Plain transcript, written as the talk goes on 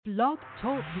Blog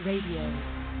Talk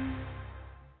Radio.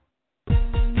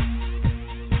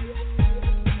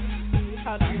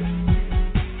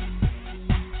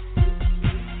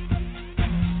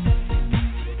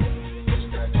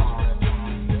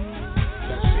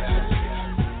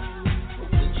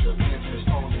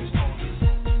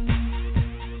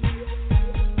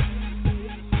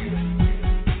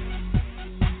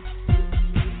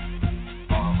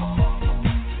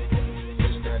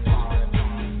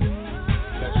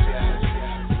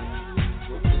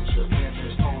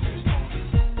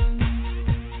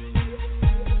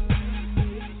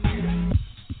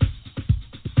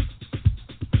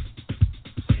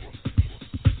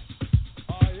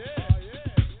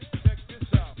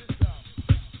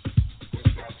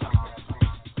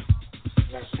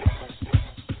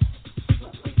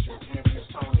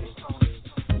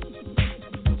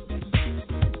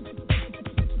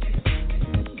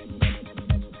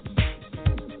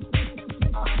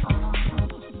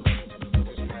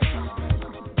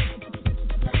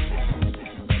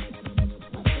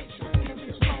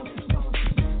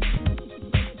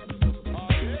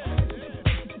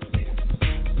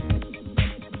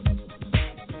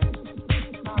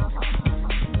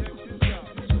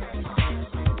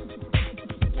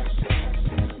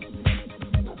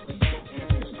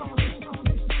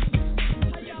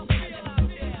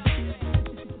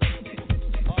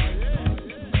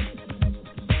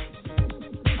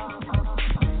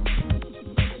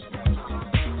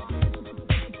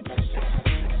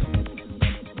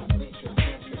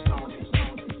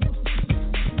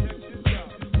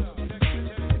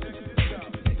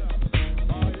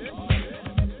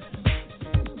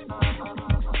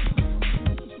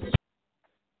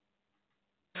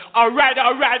 All right.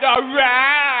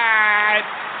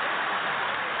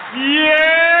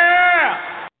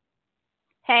 Yeah.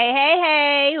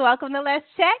 Hey. Welcome to Let's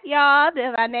Chat, y'all.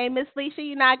 My name is Lissha.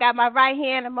 You know, I got my right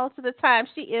hand, and most of the time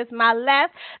she is my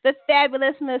left. The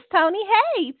fabulous Miss Toni.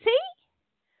 Hey, T.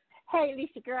 Hey,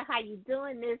 Lissha, girl, how you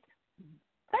doing this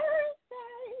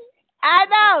Thursday? I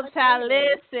know, child.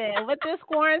 Listen, with this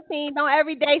quarantine, don't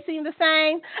every day seem the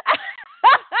same?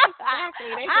 Exactly.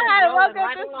 They just rolling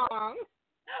right along.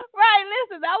 Right,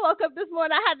 listen, I woke up this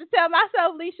morning, I had to tell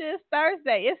myself, Lissha, it's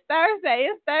Thursday,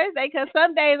 because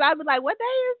some days I'll be like, what day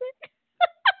is it?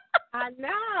 I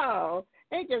know.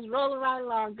 They just rolling right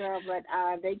along, girl, but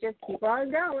they just keep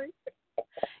on going.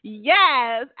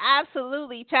 Yes,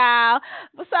 absolutely, child.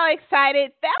 We're so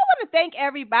excited. I want to thank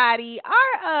everybody.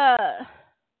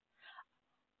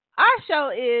 Our show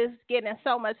is getting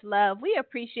so much love. We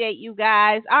appreciate you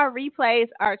guys. Our replays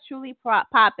are truly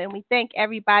popping. We thank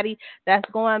everybody that's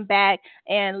going back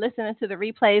and listening to the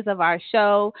replays of our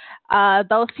show.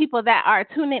 Those people that are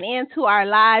tuning in to our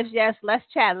lives, yes, Let's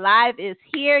Chat Live is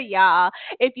here, y'all.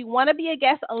 If you want to be a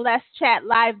guest on Let's Chat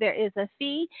Live, there is a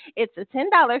fee. It's a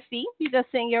 $10 fee. You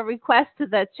just send your request to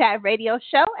the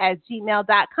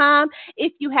chatradioshow@gmail.com.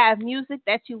 If you have music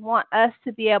that you want us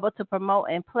to be able to promote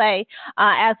and play,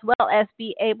 as well as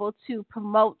be able to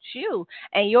promote you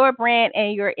and your brand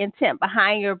and your intent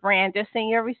behind your brand, just send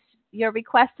your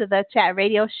request to the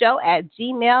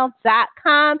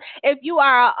chatradioshow@gmail.com. If you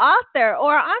are an author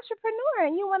or an entrepreneur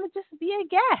and you want to just be a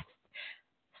guest,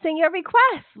 send your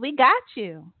request. We got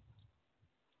you.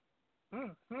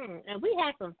 Mm-hmm. And we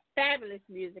have some fabulous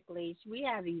music, Leash. We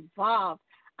have evolved.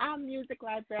 Our music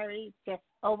library just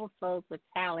overflows with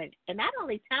talent. And not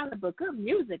only talent, but good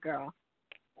music, girl.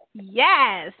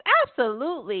 Yes,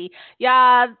 absolutely.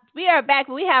 Y'all, we are back.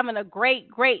 We're having a great,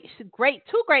 two great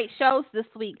shows this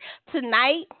week.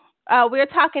 Tonight, we're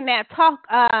talking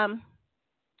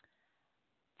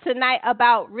tonight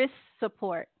about wrist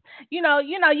support.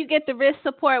 You get the wrist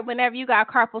support whenever you got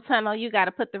carpal tunnel. You got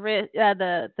to put the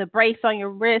brace on your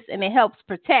wrist, and it helps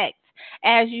protect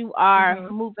as you are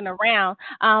moving around.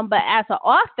 But as an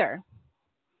author,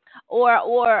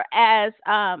 or as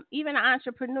even an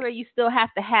entrepreneur, you still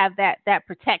have to have that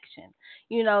protection,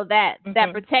 that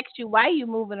protects you while you're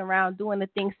moving around doing the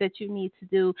things that you need to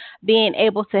do, being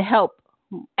able to help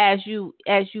as you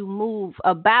move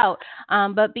about,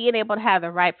 but being able to have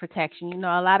the right protection.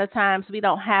 A lot of times we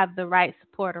don't have the right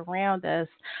support around us,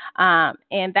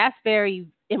 and that's very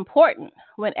important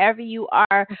whenever you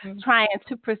are trying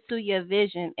to pursue your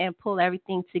vision and pull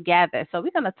everything together. So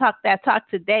we're going to talk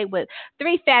today with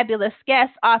three fabulous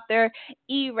guests: author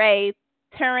E.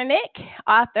 Turnick,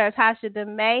 author Tasha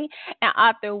DeMay, and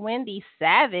author Wendy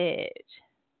Savage.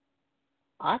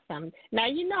 Awesome. Now,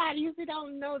 I usually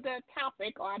don't know the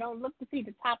topic, or I don't look to see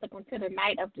the topic until the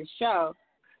night of the show.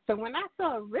 So when I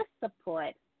saw wrist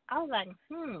support, I was like,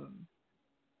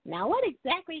 now what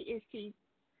exactly is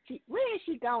where is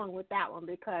she going with that one?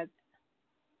 Because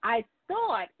I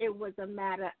thought it was a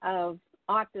matter of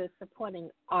authors supporting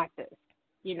authors,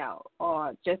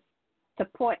 or just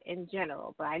support in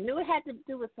general. But I knew it had to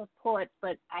do with support,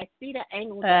 but I see the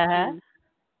angle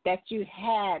that you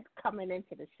had coming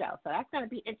into the show. So that's going to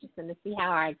be interesting to see how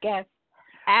our guests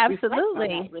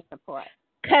absolutely with support.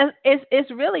 Because it's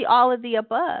really all of the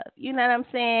above. You know what I'm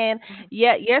saying? Mm-hmm.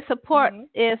 Yeah, your support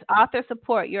is author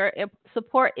support. Your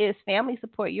support is family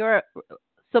support. Your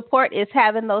support is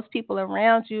having those people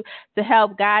around you to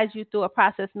help guide you through a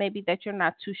process maybe that you're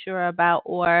not too sure about,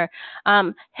 or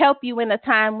help you in a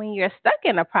time when you're stuck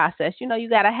in a process. You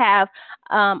got to have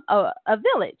a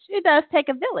village. It does take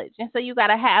a village. And so you got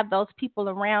to have those people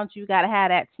around you. You got to have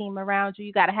that team around you.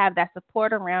 You got to have that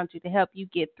support around you to help you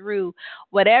get through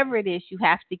whatever it is you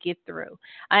have to get through.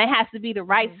 It has to be the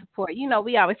right support.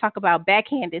 We always talk about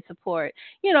backhanded support.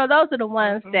 Those are the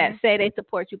ones that say they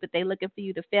support you, but they looking for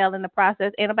you to fail in the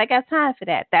process. And nobody got time for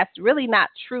that. That's really not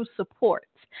true support.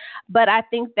 But I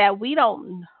think that we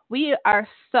are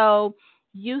so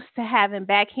used to having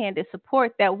backhanded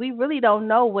support that we really don't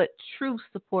know what true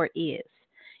support is.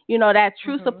 That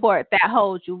true support that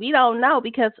holds you. We don't know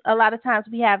because a lot of times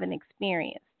we haven't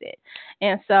experienced it.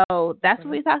 And so that's what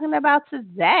we're talking about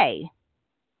today.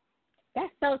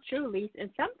 That's so true, Lisa. And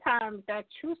sometimes that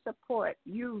true support,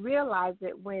 you realize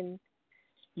it when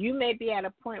you may be at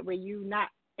a point where you're not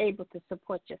able to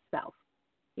support yourself,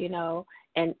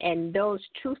 and those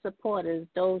true supporters,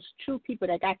 those true people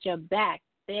that got your back,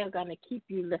 they're going to keep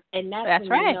you lifted. And that's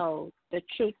when you know the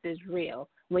truth is real.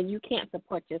 When you can't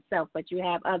support yourself, but you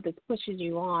have others pushing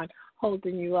you on,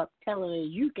 holding you up, telling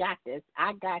you got this,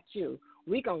 I got you,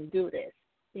 we're going to do this,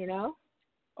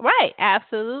 Right,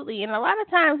 absolutely. And a lot of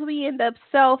times we end up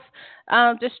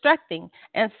self-destructing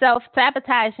and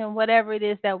self-sabotaging whatever it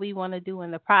is that we want to do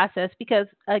in the process because,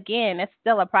 again, it's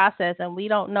still a process and we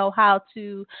don't know how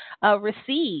to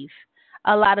receive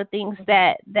a lot of things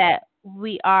that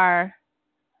we are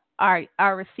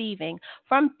receiving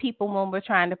from people when we're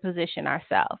trying to position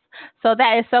ourselves. So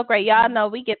that is so great. Y'all know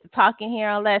we get to talking here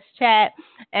on Let's Chat,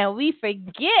 and we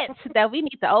forget that we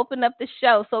need to open up the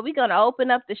show. So we're going to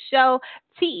open up the show.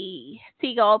 T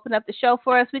going to open up the show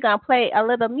for us. We're going to play a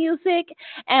little music,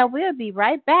 and we'll be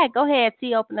right back. Go ahead,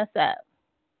 T, open us up.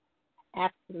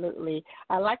 Absolutely.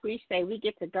 Like we say, we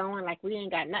get to going like we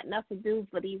ain't got nothing else to do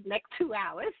for these next 2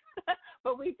 hours.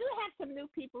 But we do have some new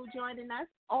people joining us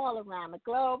all around the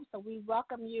globe, so we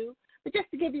welcome you. But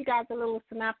just to give you guys a little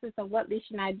synopsis of what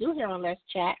Lissha and I do here on Let's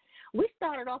Chat, we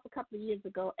started off a couple of years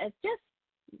ago as just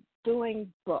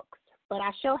doing books, but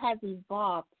our show has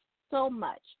evolved so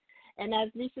much. And as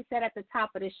Lissha said at the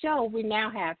top of the show, we now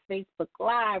have Facebook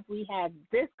Live. We have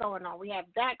this going on. We have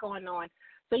that going on.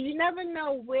 So you never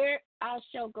know where our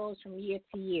show goes from year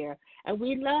to year. And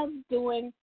we love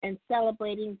doing and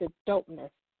celebrating the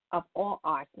dopeness of all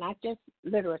arts, not just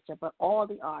literature, but all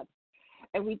the arts.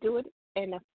 And we do it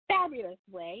in a fabulous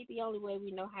way, the only way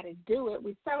we know how to do it.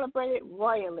 We celebrate it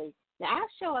royally. Now, our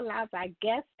show allows our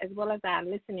guests as well as our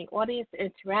listening audience to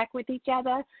interact with each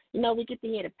other. We get to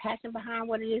hear the passion behind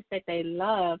what it is that they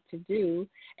love to do.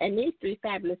 And these three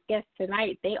fabulous guests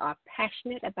tonight, they are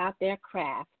passionate about their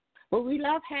craft. But we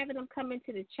love having them come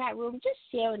into the chat room, just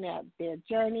sharing their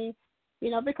journey,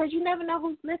 because you never know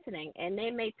who's listening. And they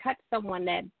may touch someone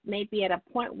that may be at a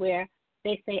point where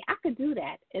they say, I could do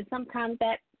that. And sometimes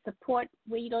that support,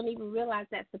 where you don't even realize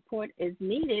that support is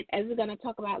needed, as we're going to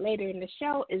talk about later in the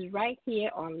show, is right here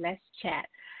on Let's Chat.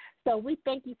 So we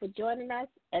thank you for joining us.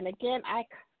 And again, I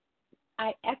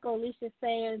echo Lissha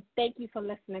saying thank you for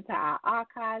listening to our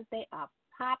archives. They are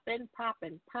popping.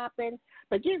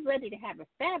 But get ready to have a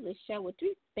fabulous show with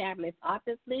three fabulous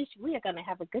authors, Lissha. We are going to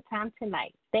have a good time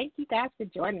tonight. Thank you guys for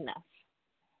joining us.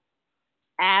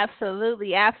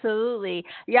 Absolutely.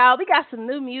 Y'all, we got some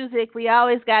new music. We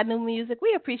always got new music.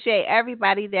 We appreciate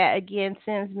everybody that, again,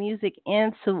 sends music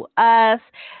into us.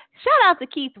 Shout out to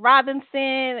Keith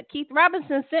Robinson. Keith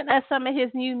Robinson sent us some of his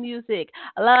new music.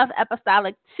 Love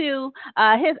Apostolic 2.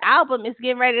 His album is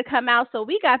getting ready to come out, so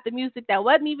we got the music that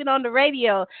wasn't even on the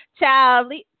radio.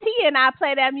 Child, T and I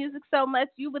play that music so much,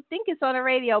 you would think it's on the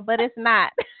radio, but it's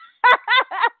not.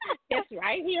 It's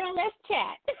right here on Let's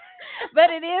Chat.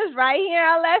 But it is right here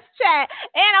on Let's Chat.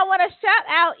 And I want to shout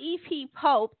out E.P.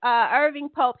 Pope, Irving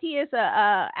Pope. He is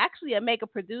actually a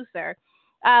makeup producer.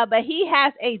 But he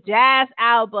has a jazz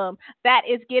album that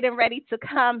is getting ready to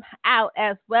come out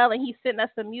as well, and he sent us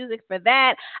some music for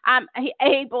that. I'm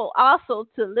able also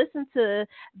to listen to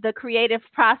the creative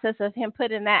process of him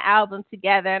putting that album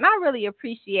together, and I really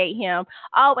appreciate him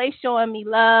always showing me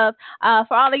love.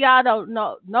 For all of y'all don't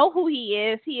know who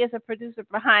he is a producer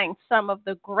behind some of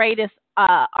the greatest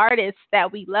artists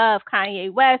that we love,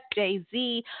 Kanye West,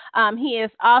 Jay-Z. He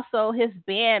is also his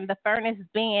band, the Furnace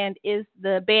Band, is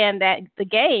the band that The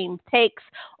Game takes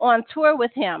on tour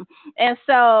with him. And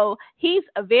so he's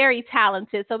very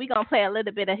talented. So we're going to play a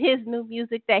little bit of his new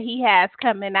music that he has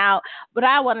coming out. But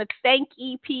I want to thank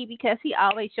EP because he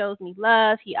always shows me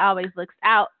love. He always looks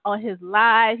out on his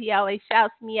live. He always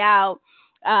shouts me out.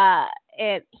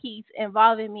 And he's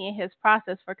involving me in his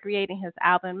process for creating his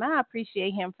album. I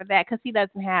appreciate him for that because he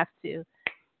doesn't have to.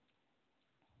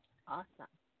 Awesome.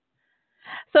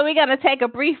 So we're going to take a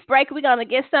brief break. We're going to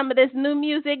get some of this new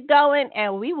music going,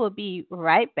 and we will be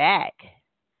right back.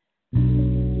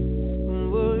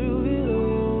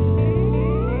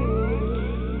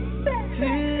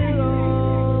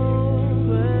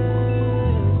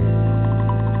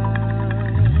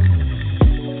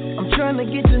 I'm trying to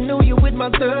get to know you with my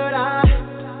third eye,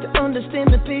 to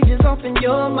understand the pages off in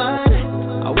your mind.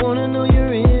 I want to know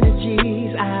your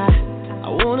energies. I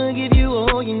want to give you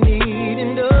all you need.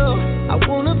 And I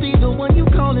want to be the one you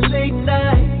call in late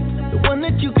night, the one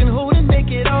that you can hold and make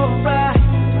it all right.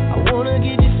 I want to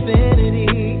give you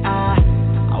sanity. I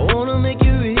want to make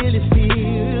you really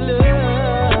feel love.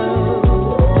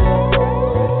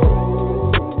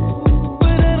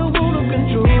 But I don't want to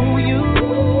control you.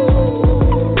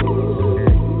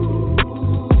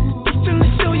 Just to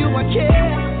show you I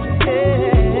care.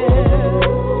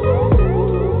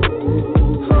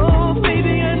 Oh,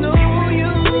 baby, I know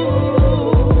you.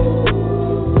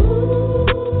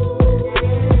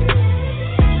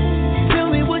 Tell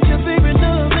me what your favorite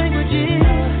love language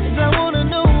is. I wanna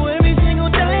know every single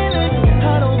dialect.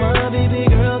 I don't mind, baby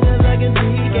girl, 'cause I can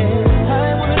speak it.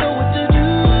 I wanna know what to do.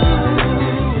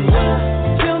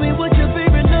 Tell me what your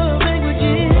favorite love language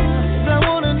is. I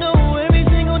wanna know every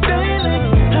single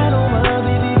dialect. I don't mind,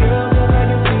 baby girl, 'cause I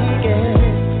can speak it.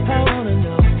 I wanna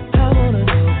know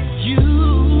you.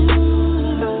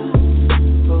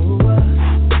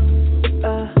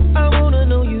 I wanna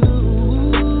know you.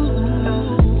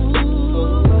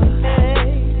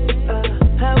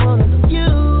 I wanna know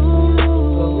you.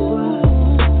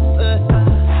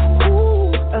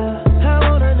 I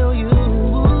wanna know you.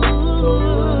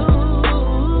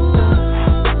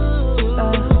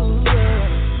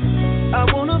 I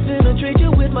wanna penetrate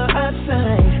you with my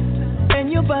eyesight,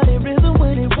 and your body rhythm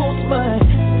when it wants mine.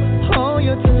 All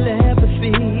your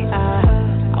telepathy.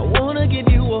 I wanna give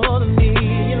you all of me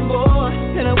and more,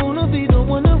 and I wanna be the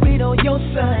one to read all your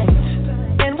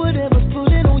signs, and whatever's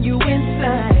pulling on you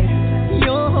inside.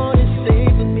 Your heart is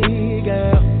safe with me,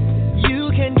 girl.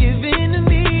 You can give in to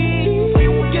me,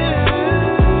 girl.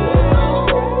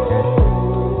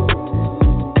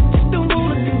 I just don't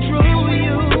wanna control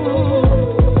you.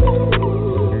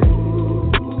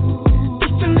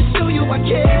 Just to show you I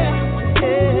care.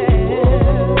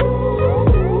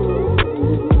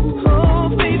 Oh,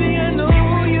 baby, I know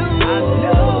you. I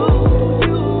know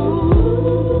you.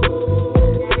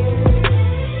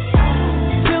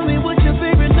 Tell me what your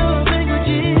favorite love language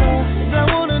is. I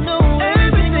wanna know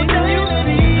everything that you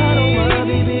see. I don't mind,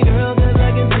 baby girl, 'cause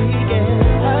I can speak it.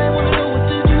 I wanna know what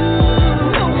to do.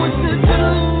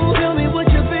 Tell me what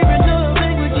your favorite love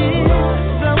language is.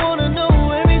 I wanna know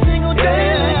every single day.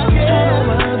 I don't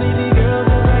mind, baby girl,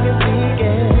 'cause I can speak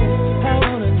it. I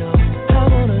wanna know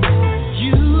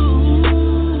you.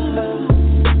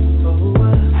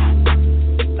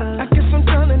 I guess I'm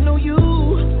trying to know you.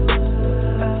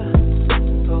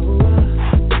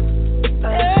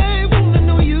 Hey, wanna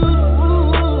know you,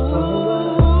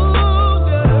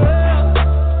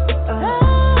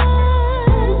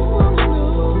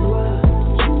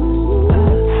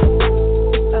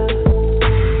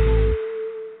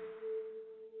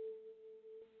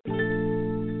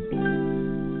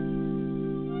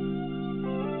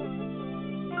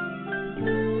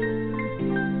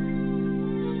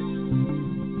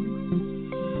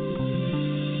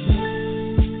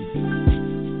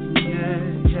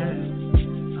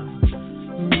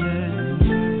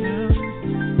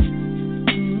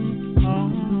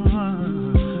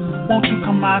 Won't you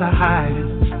come out of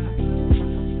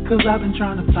hiding? 'Cause I've been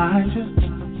trying to find you.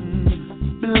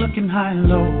 Been looking high and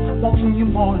low, wanting you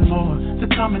more and more to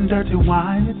come and dirty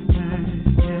wine it.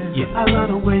 Yeah, I love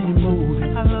the way you move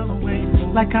it.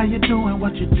 Like how you doing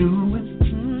what you're doing.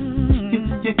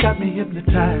 You got me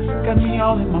hypnotized, got me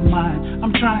all in my mind.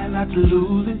 I'm trying not to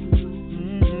lose it.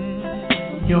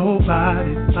 Your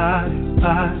body,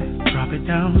 drop it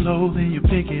down low, then you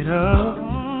pick it up.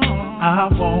 I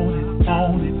want it.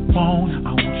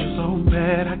 I want you so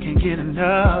bad, I can't get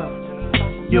enough.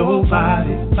 Your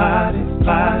body,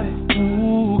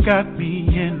 ooh, got me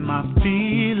in my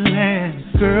feelings.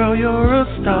 Girl, you're a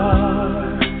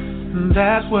star.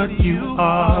 That's what you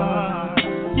are.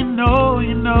 You know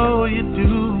you're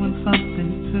doing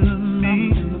something to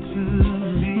me.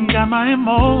 Got my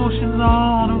emotions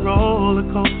on a roller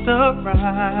coaster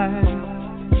ride.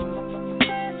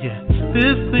 Yeah,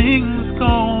 this thing's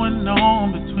going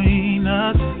on between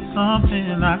us.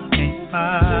 Something I can't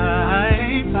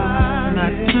fight.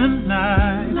 Not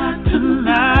tonight. Not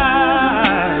tonight.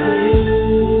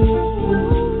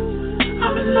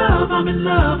 I'm in love, I'm in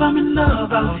love, I'm in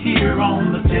love out here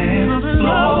on the dance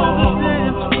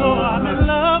floor. I'm in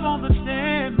love on the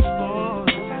dance floor.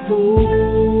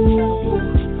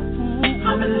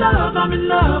 I'm in love, I'm in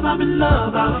love, I'm in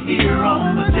love out here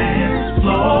on the dance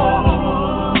floor.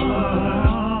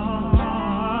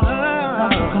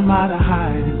 Come out of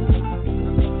hiding,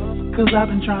 'cause I've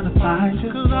been trying to find you.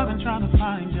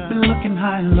 Been looking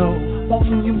high and low,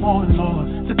 wanting you more and more.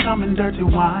 To come and dirty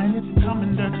wine.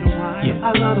 Yeah,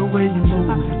 I love the way you move.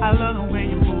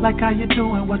 Like how you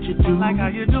doing what you do.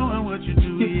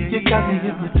 You got me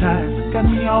hypnotized, got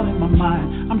me all in my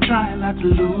mind. I'm trying not to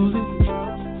lose it.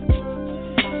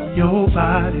 Your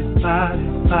body, got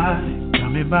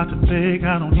me about to beg,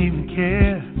 I don't even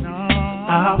care.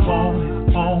 I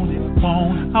want it. I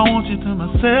want you to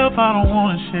myself, I don't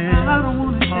wanna share.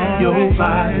 Your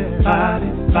body,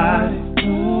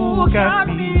 ooh, got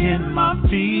me in my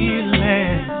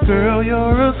feelings. Girl,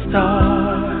 you're a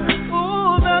star.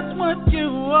 Ooh, that's what you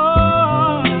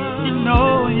are. You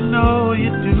know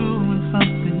you're doing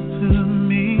something to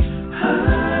me.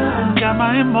 Got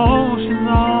my emotions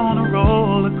on a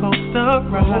roller coaster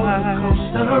ride.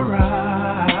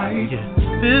 Yeah,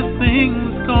 this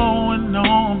thing's going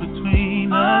on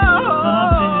between us.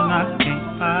 Something I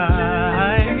can't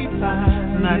fight.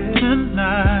 Not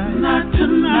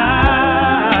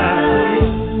tonight.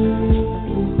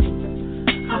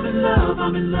 I'm in love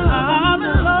on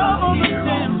the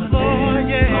dance floor,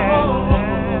 yeah.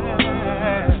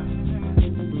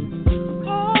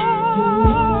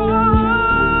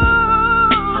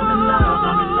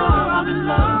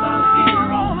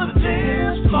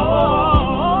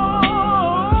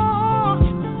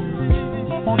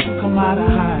 Out of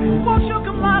hiding. Won't you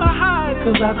come out of hiding?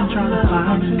 'Cause I've been trying to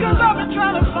find you.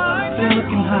 Been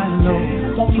looking high and low,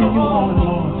 wanting you more and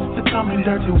more. To come and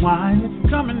dirty wine.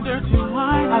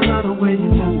 I love the way you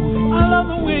move.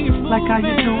 Like how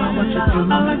you doing what you do.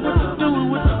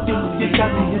 You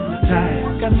got me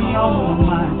hypnotized, got me all on my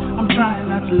mind. I'm trying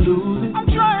not to lose it.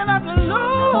 Won't you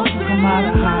come out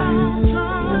of hiding?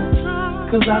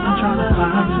 'Cause I've been trying to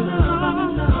find you.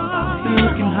 Been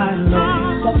looking high and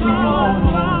low, wanting you more and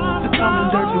more. Come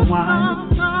and dirty wine.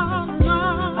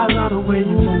 I love the way you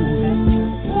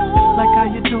move. Like how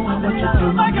you doing what you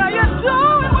do.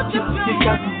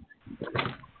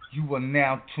 You are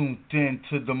now tuned in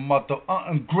to the mother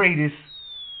greatest.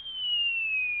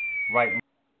 Right.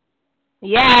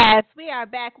 Yes, we are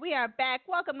back.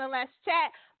 Welcome to Let's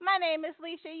Chat. My name is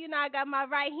Lissha. You know I got my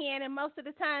right hand, and most of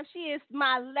the time she is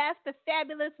my left, the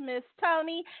fabulous Miss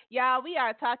Toni. Y'all, we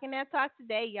are talking that talk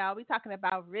today, y'all. We're talking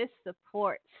about risk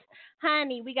supports.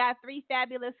 Honey, we got 3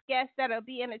 fabulous guests that'll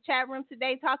be in the chat room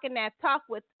today talking that talk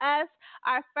with us.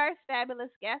 Our first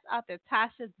fabulous guest, author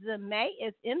Tasha Zemay,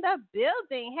 is in the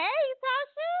building. Hey,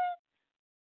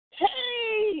 Tasha.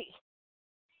 Hey.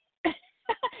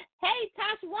 Hey,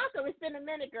 Tasha, welcome. It's been a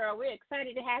minute, girl. We're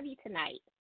excited to have you tonight.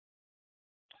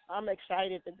 I'm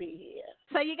excited to be here.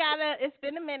 So it's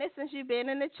been a minute since you've been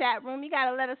in the chat room. You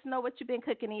gotta let us know what you've been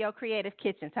cooking in your creative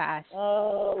kitchen, Tosh.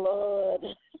 Oh,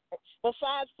 Lord.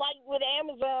 Besides fighting with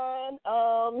Amazon,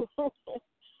 I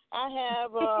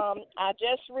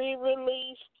just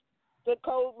re-released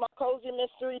my Cozy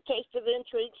Mystery Taste of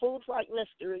Intrigue Food Fight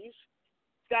Mysteries.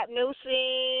 It's got new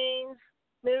scenes,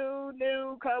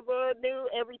 new cover, new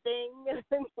everything.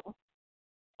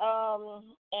 And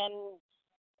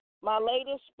my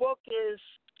latest book is,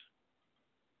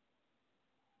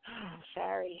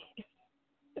 sorry,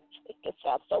 it's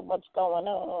got so much going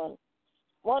on.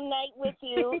 One Night with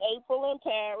You, April in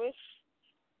Paris.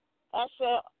 That's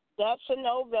a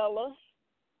novella.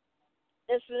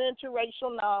 It's an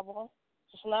interracial novel.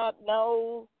 It's not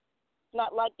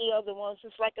like the other ones.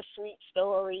 It's like a sweet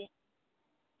story.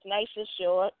 It's nice and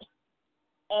short.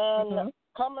 And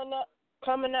coming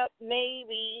up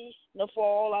maybe in the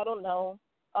fall, I don't know.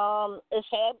 It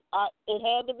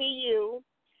had to be you.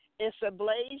 It's a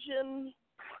Blasian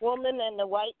woman and a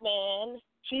white man.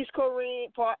 She's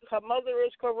Korean. Her mother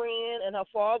is Korean and her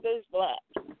father is black.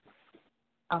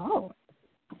 Oh.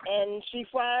 And she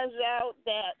finds out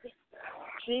that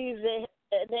she's an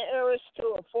heiress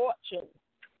to a fortune.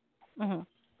 Mm-hmm.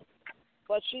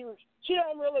 But she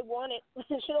don't really want it.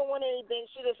 She don't want anything.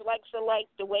 She just likes her life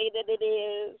the way that it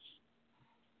is.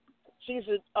 she's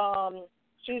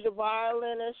a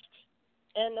violinist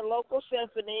in the local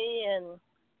symphony, and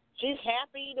she's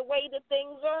happy the way that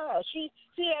things are. She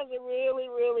has a really,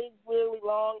 really, really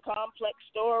long, complex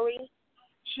story.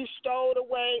 She stowed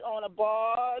away on a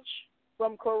barge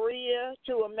from Korea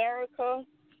to America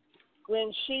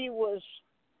when she was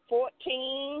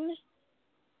 14,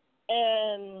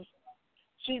 and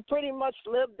she pretty much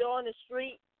lived on the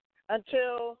street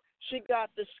until she got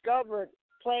discovered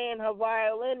playing her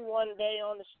violin one day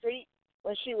on the street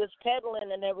when she was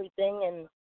pedaling and everything,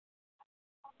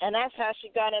 and that's how she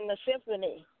got in the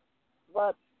symphony.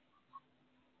 But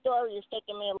the story is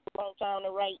taking me a long time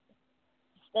to write.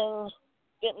 Things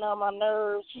getting on my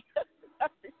nerves.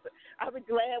 I'll be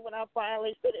glad when I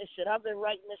finally finish it. I've been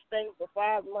writing this thing for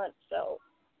 5 months, so.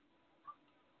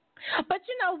 But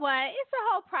you know what? It's a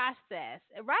whole process.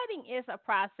 Writing is a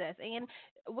process, and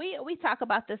we talk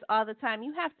about this all the time.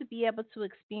 You have to be able to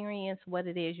experience what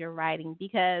it is you're writing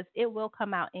because it will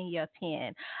come out in your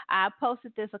pen. I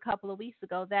posted this a couple of weeks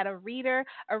ago that a reader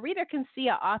can see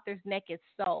an author's naked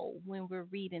soul when we're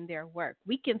reading their work.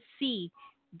 We can see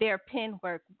their pen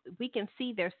work. We can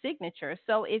see their signature.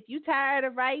 So if you're tired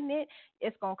of writing it,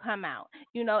 it's going to come out.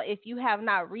 You know, if you have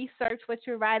not researched what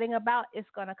you're writing about, it's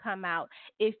going to come out.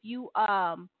 If you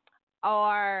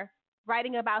are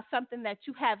writing about something that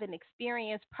you haven't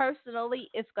experienced personally,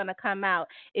 it's going to come out.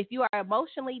 If you are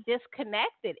emotionally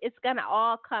disconnected, it's going to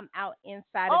all come out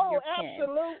inside of your pen.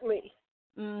 Absolutely.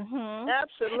 Mm-hmm.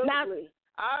 Absolutely.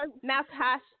 Now,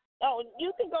 Tosh. Oh,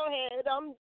 you can go ahead.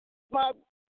 My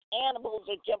animals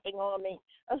are jumping on me.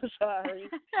 I'm sorry.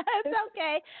 It's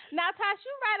okay. Now, Tosh,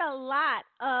 you write a lot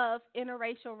of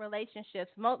interracial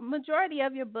relationships. Majority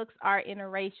of your books are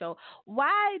interracial.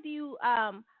 Why do you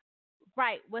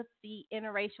write with the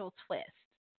interracial twist?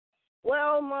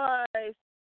 Well, my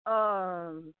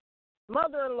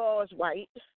mother-in-law is white.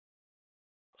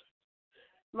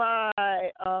 I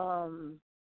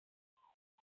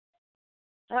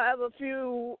have a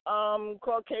few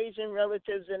Caucasian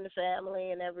relatives in the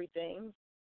family and everything.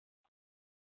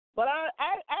 But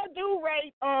I do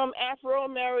write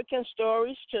Afro-American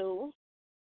stories too.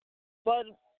 But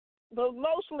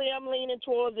mostly I'm leaning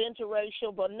towards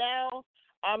interracial, but now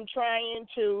I'm trying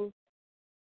to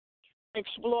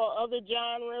explore other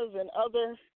genres and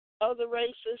other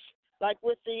races, like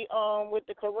with the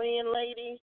Korean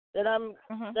lady that I'm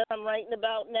writing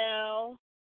about now.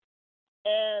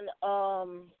 And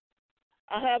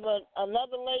I have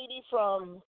another lady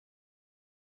from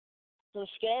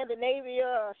Scandinavia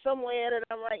or somewhere that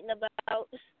I'm writing about.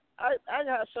 I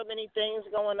got so many things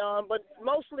going on, but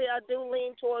mostly I do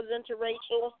lean towards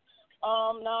interracial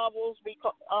novels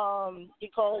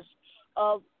because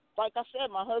of, like I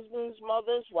said, my husband's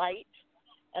mother's white,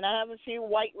 and I have a few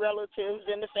white relatives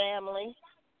in the family.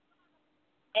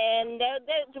 And that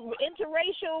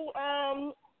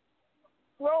interracial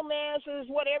romance is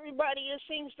what everybody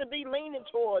seems to be leaning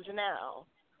towards now.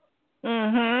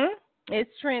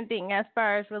 It's trending as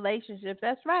far as relationships.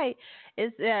 That's right.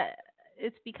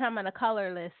 It's becoming a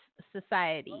colorless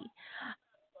society.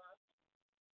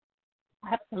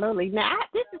 Absolutely. Now,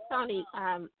 this is Toni,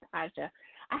 Tasha.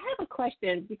 I have a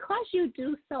question. Because you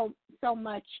do so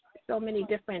many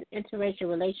different interracial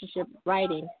relationship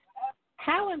writing,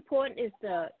 how important is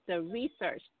the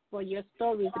research for your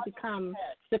stories to come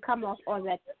off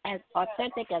as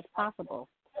authentic as possible?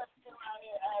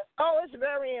 Oh, it's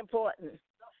very important.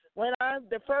 When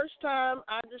the first time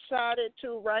I decided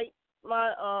to write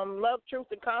my Love,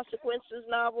 Truth, and Consequences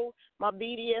novel, my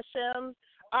BDSM,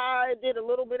 I did a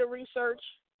little bit of research,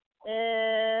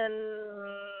 and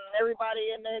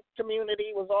everybody in the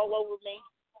community was all over me.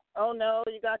 Oh, no,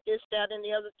 you got this, that, and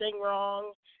the other thing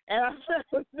wrong. And I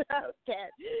found out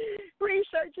that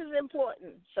research is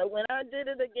important. So when I did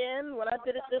it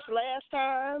this last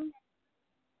time,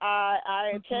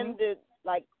 I attended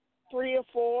like 3 or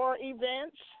 4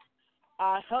 events.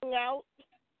 I hung out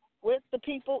with the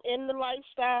people in the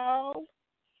lifestyle.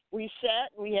 We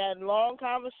sat, we had long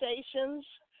conversations,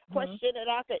 questions that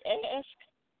I could ask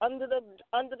under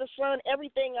the sun,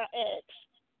 everything I asked.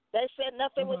 They said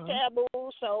nothing was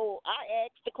taboo, so I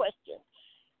asked the question.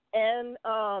 And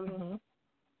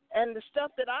and the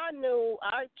stuff that I knew,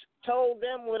 I told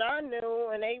them what I knew,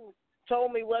 and they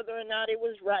told me whether or not it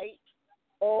was right,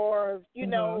 or you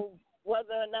know,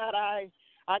 whether or not I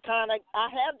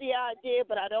have the idea,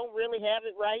 but I don't really have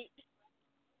it right.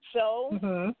 So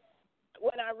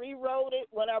when I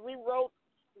rewrote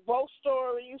both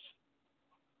stories,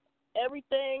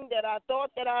 everything that I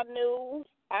thought that I knew,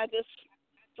 I just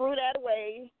threw that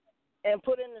away and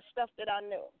put in the stuff that I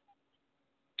knew.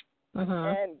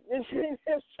 And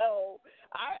so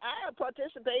I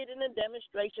participated in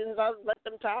demonstrations. I let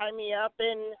them tie me up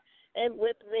and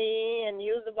whip me and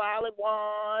use the violet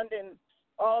wand and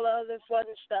all other fun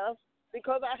stuff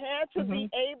because I had to be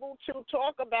able to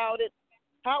talk about it.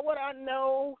 How would I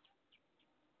know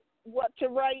what to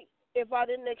write if I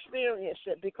didn't experience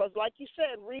it? Because like you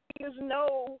said, readers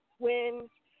know when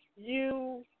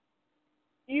you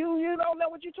don't know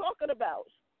what you're talking about.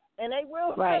 And they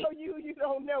will tell you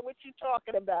don't know what you're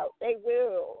talking about. They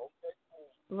will.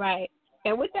 Right.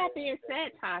 And with that being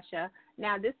said, Tasha,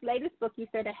 now this latest book you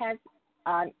said it has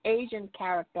an Asian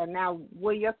character. Now,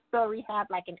 will your story have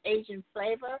like an Asian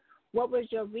flavor? What was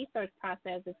your research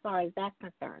process as far as that's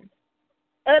concerned?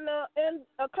 And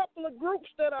a couple of groups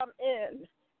that I'm in,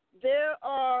 there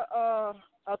are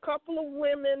a couple of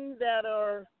women that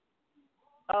are,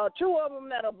 two of them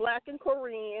that are Black and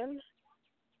Korean.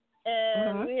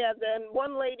 And we have then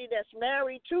one lady that's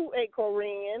married to a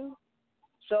Korean.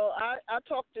 So I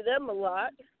talk to them a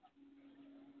lot.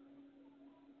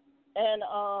 And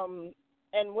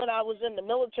when I was in the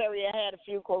military, I had a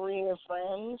few Korean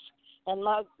friends. And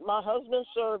my husband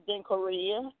served in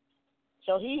Korea.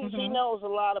 So he knows a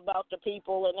lot about the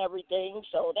people and everything.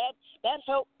 So that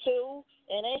helped too.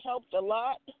 And it helped a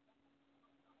lot.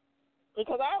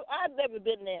 Because I've never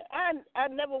been there. I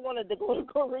never wanted to go to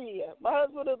Korea. My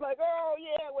husband was like, oh,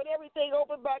 yeah, when everything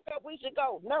opened back up, we should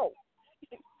go. No.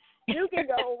 You can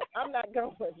go. I'm not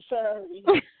going. Sorry.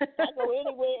 I go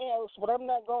anywhere else, but I'm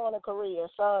not going to Korea.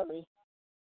 Sorry.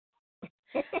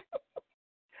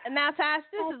 Now, Tash,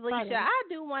 this is Lissha. I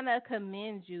do want to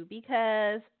commend you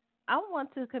because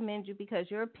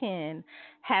your pen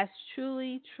has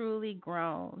truly, truly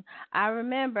grown. I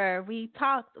remember we've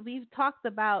talked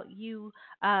about you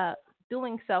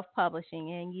doing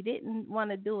self-publishing, and you didn't want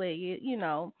to do it, you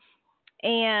know.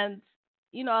 And,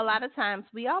 you know, a lot of times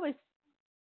we always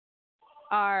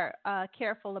are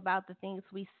careful about the things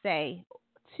we say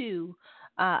to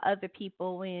other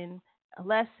people and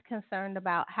less concerned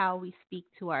about how we speak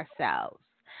to ourselves.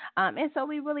 And so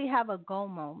we really have a go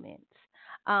moment.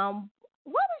 What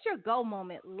was your go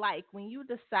moment like when you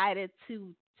decided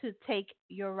to take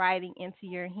your writing into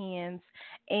your hands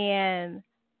and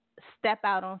step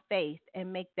out on faith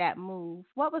and make that move?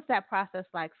 What was that process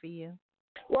like for you?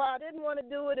 Well, I didn't want to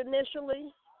do it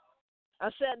initially. I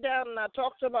sat down and I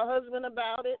talked to my husband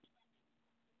about it,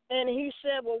 and he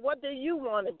said, well, what do you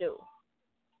want to do?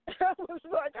 I was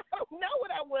like, I don't know what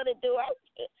I want to do.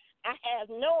 I have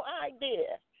no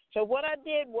idea. So what I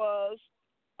did was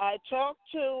I talked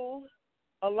to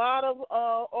a lot of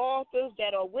authors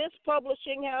that are with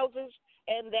publishing houses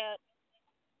and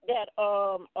that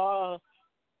are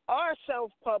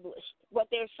self-published, but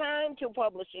they're signed to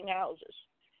publishing houses.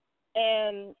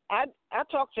 And I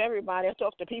talked to everybody. I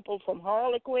talked to people from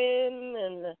Harlequin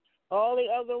and all the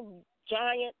other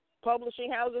giant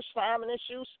publishing houses, Simon &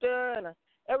 Schuster and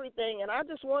everything. And I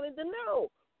just wanted to know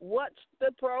what's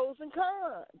the pros and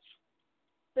cons.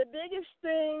 The biggest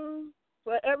thing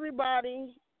for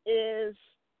everybody is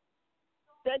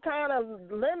they kind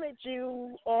of limit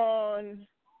you on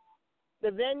the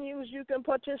venues you can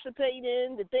participate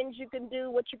in, the things you can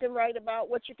do, what you can write about,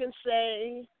 what you can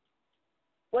say,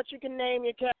 what you can name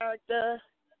your character,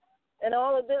 and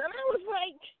all of that. And I was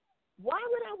like, why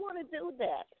would I want to do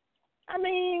that? I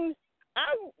mean,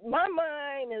 my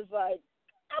mind is like,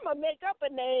 I'm going to make up a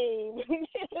name.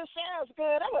 It sounds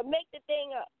good. I'm going to make the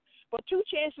thing up. But 2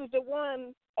 chances to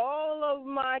 1, all of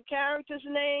my characters'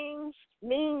 names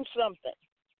mean something.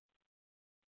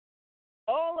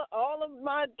 All of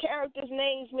my characters'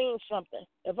 names mean something.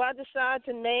 If I decide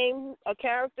to name a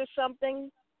character something,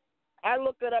 I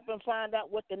look it up and find out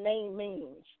what the name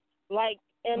means. Like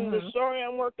in the story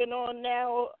I'm working on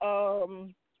now,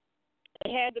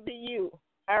 it had to be you.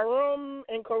 Arum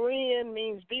in Korean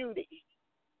means beauty.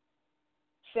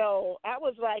 So I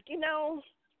was like, you know,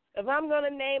 if I'm going to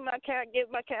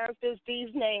give my characters these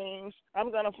names,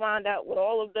 I'm going to find out what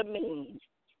all of them mean.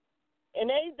 And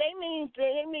they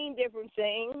mean different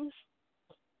things.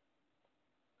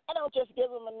 I don't just give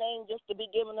them a name just to be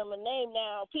giving them a name.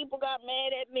 Now, people got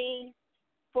mad at me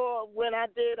for when I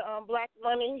did Black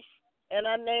Money, and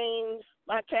I named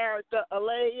my character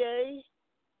Aleye.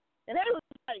 And they was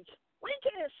like, we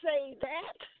can't say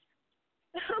that.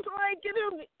 I'm like,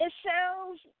 it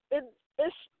sounds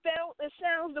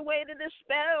the way that it's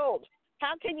spelled.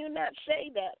 How can you not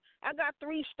say that? I got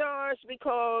 3 stars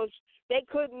because they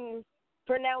couldn't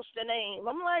pronounce the name.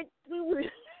 I'm like,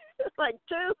 dude,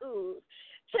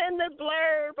 send the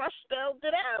blurb. I spelled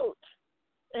it out.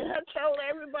 And I told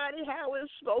everybody how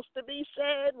it's supposed to be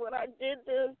said when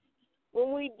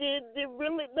we did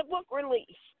the book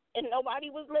release, and nobody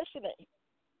was listening.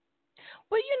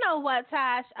 Well, you know what,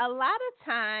 Tosh? A lot of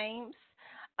times,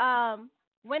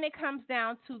 when it comes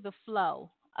down to the flow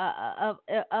of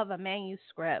a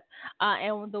manuscript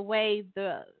and the way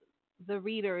the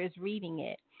reader is reading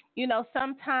it,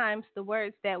 sometimes the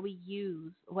words that we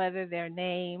use, whether they're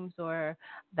names or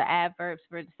the adverbs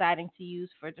we're deciding to use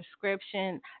for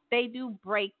description, they do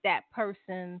break that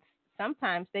person's.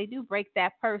 Sometimes they do break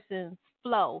that person's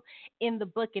flow in the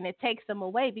book, and it takes them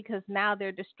away because now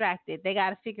they're distracted. They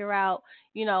got to figure out,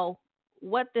 you know,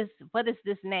 what is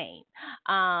this name,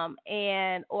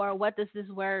 and or what does this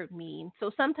word mean.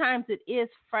 So sometimes it is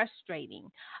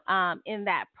frustrating in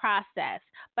that process.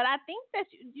 But I think that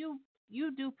you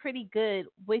do pretty good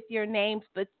with your names,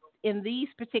 but in these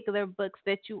particular books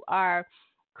that you are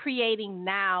creating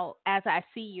now, as I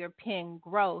see your pen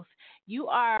growth, you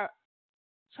are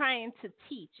trying to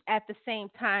teach at the same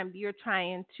time you're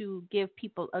trying to give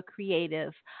people a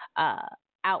creative uh,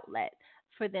 outlet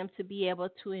for them to be able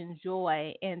to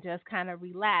enjoy and just kind of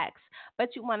relax.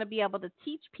 But you want to be able to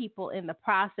teach people in the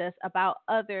process about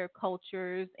other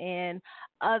cultures and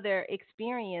other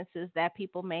experiences that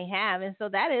people may have. And so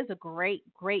that is a great,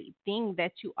 great thing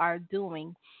that you are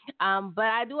doing. But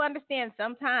I do understand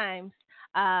sometimes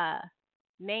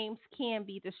names can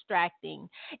be distracting.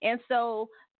 And so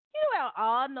you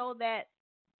all know that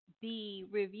that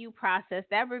review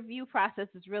process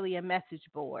is really a message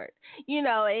board, and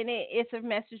it's a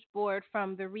message board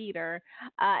from the reader.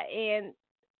 And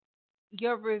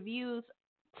your reviews,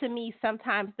 to me,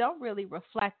 sometimes don't really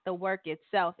reflect the work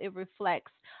itself. It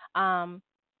reflects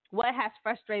what has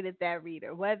frustrated that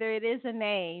reader, whether it is a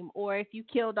name or if you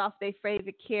killed off their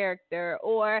favorite character,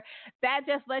 or that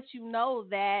just lets you know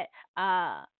that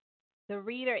the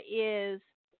reader is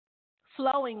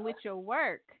flowing with your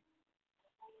work.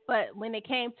 But when it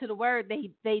came to the word,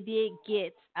 they did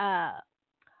get a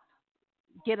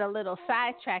little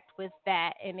sidetracked with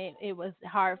that, and it was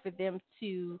hard for them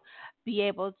to be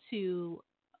able to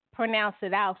pronounce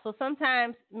it out. So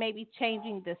sometimes maybe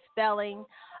changing the spelling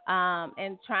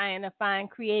and trying to find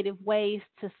creative ways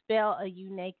to spell a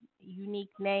unique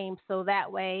name, so that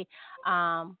way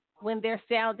when they're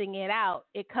sounding it out,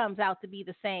 it comes out to be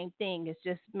the same thing. It's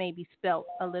just maybe spelt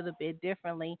a little bit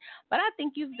differently. But I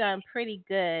think you've done pretty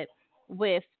good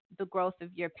with the growth of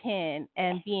your pen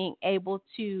and being able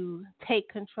to take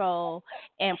control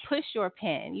and push your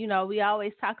pen. We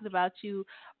always talked about you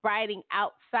writing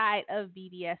outside of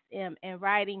BDSM and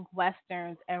writing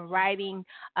westerns and writing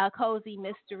cozy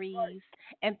mysteries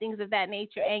and things of that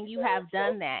nature. And you have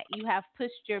done that. You have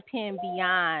pushed your pen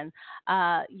beyond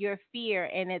your fear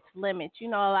and its limits. A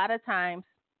lot of times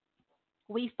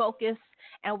we focus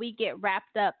and we get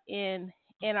wrapped up in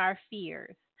our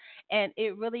fears, and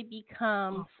it really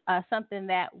becomes something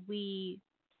that we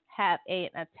have an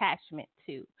attachment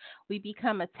to. We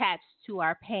become attached to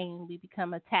our pain. We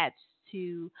become attached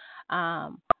to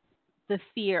the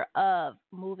fear of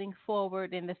moving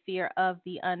forward and the fear of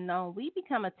the unknown. We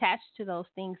become attached to those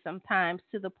things sometimes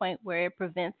to the point where it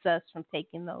prevents us from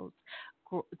taking those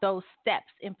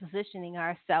steps in positioning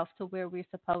ourselves to where we're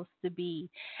supposed to be.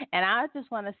 And I just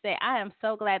want to say I am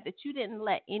so glad that you didn't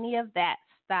let any of that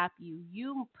stop you.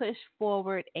 You pushed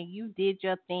forward and you did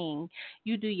your thing.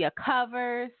 You do your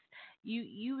covers.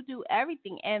 You do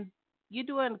everything, and you're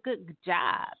doing a good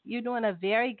job. You're doing a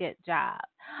very good job.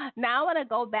 Now I want to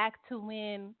go back to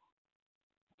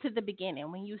the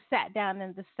beginning, when you sat down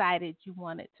and decided you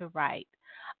wanted to write,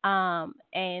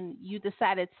 and you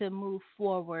decided to move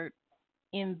forward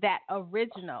in that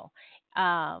original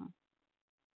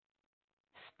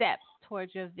step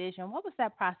towards your vision. What was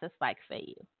that process like for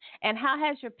you? And how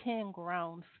has your pen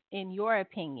grown, in your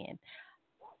opinion,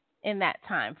 in that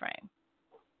time frame?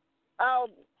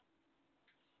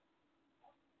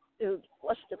 Dude,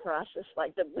 what's the process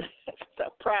like? The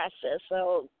process.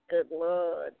 Oh, good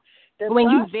Lord. When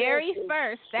you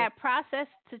that process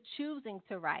to choosing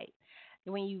to write.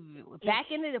 When you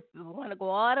want to go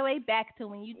all the way back to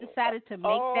when you decided to make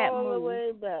that move. All the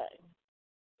way back.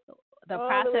 The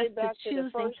process to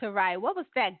choosing to write. What was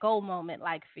that goal moment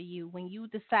like for you when you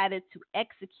decided to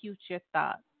execute your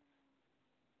thoughts?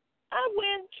 I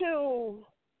went to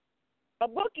a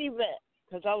book event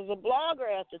because I was a blogger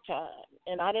at the time,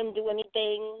 and I didn't do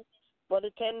anything but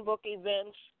attend book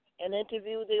events and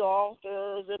interview the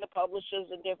authors and the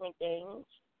publishers and different things.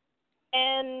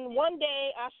 And one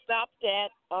day I stopped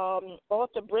at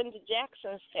author Brenda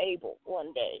Jackson's table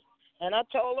one day, and I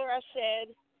told her, I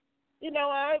said,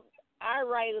 I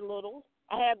write a little.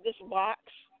 I have this box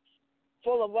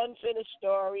full of unfinished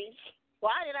stories,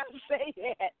 Why did I say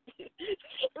that?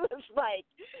 It was like,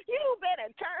 you better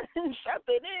turn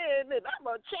something in, and I'm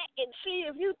going to check and see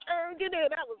if you turned it in.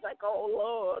 I was like, oh,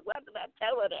 Lord, why did I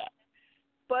tell her that?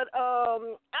 But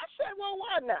I said, well,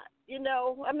 why not? You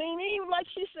know, I mean, even like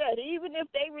she said, even if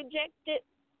they reject it,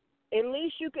 at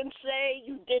least you can say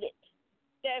you did it,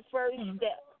 that first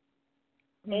step,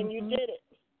 and you did it.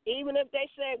 Even if they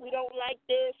say, we don't like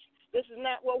this is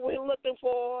not what we're looking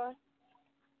for.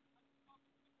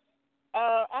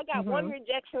 I got one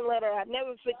rejection letter I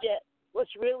never forget, which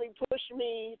really pushed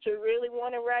me to really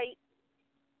want to write.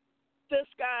 This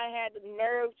guy had the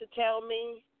nerve to tell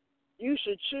me, you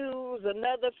should choose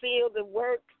another field of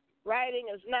work. Writing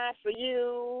is not for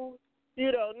you.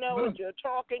 You don't know what you're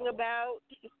talking about.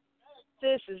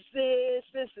 This is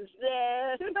this is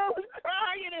that. And I was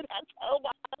crying, and I told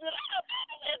my husband,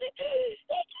 they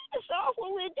got this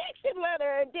awful rejection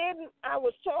letter. And then I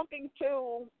was talking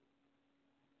to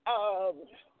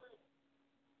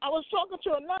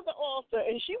another author,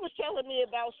 and she was telling me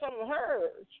about some of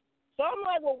hers. So I'm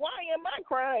like, well, why am I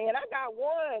crying? I got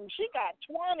one. She got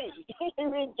 20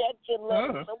 rejection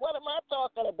letters. So what am I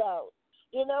talking about?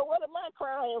 You know, what am I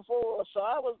crying for? So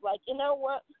I was like, you know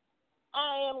what?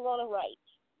 I am going to write.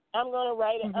 I'm going to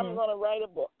write it. I'm going to write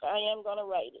a book. I am going to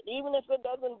write it. Even if it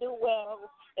doesn't do well,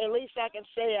 at least I can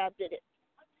say I did it.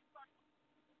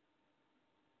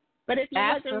 But if you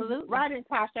wasn't writing,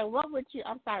 Tasha, what would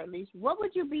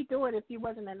you be doing if you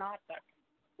wasn't an author?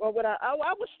 Well,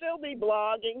 I would still be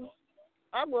blogging.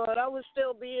 I would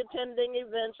still be attending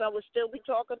events. I would still be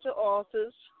talking to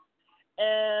authors.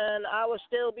 And I would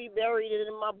still be buried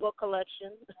in my book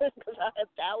collection because I have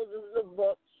thousands of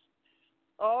books.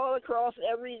 All across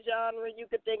every genre you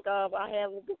could think of, I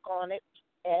have a book on it.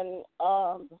 And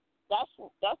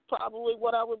that's probably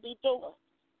what I would be doing.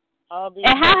 And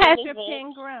how has your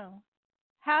pen grown?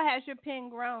 How has your pen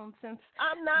grown since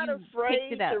I'm not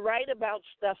afraid to write about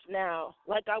stuff now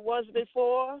like I was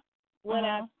before when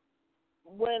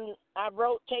I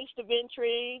wrote Taste of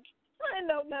Intrigue. I didn't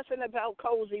know nothing about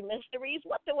cozy mysteries.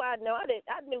 What do I know? I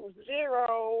knew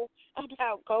zero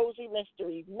about cozy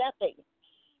mysteries, nothing.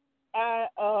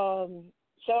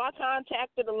 So I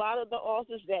contacted a lot of the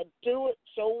authors that do it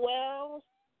so well,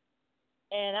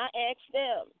 and I asked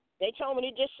them. They told me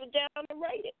to just sit down and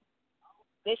write it.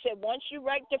 They said, once you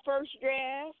write the first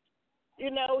draft,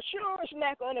 you know, sure, it's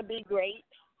not going to be great,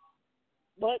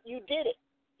 but you did it.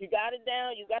 You got it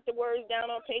down. You got the words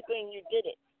down on paper, and you did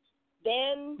it.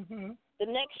 Then the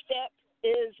next step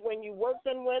is when you're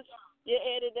working with your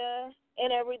editor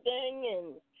and everything,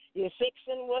 and you're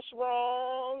fixing what's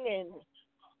wrong,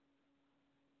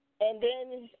 and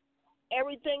then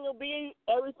everything will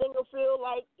feel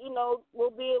like, you know,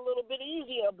 will be a little bit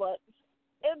easier. But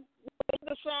if you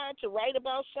decide to write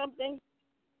about something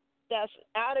that's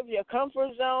out of your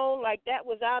comfort zone, like that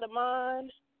was out of mine,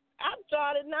 I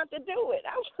started not to do it.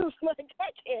 I was like, I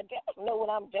don't know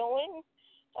what I'm doing.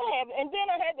 And then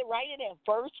I had to write it in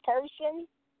first person.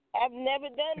 I've never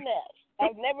done that.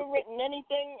 I've never written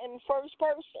anything in first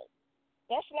person.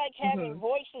 That's like having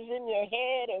voices in your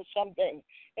head or something.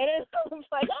 And it was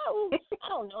like, oh, I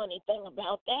don't know anything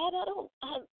about that.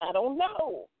 I don't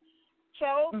know.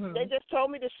 So they just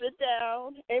told me to sit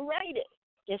down and write it.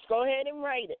 Just go ahead and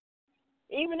write it.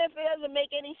 Even if it doesn't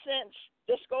make any sense,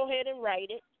 just go ahead and write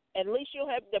it. At least you'll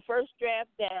have the first draft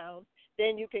down.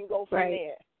 Then you can go from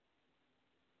there.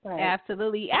 Right.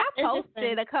 Absolutely. I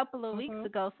posted a couple of weeks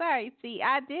ago. I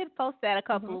did post that a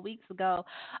couple of weeks ago.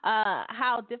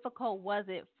 How difficult was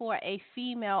it for a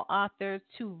female author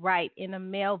to write in a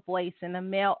male voice and a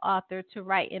male author to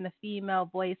write in a female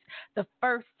voice the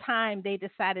first time they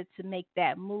decided to make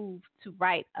that move to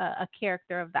write a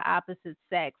character of the opposite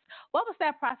sex? What was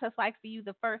that process like for you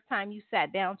the first time you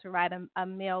sat down to write a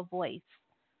male voice?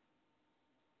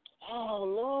 Oh,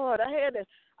 Lord.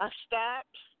 I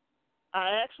stopped.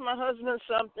 I asked my husband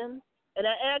something, and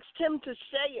I asked him to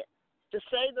say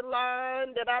the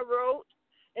line that I wrote.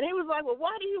 And he was like, well,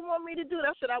 why do you want me to do that?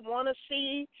 I said, I want to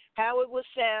see how it would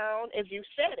sound if you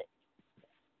said it.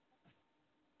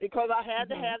 Because I had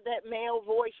to have that male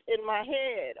voice in my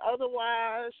head.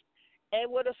 Otherwise, it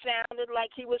would have sounded like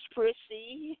he was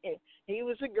prissy. He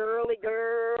was a girly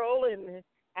girl, and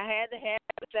I had to have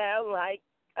it sound like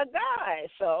a guy.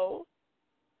 So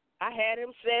I had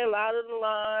him say a lot of the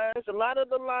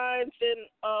lines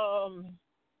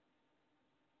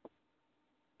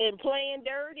in Playing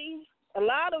Dirty. A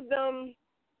lot of them,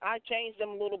 I changed them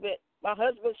a little bit. My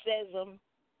husband says them.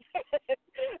 A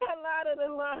lot of the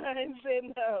lines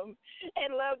in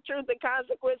Love, Truth, and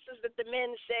Consequences that the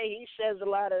men say, he says a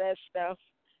lot of that stuff.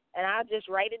 And I just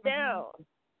write it down.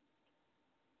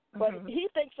 But he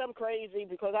thinks I'm crazy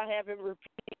because I have him repeat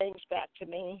things back to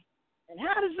me. And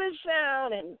how does this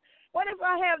sound? And what if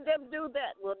I have them do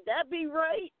that? Would that be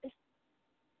right?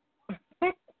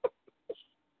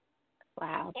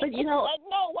 Wow. But you know, like,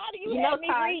 no, why do you have me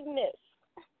reading this?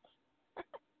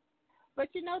 But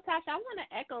you know, Tasha, I want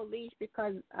to echo Leash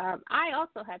because I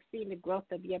also have seen the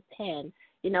growth of your pen,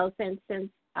 you know, since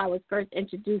I was first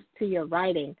introduced to your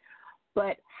writing.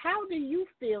 But how do you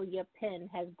feel your pen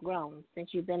has grown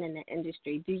since you've been in the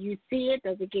industry? Do you see it?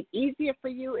 Does it get easier for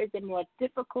you? Is it more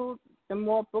difficult the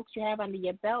more books you have under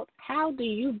your belt? How do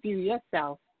you view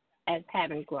yourself as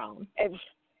having grown?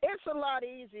 It's a lot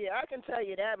easier. I can tell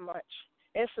you that much.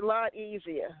 It's a lot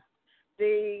easier.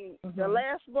 The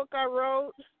last book I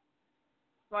wrote,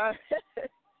 the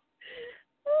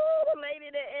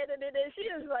lady that edited it, she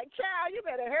was like, "Child, you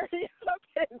better hurry up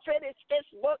and finish this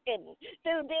book and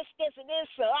do this, and this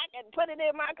so I can put it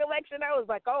in my collection." I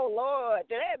was like, "Oh, Lord,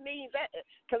 that means that?"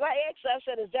 Because I asked her, I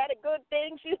said, "Is that a good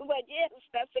thing?" She was like, "Yes,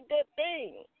 that's a good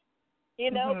thing."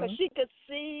 You know, because she could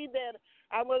see that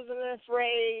I wasn't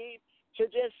afraid to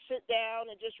just sit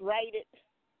down and just write it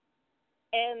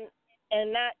and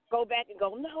not go back and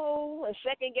go, no, and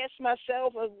second guess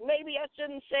myself, or maybe I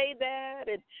shouldn't say that,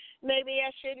 and maybe I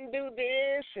shouldn't do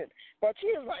this. But she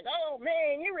was like, "Oh,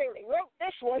 man, you really wrote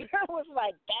this one." I was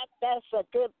like, that's a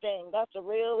good thing. That's a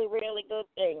really, really good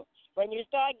thing. When you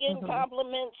start getting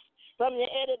compliments from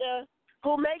your editor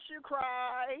who makes you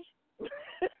cry.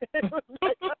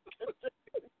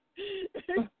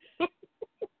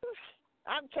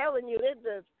 I'm telling you,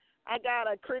 I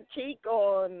got a critique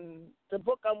on the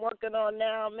book I'm working on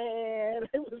now, man.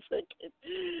 It was like,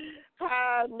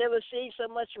 I've never seen so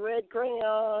much red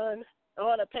crayon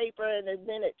on a paper in a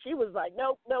minute. She was like,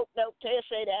 nope, can't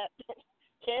say that.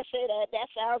 Can't say that. That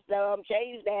sounds dumb.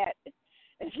 Change that.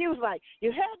 And she was like,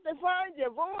 you have to find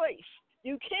your voice.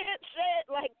 You can't say it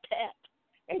like that.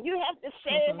 And you have to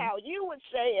say it how you would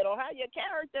say it or how your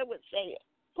character would say it.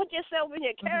 Put yourself in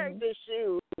your character's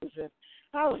shoes. And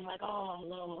I was like, oh,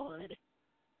 Lord.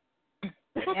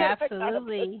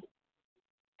 Absolutely.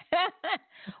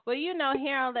 Well, you know,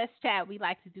 here on Let's Chat, we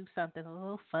like to do something a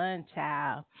little fun,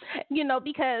 child. You know,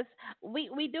 because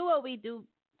we do what we do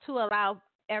to allow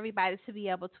everybody to be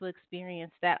able to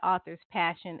experience that author's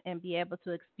passion and be able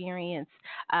to experience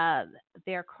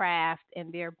their craft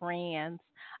and their brands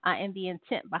and the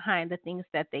intent behind the things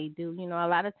that they do. You know, a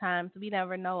lot of times we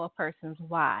never know a person's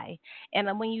why. And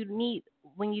when you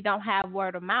don't have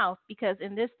word of mouth, because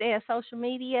in this day of social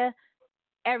media,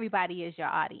 everybody is your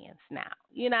audience now.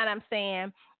 You know what I'm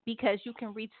saying? Because you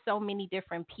can reach so many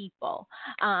different people.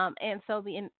 And so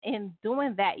in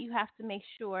doing that, you have to make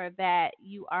sure that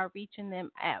you are reaching them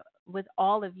with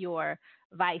all of your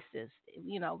vices,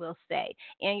 you know, we'll say.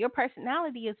 And your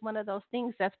personality is one of those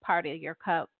things that's part of your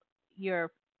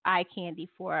eye candy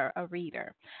for a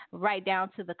reader, right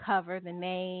down to the cover, the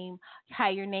name, how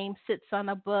your name sits on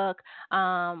a book,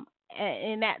 and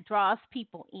that draws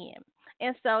people in.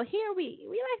 And so here we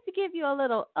like to give you a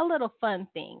little fun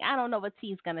thing. I don't know what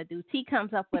T's gonna do. T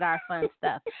comes up with our fun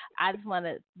stuff. I just want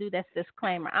to do this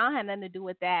disclaimer. I don't have nothing to do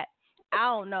with that. I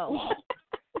don't know.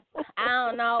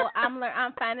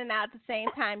 I'm finding out at the same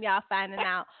time y'all finding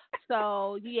out.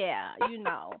 So yeah, you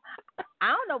know, I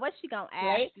don't know what she gonna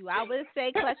ask you. I would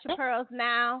say clutch your pearls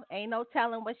now. Ain't no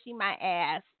telling what she might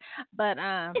ask. But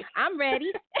I'm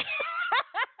ready.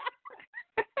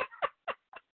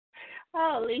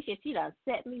 Oh, Lissha, she done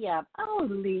set me up. Oh,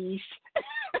 Leash.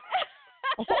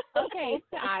 Okay,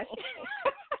 Tosh.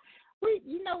 We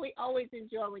always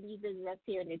enjoy when you visit us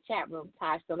here in the chat room,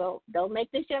 Tosh. So don't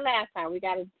make this your last time. We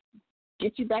got to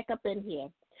get you back up in here.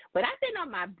 But I've been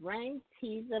on my brain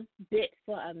teaser bit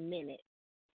for a minute.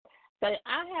 So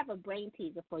I have a brain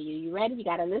teaser for you. You ready? You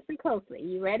got to listen closely.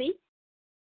 You ready?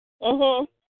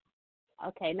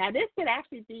 Okay. Now this could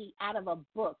actually be out of a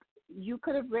book. You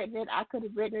could have written it, I could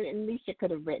have written it, and Lissha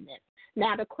could have written it.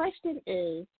 Now, the question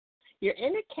is, you're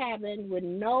in a cabin with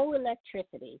no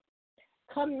electricity.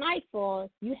 Come nightfall,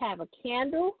 you have a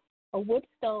candle, a wood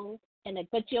stove,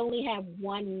 but you only have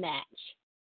one match.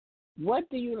 What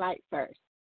do you like first?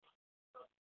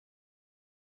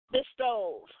 The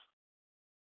stove.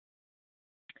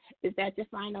 Is that your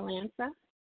final answer?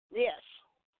 Yes.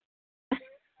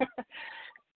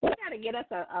 We got to get us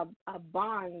a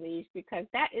barn leash because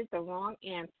that is the wrong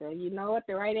answer. You know what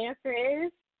the right answer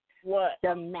is? What?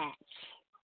 The match.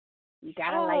 You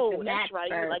got to light the match that's right.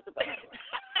 first. You like the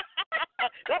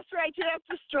That's right. You have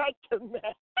to strike the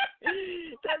match.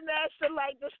 The match to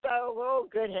light the stove. Oh,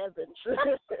 good heavens.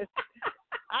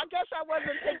 I guess I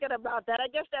wasn't thinking about that. I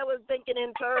guess I was thinking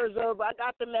in terms of I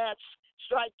got the match,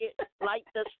 strike it, light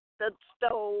the the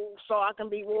stove so I can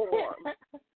be warm.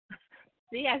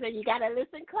 See, I said you gotta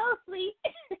listen closely.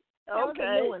 That was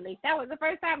a new one, Lisa. That was the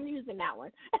first time using that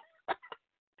one.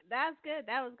 That's good.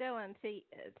 That was a good one, T.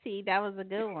 That was a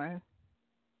good one.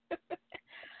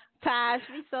 Taj,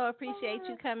 we so appreciate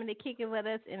you coming to kick it with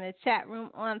us in the chat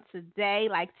room on today.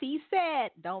 Like T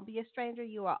said, don't be a stranger.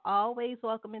 You are always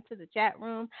welcome into the chat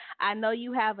room. I know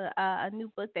you have a new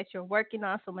book that you're working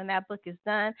on, so when that book is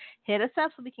done, hit us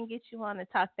up so we can get you on and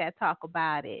talk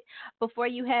about it. Before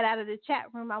you head out of the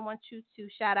chat room, I want you to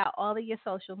shout out all of your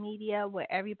social media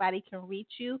where everybody can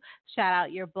reach you. Shout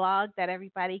out your blog that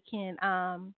everybody can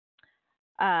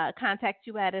contact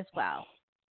you at as well.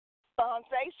 On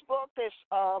Facebook, it's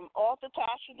author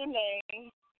Tasha Demay.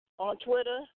 On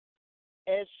Twitter,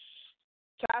 it's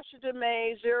Tasha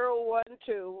Demay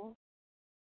 012.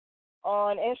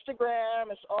 On Instagram,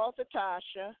 it's author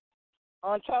Tasha.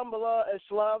 On Tumblr,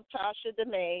 it's Love Tasha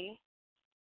Demay.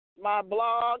 My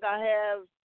blog, I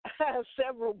have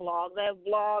several blogs. I have a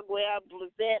blog where I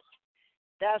present.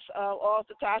 That's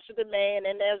author Tasha Demay, and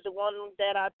then there's the one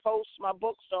that I post my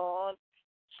books on.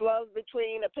 It's Love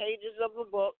Between the Pages of the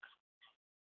Book.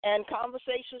 And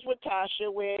Conversations with Tasha,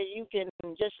 where you can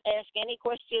just ask any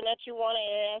question that you want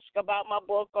to ask about my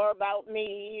book or about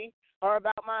me or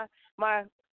about my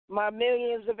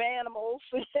millions of animals.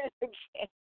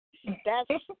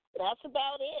 That's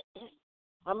about it.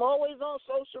 I'm always on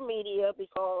social media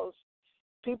because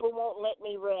people won't let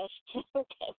me rest.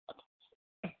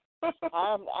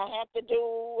 I have to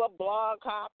do a blog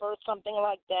hop or something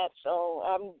like that, so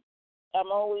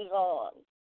I'm always on.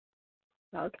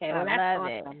 Okay, well, that's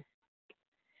awesome.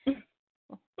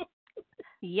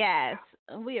 Yes,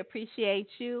 we appreciate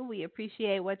you. We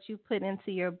appreciate what you put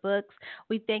into your books.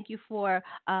 We thank you for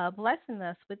blessing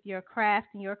us with your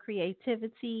craft and your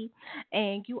creativity,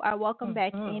 and you are welcome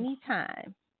back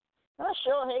anytime. I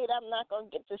sure hate I'm not going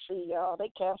to get to see y'all. They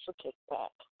cancel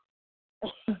Kickback.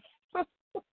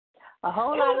 A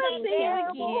whole lot of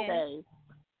things again.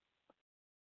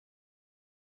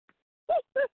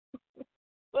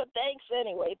 But thanks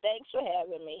anyway. Thanks for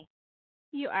having me.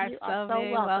 You are so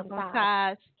very welcome,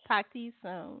 Taj. Talk to you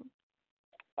soon.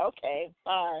 Okay.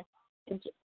 Bye.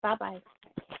 Bye-bye.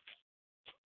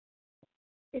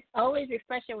 It's always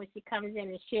refreshing when she comes in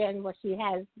and sharing what she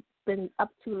has been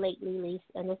up to lately, Lisa.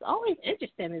 And it's always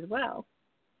interesting as well.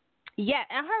 Yeah,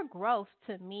 and her growth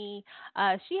to me,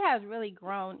 she has really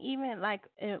grown, even like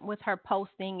with her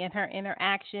posting and her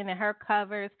interaction and her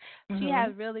covers. She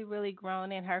has really, really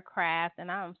grown in her craft,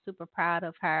 and I'm super proud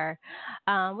of her.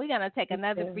 We're going to take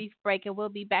another brief break, and we'll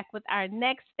be back with our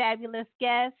next fabulous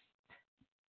guest,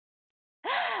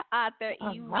 author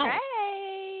E.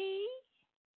 Ray.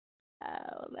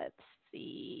 Let's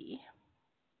see.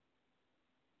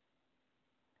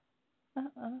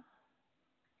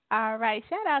 All right,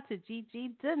 shout out to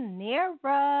Gigi De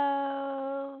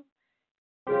Niro.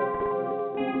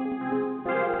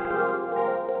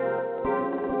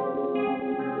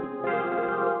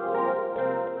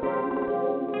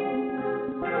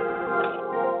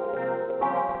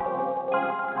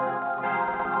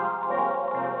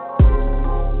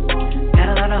 Got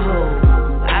a lot of hoes,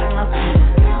 I done lost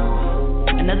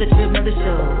count. Another trip, another show,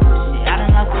 shit, I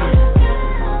done lost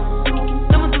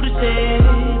count. Thumbing through the shit,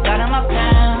 got in lost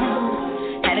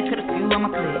count. Had to cut a few on my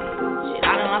clip. Shit,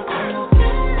 I done lost count.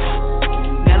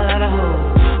 Got a lot of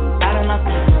hoes, I done lost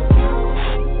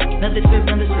count. Another trip,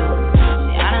 another show.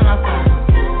 Shit, I done lost count.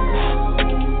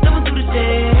 Thumbing through the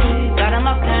shit, got in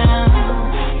lost count.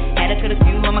 Had to cut a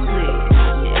few on my clip.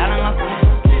 Shit, I done lost count.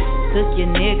 Cook your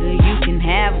nigga, you can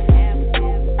have it.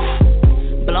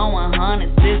 Blowing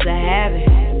hundreds is a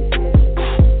habit.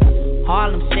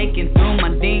 Harlem shaking through my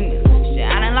demons. Shit,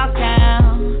 I done lost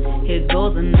count. Here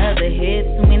goes another hit,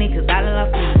 too many cause I done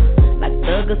lost count. Like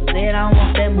Thugger said, I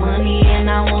want that money and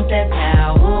I want that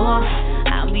power.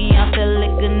 I'll be off the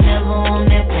liquor, never on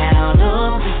that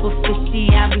powder. People fishy,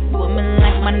 I be swimming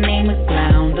like my name is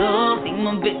Flounder. See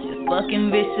my bitches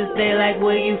fucking vicious, they like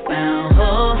where you found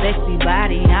her. Sexy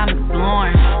body, I'm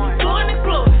exploring.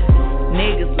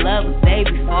 Niggas love us, they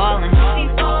be falling.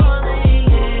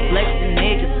 Flexing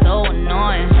niggas so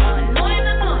annoying.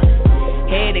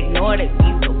 Head ignored, it be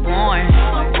so boring.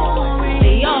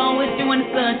 They all with you when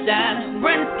the sun shines.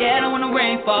 Running scatter when the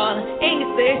rain falling. Ain't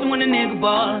get station when the nigga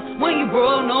ballin'. When you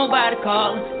broke, nobody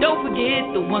callin'. Don't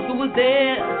forget the ones who was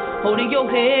there, holding your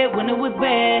head when it was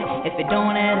bad. If it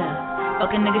don't add up,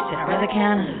 fucking nigga shit, I'd rather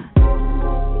count it.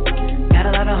 Got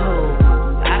a lot of hoes,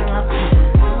 I done lost count.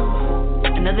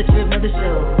 Another trip, another show.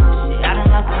 Shit, I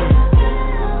done lost count.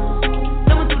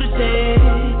 Thumbing through the shit,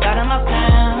 got in lost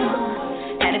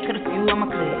count. Had to cut a few on my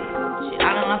clip. Shit,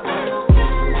 I done lost count.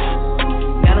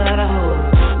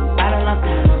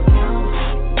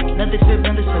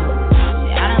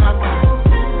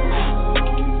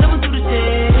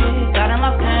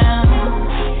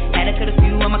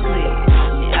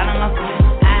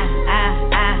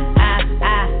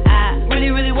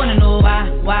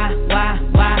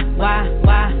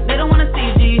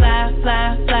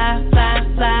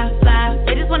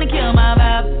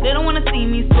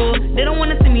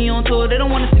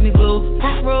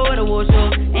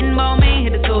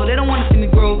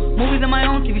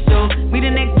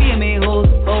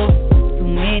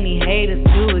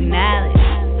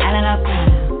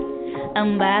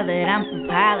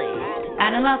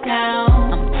 my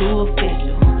count. I'm too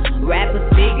official. Rappers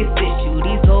biggest issue.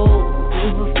 These old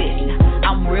superficial.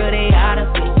 I'm real, they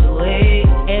artificial. Hey,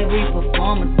 every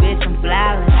performance, bitch, I'm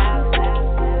flawless.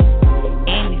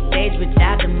 Any stage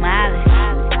without the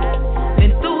mileage.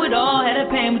 Been through it all, had a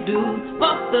payment due.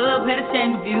 Fucked up, had a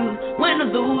shame of views. Win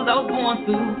or lose, I was born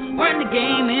to run the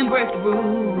game and break the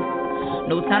rules.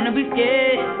 No time to be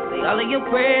scared. Say all of your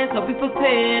prayers, hope you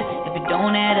prepared. If it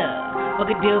don't add up, fuck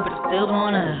a deal, but it's still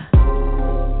going up.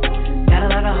 Got a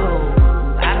lot of hoes,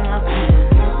 I done lost them.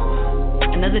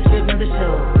 Another trip, another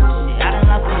show. Shit, I done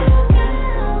lost them.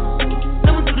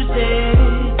 Someone through the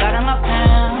shade, got in my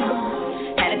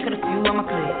pound. Had to cut a few on my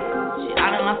clip. Shit, I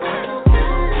done lost them.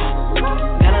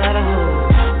 Got a lot of hoes,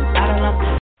 I done lost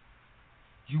them.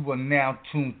 You are now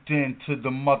tuned in to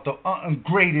the mother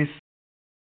greatest.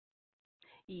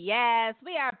 Yes,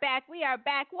 we are back. We are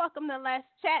back. Welcome to Let's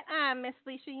Chat. I'm Miss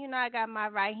Lissha. You know I got my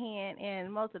right hand, and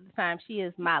most of the time she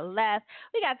is my left.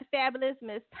 We got the fabulous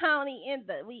Miss Toni in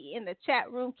the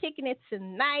chat room, kicking it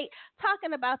tonight,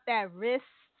 talking about that risk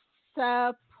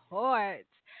support.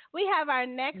 We have our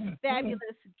next fabulous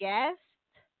guest,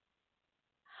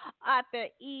 author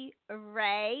E.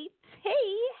 Ray T.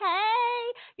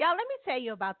 Hey, y'all, let me tell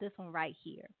you about this one right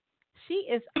here. She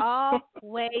is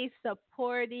always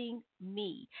supporting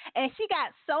me. And she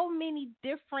got so many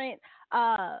different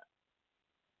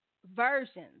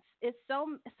versions. It's so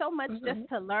much just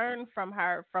to learn from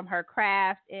her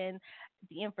craft and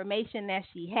the information that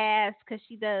she has, because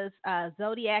she does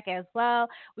Zodiac as well.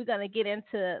 We're going to get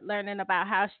into learning about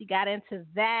how she got into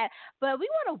that. But we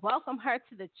want to welcome her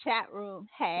to the chat room.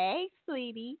 Hey,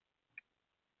 sweetie.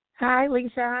 Hi,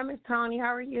 Lissha. Hi, Miss Toni.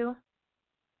 How are you?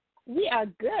 We are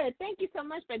good. Thank you so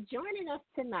much for joining us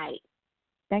tonight.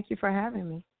 Thank you for having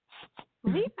me.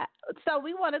 So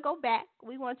we want to go back.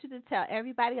 We want you to tell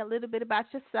everybody a little bit about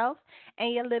yourself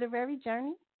and your literary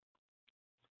journey.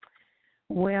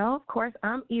 Well, of course,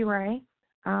 I'm E-Ray.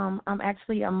 I'm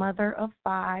actually a mother of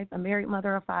 5, a married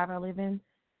mother of 5. I live in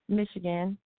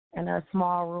Michigan in a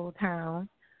small rural town.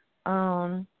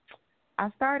 I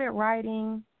started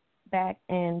writing back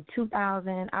in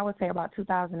 2000, I would say about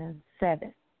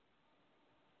 2007.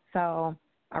 So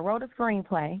I wrote a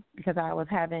screenplay because I was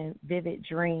having vivid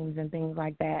dreams and things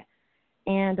like that.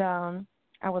 And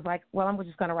I was like, well, I'm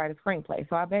just going to write a screenplay.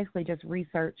 So I basically just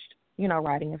researched,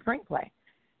 writing a screenplay.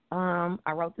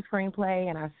 I wrote the screenplay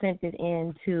and I sent it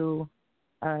in to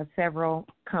several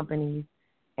companies.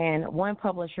 And one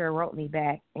publisher wrote me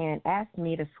back and asked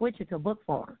me to switch it to book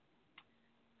form.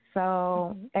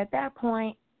 So at that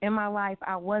point in my life,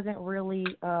 I wasn't really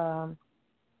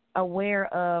aware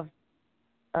of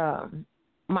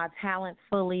my talents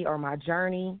fully, or my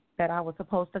journey that I was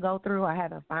supposed to go through. I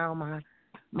haven't found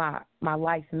my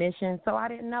life's mission, so I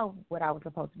didn't know what I was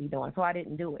supposed to be doing, so I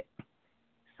didn't do it.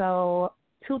 So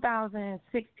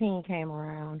 2016 came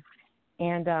around,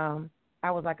 and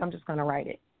I was like, I'm just going to write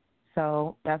it.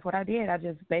 So that's what I did. I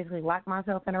just basically locked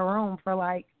myself in a room for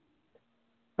like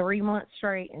 3 months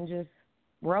straight and just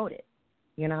wrote it,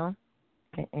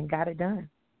 and got it done.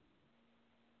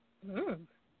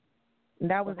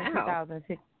 That was in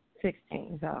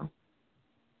 2016, so.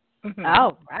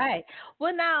 All right.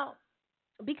 Well, now,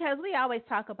 because we always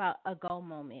talk about a goal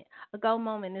moment. A goal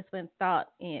moment is when thought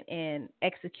and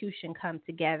execution come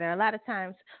together. A lot of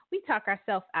times we talk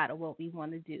ourselves out of what we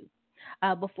want to do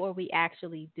before we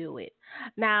actually do it.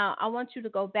 Now, I want you to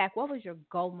go back. What was your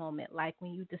goal moment like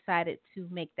when you decided to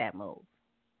make that move?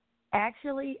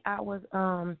 Actually, I was,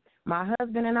 my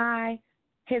husband and I,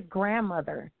 his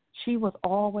grandmother, she was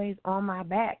always on my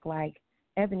back, like,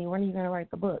 Ebony, when are you going to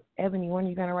write the book? Ebony, when are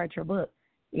you going to write your book?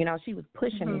 She was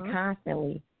pushing me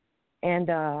constantly. And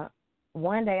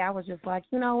one day I was just like,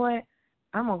 you know what?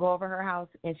 I'm going to go over her house,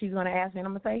 and she's going to ask me, and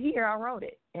I'm going to say, here, I wrote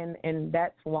it. And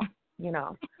that's what,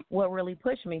 what really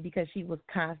pushed me, because she was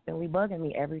constantly bugging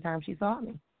me every time she saw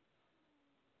me.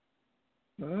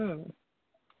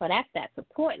 Well, that's that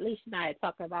support Lissha and I had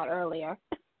talked about earlier.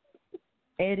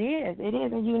 It is,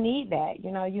 and you need that.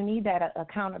 You need that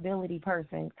accountability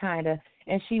person, kind of.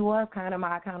 And she was kind of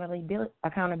my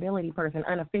accountability person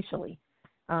unofficially.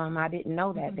 I didn't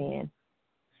know that then.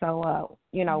 So,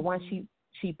 once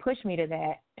she pushed me to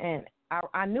that, and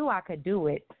I knew I could do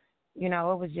it. It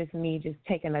was just me just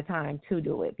taking the time to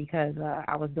do it, because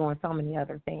I was doing so many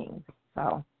other things.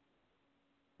 So,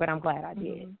 but I'm glad I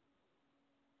did.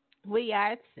 We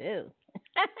are too.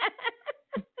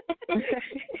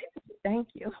 Thank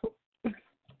you.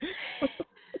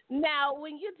 Now,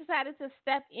 when you decided to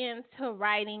step into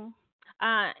writing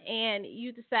and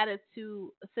you decided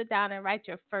to sit down and write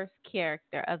your first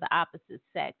character of the opposite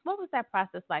sex, what was that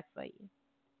process like for you?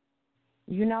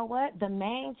 You know what? The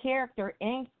main character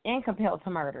in Compelled to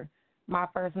Murder, my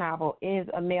first novel, is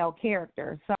a male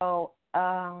character. So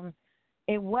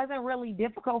it wasn't really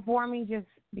difficult for me just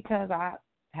because I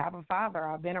have a father.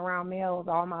 I've been around males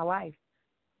all my life.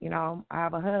 You know, I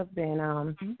have a husband.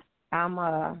 I'm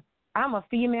a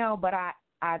female, but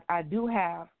I do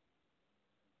have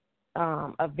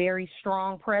a very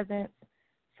strong presence.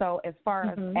 So as far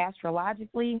as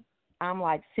astrologically, I'm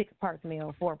like 6 parts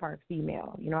male, 4 parts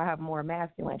female. You know, I have more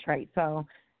masculine traits. So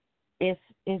it's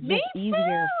just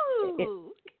easier.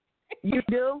 You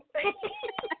do?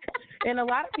 And a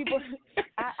lot of people,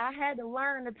 I had to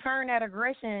learn to turn that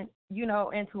aggression, you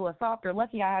know, into a softer.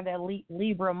 Lucky I have that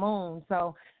Libra moon,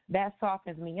 so that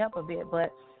softens me up a bit.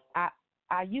 But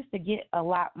I used to get a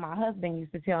lot. My husband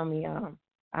used to tell me, I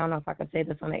don't know if I could say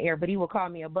this on the air, but he would call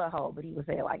me a butthole, but he would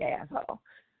say it like asshole.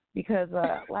 Because,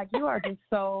 like, you are just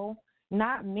so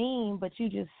not mean, but you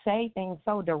just say things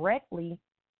so directly,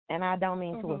 and I don't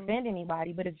mean to offend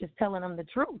anybody, but it's just telling them the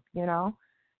truth, you know?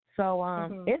 So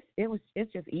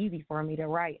it's just easy for me to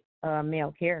write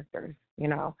male characters, you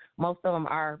know. Most of them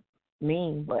are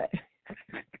mean, but,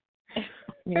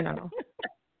 you know.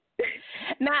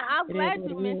 Now, I'm glad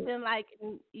you mentioned, like,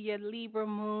 your Libra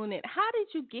moon. And how did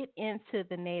you get into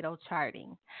the natal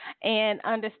charting and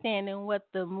understanding what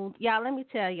the moon? Y'all, let me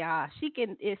tell y'all,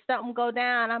 if something go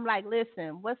down, I'm like,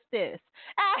 listen, what's this?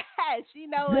 She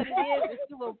know what it is, and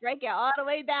she will break it all the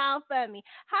way down for me.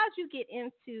 How'd you get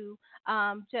into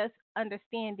just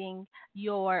understanding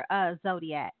your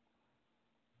zodiac?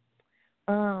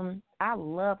 I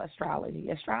love astrology.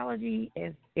 Astrology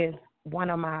is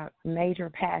one of my major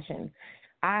passions.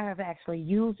 I have actually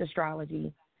used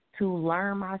astrology to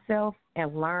learn myself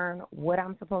and learn what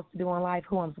I'm supposed to do in life,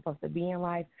 who I'm supposed to be in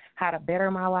life, how to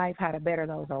better my life, how to better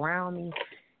those around me.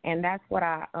 And that's what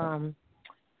I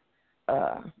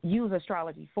use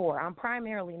astrology for. I'm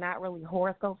primarily not really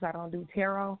horoscopes. I don't do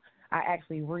tarot. I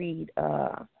actually read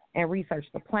and research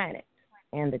the planets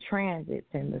and the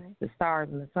transits and the stars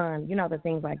and the sun, you know, the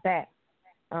things like that.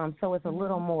 So it's a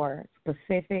little more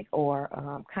specific or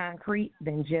concrete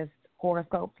than just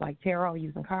horoscopes like tarot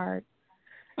using cards.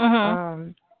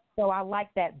 So I like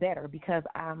that better because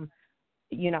I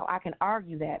can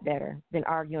argue that better than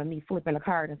arguing me flipping a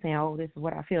card and saying, oh, this is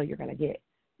what I feel you're going to get,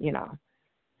 you know.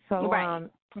 So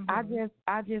I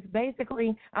just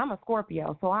basically, I'm a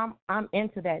Scorpio, so I'm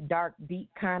into that dark, deep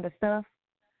kind of stuff.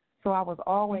 So I was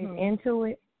always into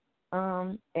it.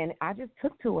 And I just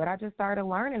took to it. I just started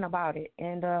learning about it,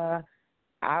 and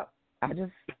I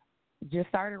just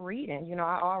started reading. You know,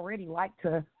 I already like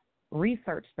to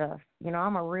research stuff. You know,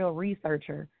 I'm a real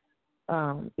researcher,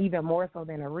 even more so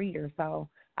than a reader. So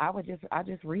I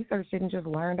just researched it and just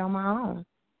learned on my own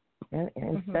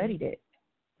and studied it.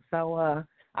 So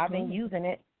I've been using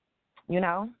it, you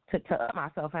know, to up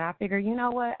myself, and I figured, you know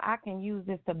what, I can use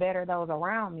this to better those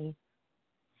around me.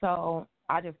 So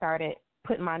I just started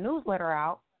putting my newsletter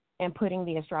out and putting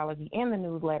the astrology in the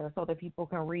newsletter so that people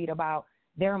can read about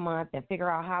their month and figure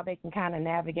out how they can kind of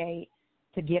navigate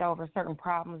to get over certain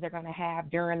problems they're going to have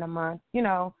during the month, you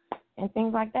know, and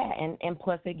things like that. And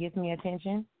plus it gets me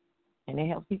attention and it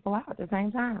helps people out at the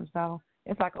same time. So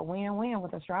it's like a win-win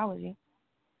with astrology.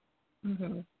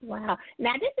 Wow.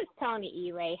 Now, this is Toni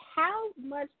E. Ray. How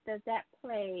much does that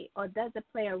play, or does it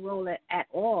play a role at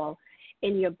all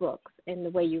in your books, in the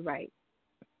way you write?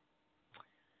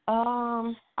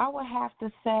 I would have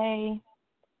to say,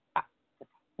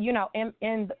 you know,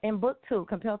 in book 2,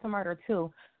 Compelled to Murder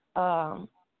 2,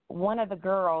 one of the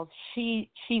girls, she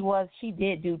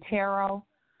did do tarot,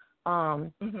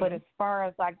 but as far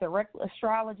as like direct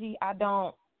astrology, I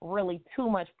don't really too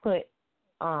much put,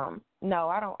 no,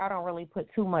 I don't really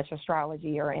put too much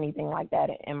astrology or anything like that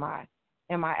in my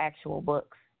actual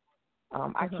books.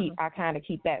 I kind of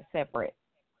keep that separate,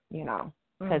 you know.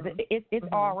 Because it's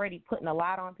already putting a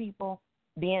lot on people,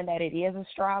 being that it is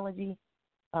astrology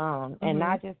and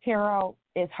not just tarot.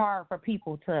 It's hard for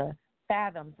people to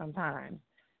fathom sometimes.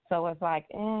 So it's like,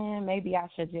 maybe I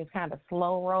should just kind of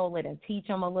slow roll it and teach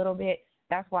them a little bit.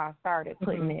 That's why I started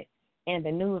putting it in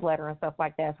the newsletter and stuff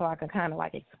like that, so I can kind of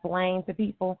like explain to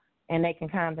people and they can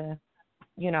kind of,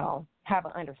 you know, have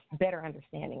a better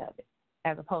understanding of it,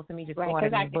 as opposed to me just going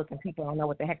in the book and people don't know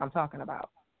what the heck I'm talking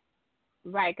about.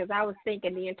 Right, because I was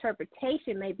thinking the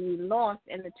interpretation may be lost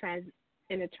in the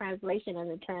translation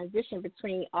and the transition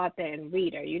between author and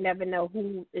reader. You never know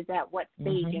who is at what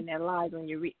stage in their lives when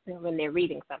when they're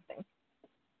reading something.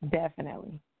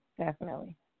 Definitely.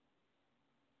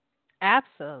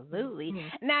 Absolutely.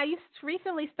 Now, you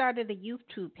recently started a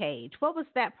YouTube page. What was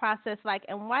that process like,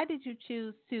 and why did you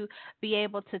choose to be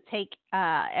able to take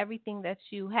everything that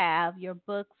you have, your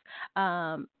books,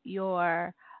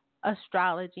 your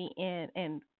astrology,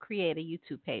 and create a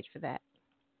YouTube page for that?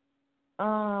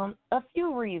 A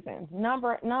few reasons.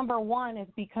 Number one is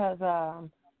because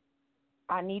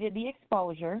I needed the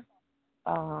exposure.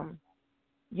 And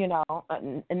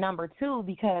number two,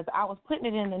 because I was putting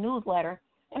it in the newsletter,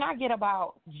 and I get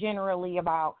generally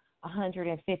about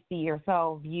 150 or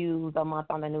so views a month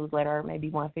on the newsletter, maybe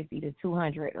 150 to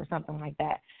 200 or something like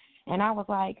that. And I was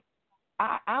like,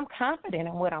 I'm confident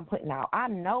in what I'm putting out. I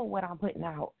know what I'm putting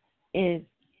out it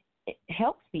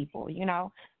helps people,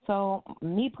 So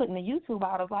me putting the YouTube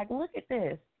out, I was like, look at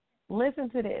this, listen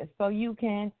to this, so you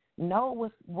can know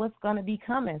what's going to be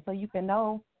coming, so you can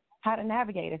know how to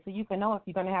navigate it, so you can know if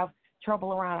you're going to have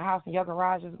trouble around the house and your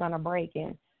garage is going to break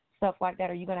and stuff like that,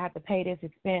 or you're going to have to pay this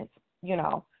expense,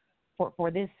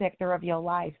 for this sector of your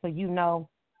life, so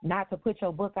not to put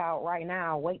your book out right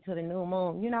now, wait till the new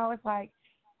moon. It's like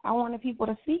I wanted people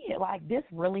to see it, like this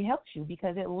really helps you,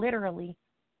 because it literally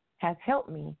has helped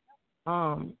me,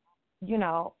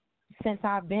 since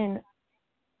I've been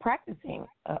practicing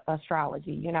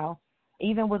astrology,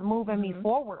 even with moving me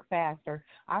forward faster.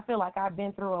 I feel like I've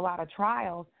been through a lot of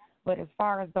trials, but as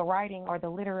far as the writing or the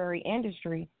literary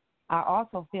industry, I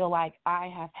also feel like I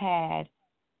have had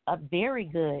a very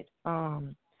good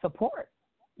support,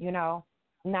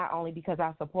 not only because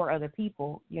I support other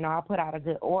people, I put out a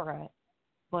good aura,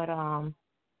 but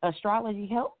astrology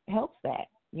helps that,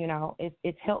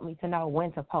 it's helped me to know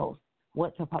when to post,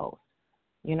 what to post,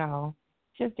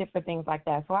 just different things like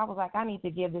that. So I was like, I need to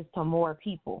give this to more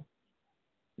people,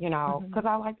 because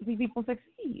I like to see people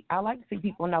succeed. I like to see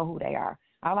people know who they are.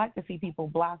 I like to see people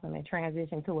blossom and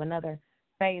transition to another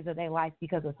phase of their life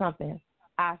because of something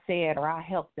I said or I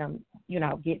helped them,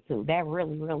 get to. That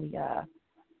really, really,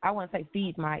 I wouldn't say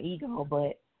feeds my ego,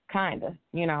 but kind of,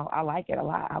 I like it a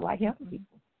lot. I like helping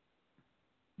people.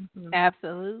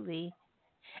 Absolutely.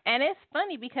 And it's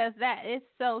funny because that is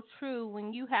so true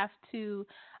when you have to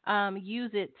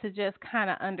use it to just kind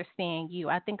of understand you.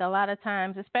 I think a lot of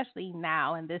times, especially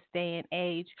now in this day and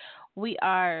age,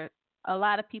 a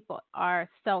lot of people are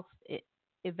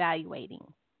self-evaluating.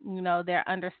 They're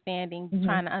understanding,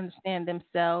 trying to understand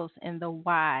themselves and the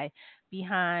why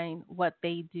behind what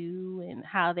they do and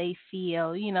how they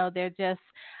feel. They're just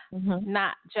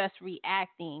not just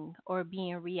reacting or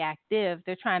being reactive.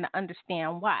 They're trying to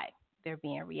understand why they're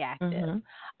being reactive.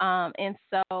 And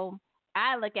so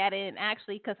I look at it, and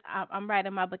actually, because I'm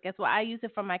writing my book as well, I use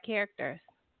it for my characters.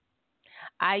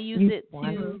 I use it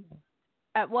to,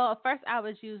 at first I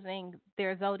was using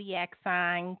their zodiac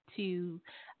sign to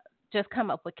just come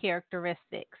up with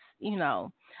characteristics,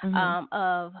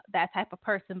 of that type of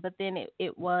person. But then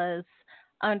it was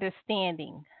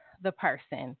understanding the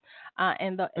person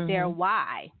and their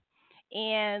why.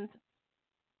 And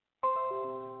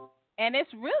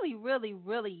it's really, really,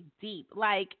 really deep.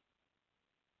 Like,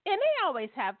 and they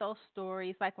always have those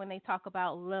stories, like when they talk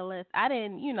about Lilith.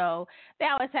 They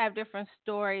always have different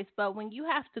stories, but when you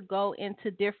have to go into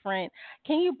different,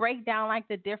 can you break down like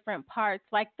the different parts,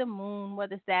 like the moon,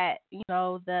 what is that,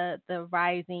 the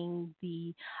rising,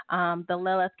 the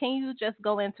Lilith? Can you just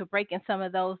go into breaking some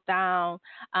of those down,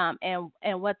 and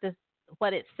what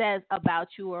it says about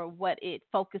you or what it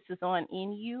focuses on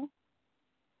in you?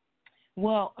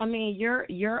 Well, I mean, your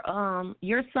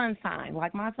sun sign,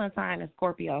 like my sun sign is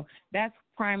Scorpio. That's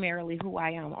primarily who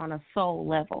I am on a soul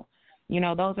level.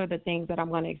 Those are the things that I'm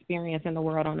going to experience in the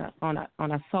world on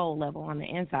a soul level, on the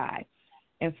inside.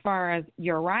 As far as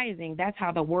your rising, that's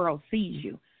how the world sees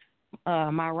you.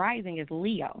 My rising is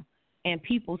Leo, and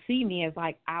people see me as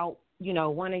like out,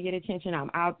 want to get attention.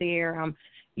 I'm out there. I'm,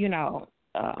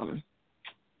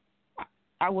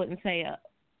 I wouldn't say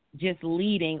just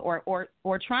leading or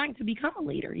trying to become a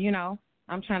leader,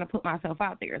 I'm trying to put myself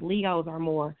out there. Leos are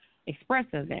more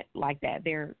expressive like that.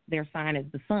 Their sign is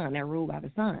the sun. They're ruled by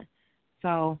the sun.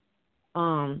 So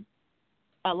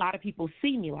a lot of people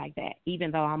see me like that, even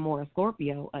though I'm more a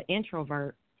Scorpio, an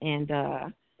introvert, and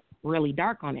really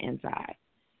dark on the inside.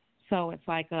 So it's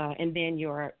like, and then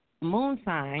your moon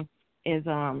sign is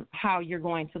how you're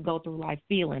going to go through life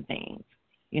feeling things,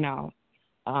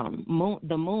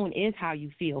 the moon is how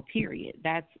you feel, period.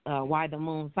 That's why the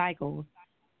moon cycles,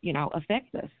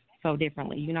 affect us so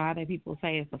differently. How people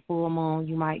say it's a full moon,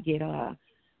 you might get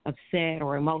upset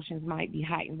or emotions might be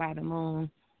heightened by the moon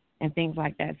and things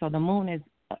like that. So the moon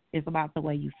is about the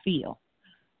way you feel.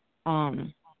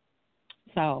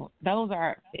 So those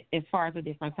are, as far as the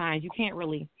different signs, you can't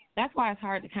really, that's why it's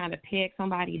hard to kind of peg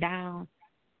somebody down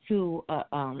to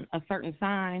a certain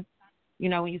sign, you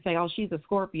know, when you say, oh, she's a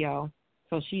Scorpio,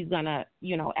 so she's going to,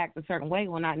 you know, act a certain way.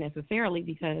 Well, not necessarily,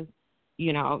 because,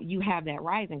 you know, you have that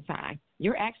rising sign.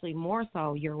 You're actually more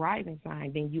so your rising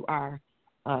sign than you are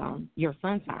your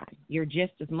sun sign. You're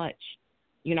just as much,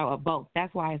 you know, of both.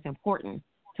 That's why it's important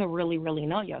to really, really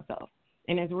know yourself.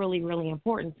 And it's really, really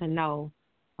important to know,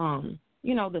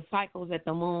 you know, the cycles that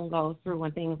the moon goes through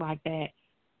and things like that,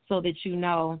 so that you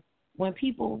know when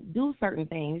people do certain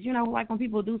things, you know, like when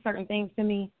people do certain things to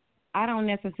me, I don't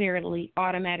necessarily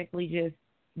automatically just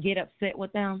get upset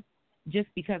with them just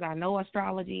because I know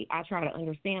astrology. I try to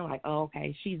understand, like, oh,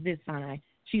 okay, she's this sign.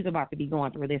 She's about to be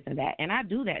going through this and that. And I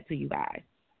do that to you guys.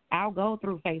 I'll go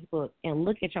through Facebook and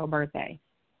look at your birthday,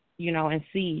 you know, and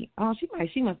see, oh,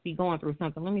 she must be going through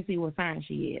something. Let me see what sign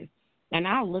she is. And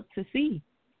I'll look to see.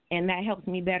 And that helps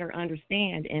me better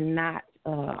understand and not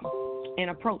and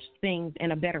approach things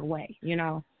in a better way, you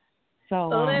know. So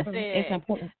it's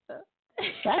important.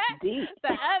 That's deep. The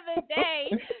other day,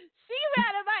 she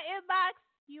ran in my inbox,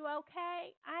 you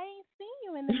okay? I ain't seen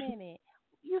you in a minute.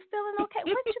 You feeling okay?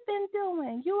 What you been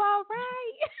doing? You all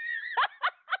right?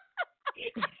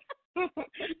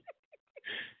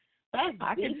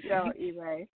 That's deep, though,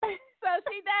 Elaine. So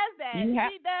she does that.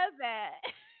 She does that.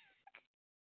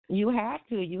 You have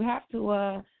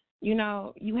to, you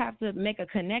know, you have to make a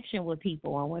connection with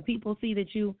people. And when people see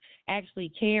that you actually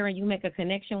care and you make a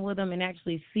connection with them and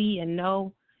actually see and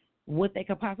know what they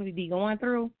could possibly be going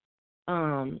through,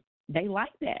 they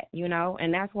like that, you know.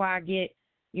 And that's why I get,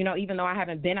 you know, even though I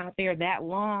haven't been out there that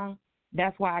long,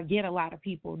 that's why I get a lot of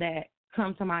people that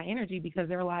come to my energy, because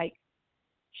they're like,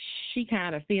 she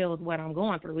kind of feels what I'm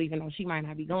going through, even though she might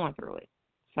not be going through it.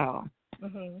 So,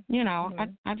 you know,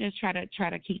 I just try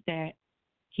to keep that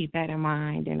in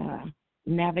mind and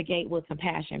navigate with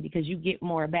compassion, because you get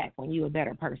more back when you're a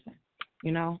better person,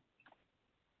 you know.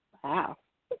 Wow.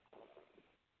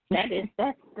 That's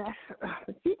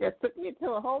she just took me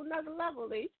to a whole nother level,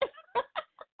 Lee.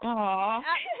 Aww.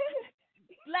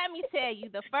 Let me tell you,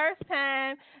 the first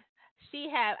time she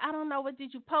had, I don't know, what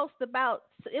did you post about?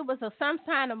 It was some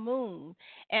kind of moon.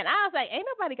 And I was like, ain't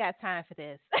nobody got time for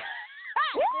this.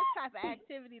 This type of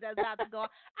activity that's about to go on.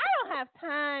 I don't have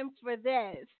time for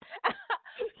this.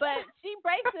 But she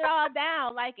breaks it all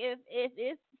down. Like if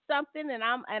it's something and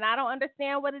I don't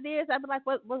understand what it is, I'd be like,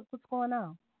 what's going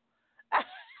on?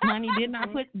 Honey, didn't I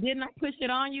push it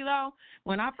on you though?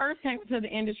 When I first came to the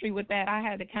industry with that, I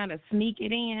had to kind of sneak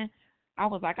it in. I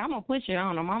was like, I'm gonna push it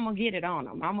on them. I'm gonna get it on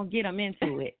them. I'm gonna get them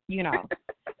into it, you know.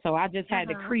 So I just had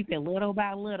to creep it little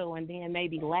by little, and then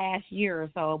maybe last year or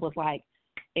so, it was like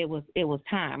it was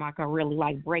time. I could really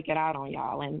like break it out on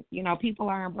y'all, and you know, people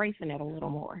are embracing it a little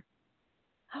more.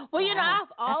 Well, you know,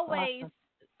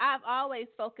 I've always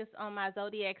focused on my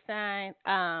zodiac sign,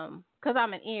 because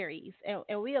I'm an Aries,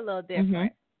 and we a little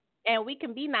different, and we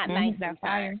can be not nice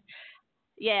sometimes.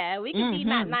 Yeah, we can be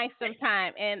not nice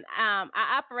sometimes, and I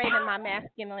operate in my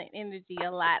masculine energy a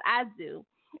lot. I do,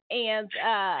 and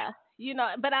you know,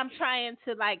 but I'm trying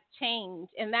to like change,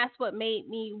 and that's what made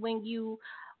me when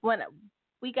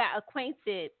we got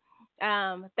acquainted.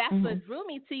 That's what drew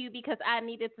me to you, because I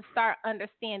needed to start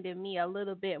understanding me a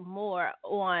little bit more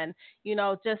on, you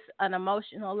know, just an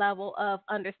emotional level of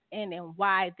understanding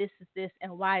why this is this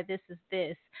and why this is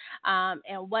this, and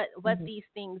what these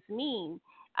things mean.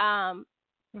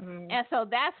 And so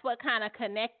that's what kind of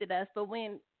connected us. But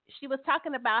when she was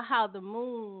talking about how the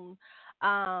moon,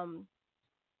 I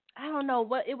don't know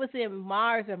what it was, in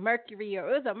Mars or Mercury, or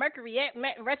it was a Mercury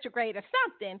retrograde or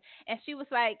something, and she was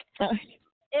like,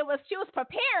 she was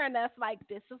preparing us like,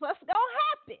 this is what's gonna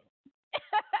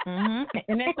happen.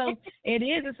 And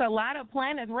it's a lot of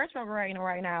planets retrograding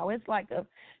right now. It's like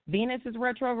Venus is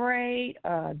retrograde,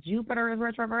 Jupiter is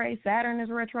retrograde, Saturn is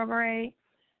retrograde.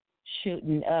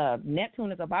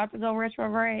 Neptune is about to go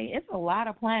retrograde. It's a lot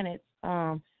of planets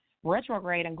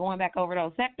retrograde and going back over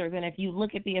those sectors. And if you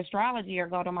look at the astrology, or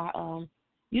go to my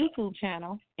YouTube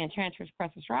channel, Enchantress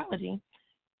Press Astrology,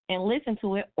 and listen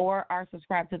to it, or are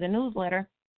subscribed to the newsletter,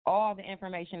 all the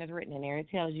information is written in there. It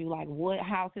tells you like what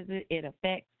houses it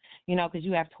affects, you know, because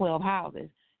you have 12 houses,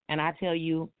 and I tell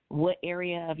you what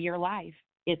area of your life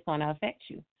it's going to affect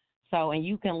you. So, and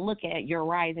you can look at your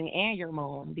rising and your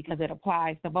moon, because it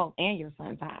applies to both, and your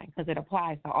sun sign, because it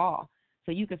applies to all.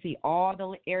 So you can see all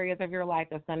the areas of your life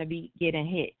that's going to be getting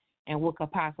hit, and what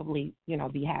could possibly, you know,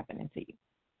 be happening to you.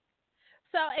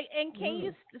 So, and can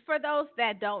you, for those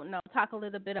that don't know, talk a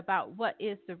little bit about what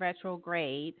is the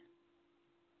retrograde?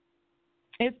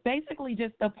 It's basically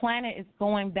just the planet is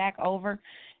going back over.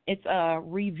 It's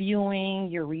reviewing,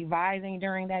 you're revising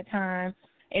during that time.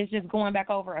 It's just going back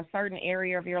over a certain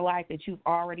area of your life that you've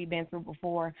already been through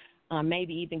before,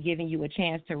 maybe even giving you a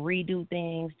chance to redo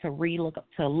things,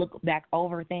 to look back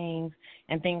over things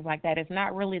and things like that. It's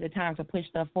not really the time to push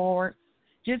stuff forward,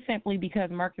 just simply because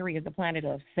Mercury is the planet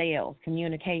of sales,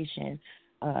 communication,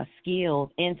 skills,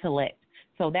 intellect.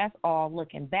 So that's all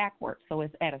looking backwards. So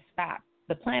it's at a stop.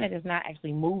 The planet is not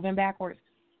actually moving backwards,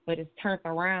 but it's turned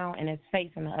around and it's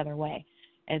facing the other way,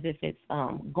 as if it's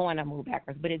going to move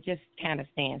backwards. But it just kind of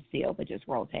stands still, but just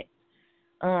rotates.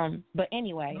 But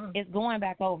anyway, it's going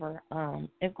back over.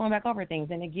 It's going back over things,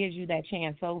 and it gives you that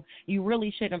chance. So you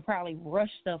really shouldn't probably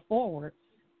rush stuff forward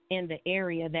in the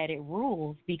area that it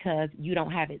rules because you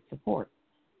don't have its support.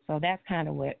 So that's kind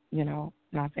of what, when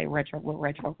I say what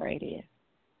retrograde is.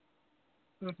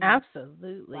 Mm-hmm.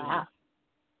 Absolutely. Wow.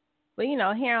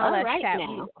 Well, here on Let's right Chat.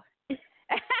 Now.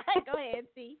 Go ahead,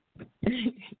 C.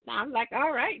 I'm like,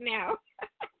 all right now.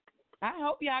 I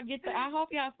hope y'all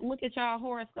look at y'all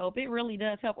horoscope. It really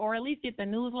does help, or at least get the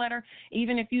newsletter.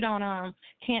 Even if you don't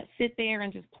can't sit there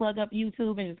and just plug up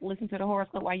YouTube and just listen to the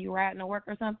horoscope while you're riding to work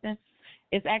or something.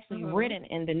 It's actually written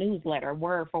in the newsletter,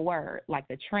 word for word, like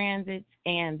the transits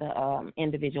and the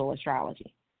individual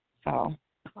astrology. So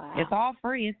It's all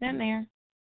free. It's in there.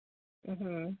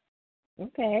 Mhm.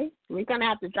 Okay, we're gonna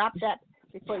have to drop that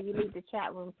before you leave the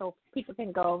chat room so people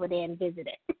can go over there and visit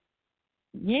it.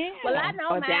 Yeah. Well, I know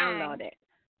or mine. download it.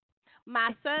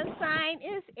 My sun sign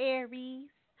is Aries.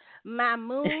 My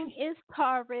moon is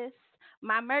Taurus.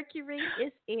 My Mercury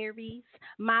is Aries.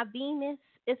 My Venus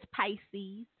is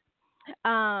Pisces.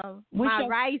 My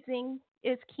rising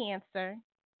is Cancer.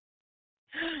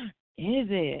 Is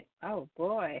it? Oh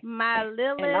boy. My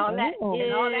Lilith and all that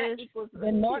equals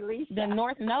the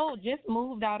North Node just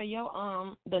moved out of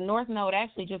your the North Node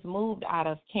actually just moved out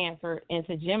of Cancer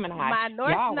into Gemini. My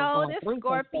North Node is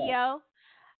Scorpio.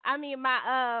 I mean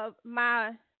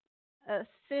my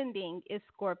ascending is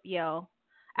Scorpio.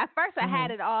 At first I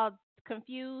had it all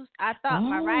confused. I thought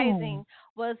my rising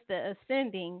was the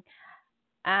ascending.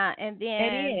 And then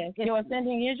it is. Your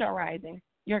ascending is your rising.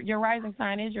 Your rising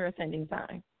sign is your ascending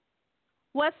sign.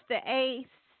 What's the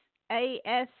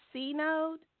ASC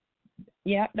node?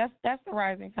 Yeah, that's the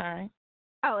rising sign.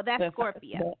 Oh, that's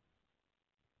Scorpio.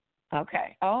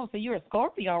 Okay. Oh, so you're a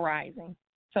Scorpio rising.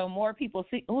 So more people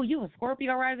see, oh, you a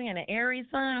Scorpio rising and an Aries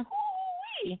sun.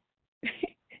 Hoo-wee.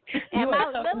 And my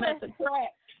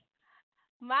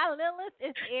Lilith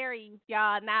is Aries,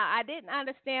 y'all. Now, I didn't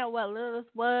understand what Lilith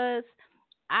was.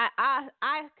 I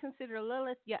consider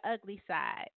Lilith your ugly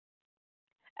side.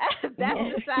 That's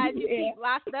the side you keep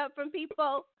locked up from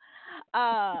people.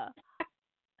 Yeah.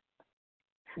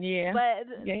 But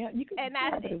you can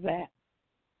describe it as that.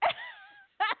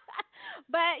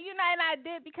 But and I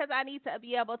did because I need to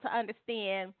be able to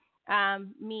understand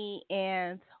me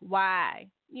and why,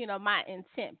 my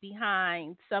intent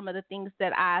behind some of the things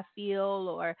that I feel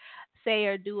or say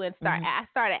or do, and I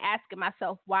started asking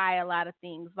myself why a lot of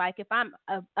things. Like if I'm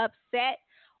upset,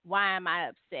 why am I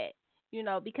upset?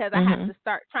 Because I have to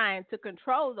start trying to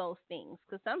control those things.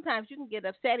 Because sometimes you can get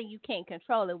upset and you can't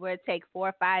control it, where it takes 4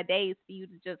 or 5 days for you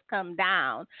to just come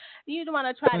down. You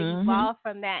want to try to evolve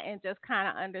from that and just kind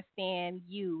of understand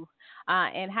you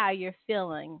and how you're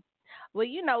feeling. Well,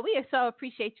 we so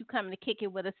appreciate you coming to kick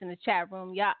it with us in the chat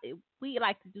room. Y'all, we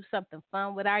like to do something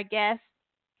fun with our guests.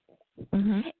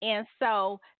 And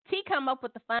so T come up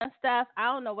with the fun stuff.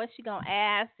 I don't know what she gonna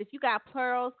ask. If you got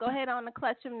plurals, go ahead on and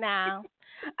clutch them now.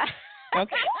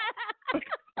 Okay.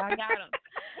 I got them.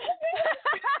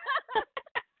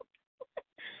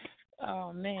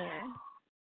 Oh man.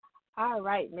 All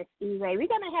right, Miss E-Ray, we're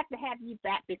gonna have you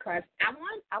back because I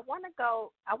want to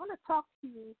talk to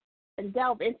you and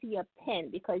delve into your pen,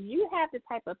 because you have the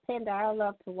type of pen that I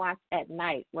love to watch at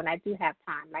night when I do have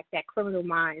time, like that Criminal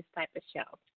Minds type of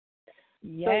show.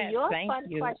 Yes, so thank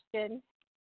you.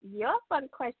 Your fun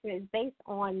question is based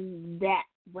on that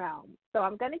realm. So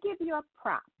I'm going to give you a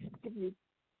prop, give you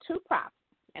 2 props,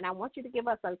 and I want you to give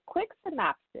us a quick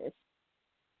synopsis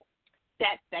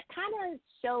that kind of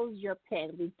shows your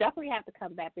pen. We definitely have to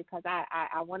come back because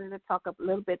I wanted to talk a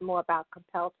little bit more about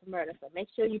Compelled to Murder, so make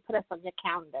sure you put us on your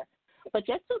calendar. But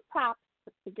just 2 props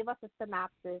to give us a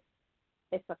synopsis.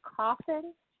 It's a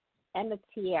coffin and a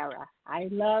tiara. I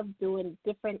love doing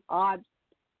different odd,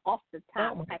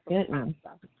 off-the-top type of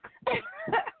stuff.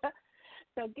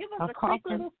 So give us a quick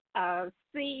little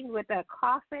scene with a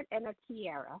coffin and a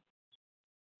tiara.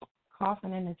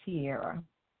 Coffin and a tiara.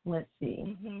 Let's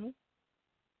see.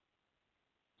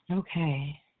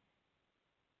 Okay.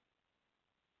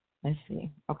 Let's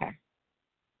see. Okay.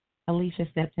 Alicia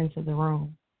stepped into the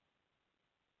room.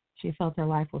 She felt her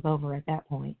life was over at that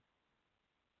point.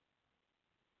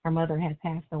 her mother had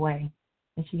passed away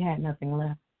and she had nothing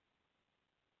left.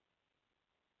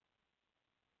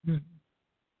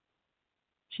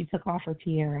 She took off her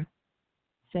tiara,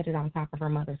 set it on top of her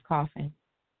mother's coffin,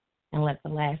 and let the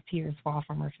last tears fall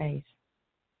from her face.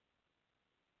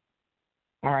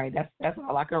 All right, that's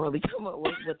all I can really come up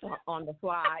with on the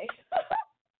fly.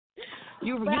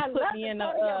 you put me in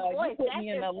the you put me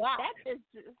in the lot.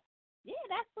 Yeah,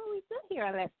 that's what we do here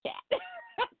on Let's Chat.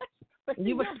 But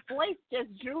your voice just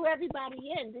drew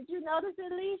everybody in. Did you notice it,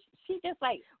 Lissha? She just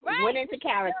went into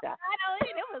character. I know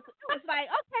it was like,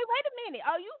 okay, wait a minute.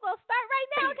 Oh, you gonna start right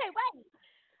now? Okay, wait.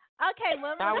 Okay,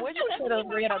 well, I wish you could have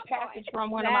read a passage from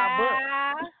one of my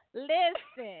books.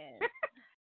 Listen.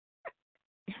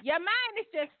 Your mind is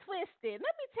just twisted.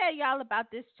 Let me tell y'all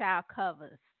about this child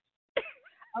covers.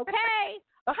 Okay?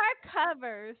 Her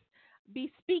covers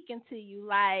be speaking to you,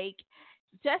 like,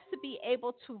 just to be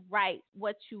able to write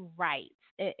what you write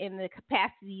in the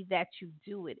capacity that you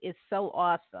do it is so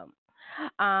awesome.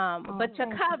 But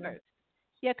your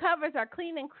covers are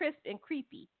clean and crisp and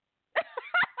creepy.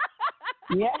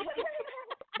 Yeah.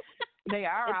 They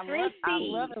are. I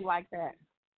love it like that.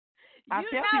 I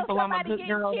tell people I'm a good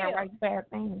girl that writes bad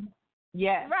things.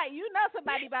 Yeah. Right. You know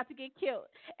somebody about to get killed.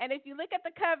 And if you look at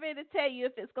the cover, it'll tell you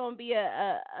if it's going to be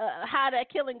how that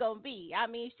killing going to be. I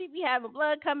mean, she be having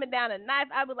blood coming down, a knife.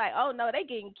 I be like, oh, no, they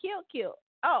getting killed.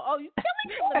 Oh, you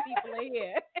killing people in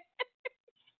here.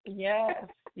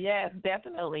 Yes,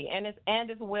 definitely. And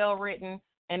it's well written,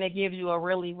 and it gives you a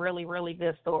really, really, really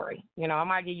good story. You know, I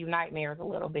might give you nightmares a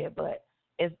little bit, but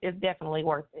it's definitely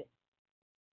worth it.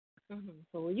 Mm-hmm.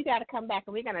 So you got to come back,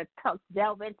 and we're gonna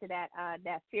delve into that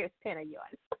fierce pen of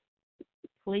yours.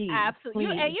 Please, absolutely.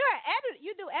 Please. And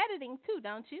you do editing too,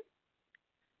 don't you?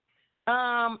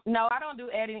 No, I don't do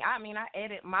editing. I mean, I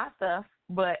edit my stuff,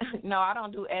 but no, I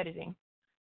don't do editing.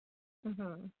 Mm-hmm. I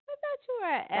thought you were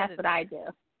an editor. That's what I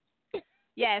do.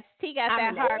 Yes, T got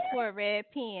that hardcore red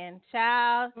pen,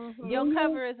 child. Mm-hmm. Your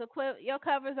covers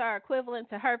are equivalent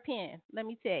to her pen. Let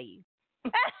me tell you.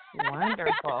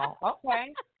 Wonderful.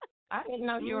 Okay. I didn't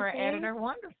know you were an editor.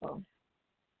 Wonderful.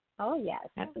 Oh, yes.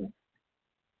 Have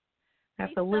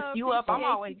to lift you up. I'm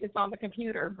always just on the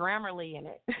computer, Grammarly in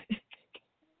it.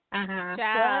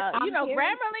 Child, well,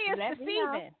 Grammarly is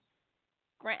deceiving.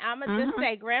 I'm going to just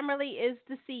say Grammarly is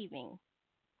deceiving.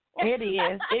 It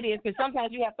is, because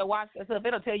sometimes you have to watch this up.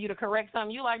 It'll tell you to correct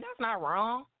something. You're like, that's not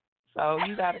wrong. So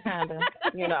you got to kind of,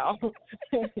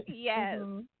 Yes.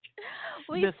 Mm-hmm.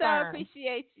 We so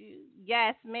appreciate you.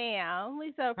 Yes, ma'am.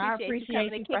 We so appreciate you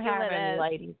coming and kicking with us.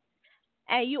 Ladies.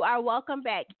 And you are welcome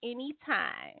back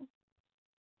anytime.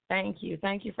 Thank you.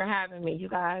 Thank you for having me, you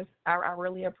guys. I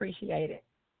really appreciate it.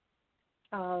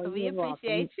 Oh, we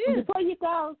appreciate you. Before you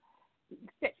go,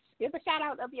 give a shout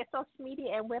out of your social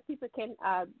media and where people can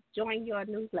join your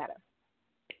newsletter.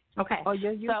 Okay. Or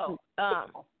your YouTube.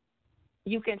 So,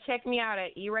 you can check me out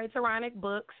at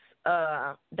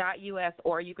eraytoronicbooks.us,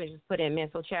 or you can just put in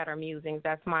Mental Chatter Musings.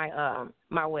 That's my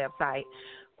my website.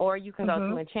 Or you can go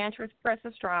to Enchantress Press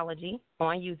Astrology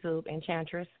on YouTube,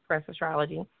 Enchantress Press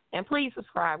Astrology. And please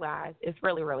subscribe, guys. It's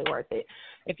really, really worth it.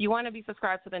 If you want to be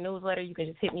subscribed to the newsletter, you can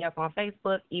just hit me up on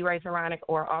Facebook, eraytoronic,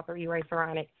 or author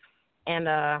eraytoronic, and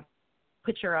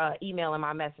put your email in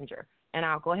my messenger. And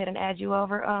I'll go ahead and add you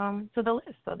over to the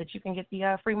list so that you can get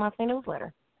the free monthly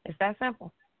newsletter. It's that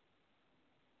simple.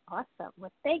 Awesome.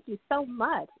 Well, thank you so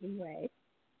much, Eray.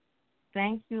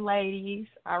 Thank you, ladies.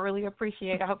 I really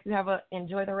appreciate it. I hope you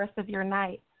enjoy the rest of your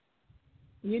night.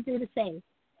 You do the same.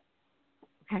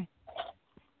 Okay.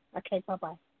 Okay,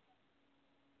 bye-bye.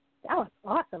 That was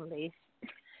awesome, Lissha.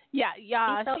 Yeah,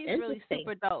 she's really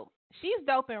super dope. She's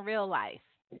dope in real life.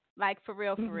 Like, for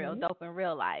real, dope in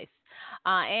real life.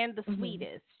 And the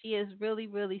sweetest. She is really,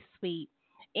 really sweet.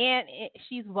 And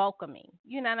she's welcoming.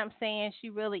 You know what I'm saying? She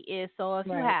really is. So if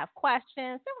you have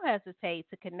questions, don't hesitate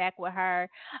to connect with her.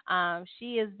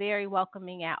 She is very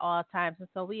welcoming at all times. And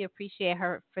so we appreciate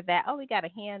her for that. Oh, we got a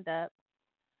hand up.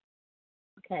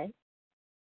 Okay.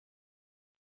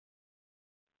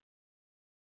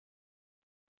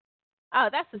 Oh,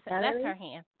 that's her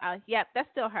hand. Yep, that's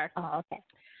still her. Oh, okay.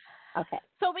 Okay.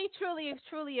 So we truly,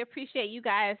 truly appreciate you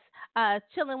guys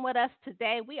chilling with us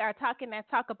today. We are talk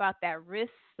about that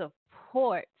risk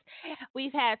support.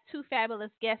 We've had two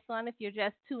fabulous guests on. If you're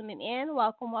just tuning in,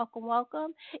 welcome, welcome,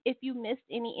 welcome. If you missed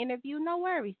any interview, no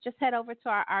worries. Just head over to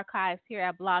our archives here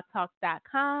at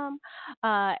blogtalk.com,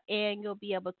 and you'll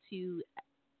be able to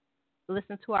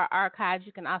listen to our archives.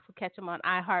 You can also catch them on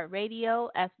iHeartRadio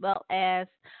as well as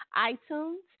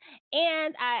iTunes.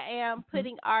 And I am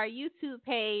putting our YouTube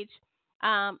page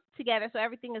together. So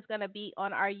everything is going to be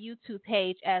on our YouTube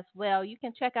page as well. You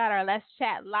can check out our Let's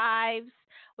Chat Lives,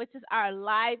 which is our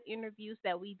live interviews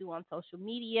that we do on social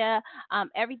media.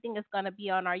 Everything is going to be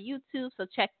on our YouTube, so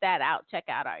check that out. Check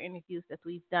out our interviews that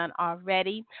we've done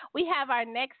already. We have our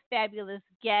next fabulous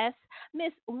guest,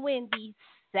 Miss Wendy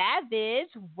Savage.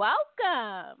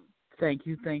 Welcome. Thank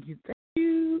you. Thanks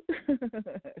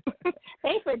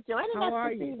for joining us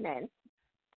this evening.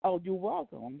 Oh, you're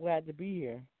welcome. I'm glad to be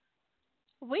here.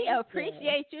 We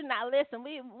appreciate you. Now, listen,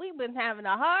 we've been having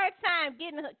a hard time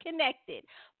getting connected,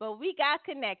 but we got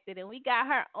connected, and we got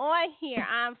her on here.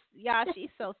 Y'all, she's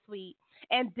so sweet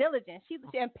and diligent. She's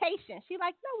and patient. She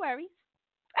like, no worries.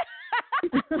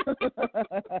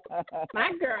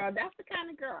 My girl, that's the kind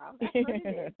of girl. That's what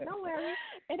it is. No worries.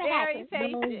 It'll happen.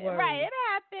 Patient. Right, it'll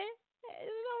happen.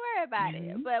 Don't worry about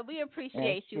it. But we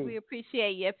appreciate you. We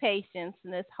appreciate your patience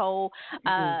in this whole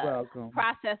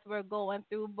process we're going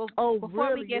through. Before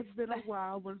really? It's been a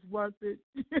while, but it's worth it.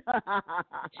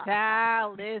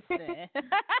 Child, listen.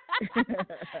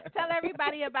 Tell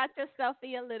everybody about yourself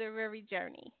and your literary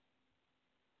journey.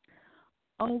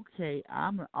 Okay,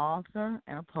 I'm an author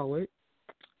and a poet.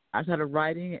 I started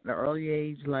writing at an early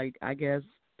age, like I guess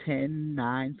 10,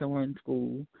 9, somewhere in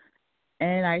school.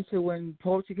 And I used to win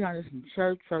poetry contests in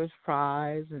church, first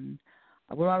prize, and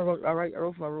I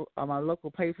wrote for my local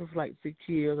paper for like 6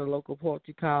 years, a local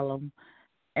poetry column,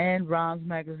 and Bronze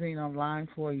Magazine online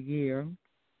for a year.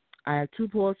 I have 2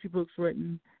 poetry books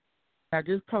written. I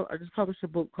just published a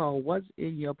book called What's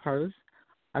in Your Purse?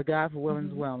 A Guide for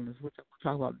Women's Wellness, which we'll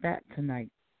talk about that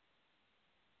tonight.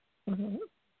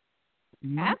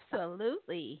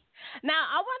 Absolutely. Now,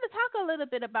 I want to talk a little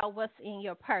bit about what's in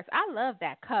your purse. I love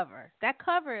that cover. That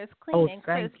cover is clean and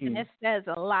crisp, and it says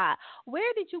a lot.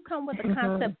 Where did you come with the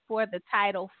concept for the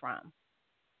title from?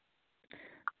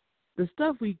 The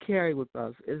stuff we carry with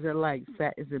us, is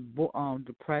it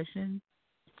depression,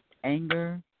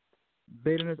 anger,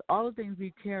 bitterness, all the things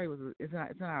we carry with us, it's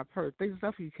in our purse. These are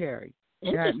stuff we carry.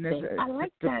 Interesting. I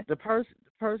like that. The purse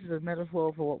is a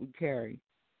metaphor for what we carry.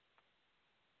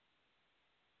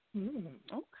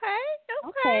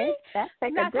 Okay. Let's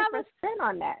take a different spin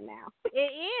on that now.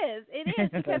 It is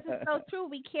because it's so true.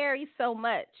 We carry so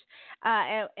much,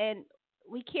 and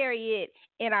we carry it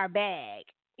in our bag.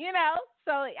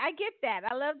 So I get that.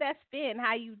 I love that spin.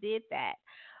 How you did that.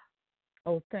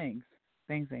 Oh, thanks.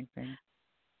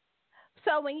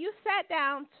 So when you sat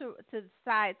down to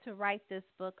decide to write this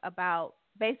book about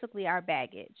basically our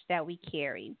baggage that we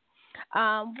carry,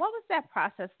 what was that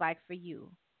process like for you?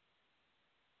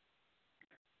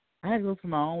 I had to go through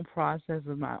my own process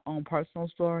of my own personal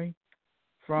story,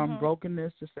 from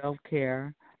brokenness to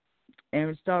self-care. And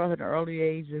it started off at an early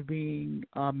age of being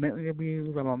mentally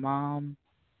abused by my mom,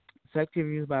 sexually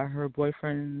abused by her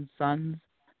boyfriend and sons,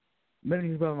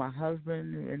 mentally abused by my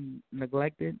husband, and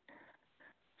neglected.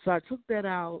 So I took that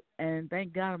out, and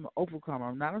thank God I'm an overcomer.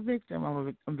 I'm not a victim.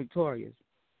 I'm victorious.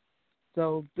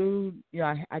 So through,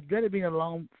 I dreaded being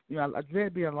alone. I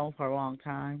dreaded being alone for a long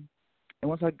time. And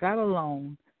once I got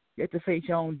alone, you have to face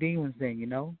your own demons then,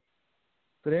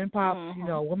 So then pops,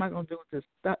 what am I going to do with this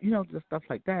stuff, just stuff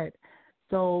like that.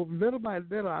 So little by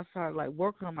little, I started,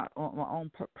 working on my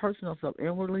own personal stuff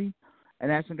inwardly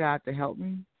and asking God to help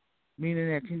me, meaning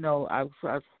that,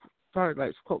 I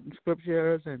started, quoting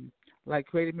scriptures and,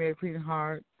 creating me a clean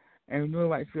heart and renewing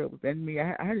my spirit within me.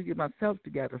 I had to get myself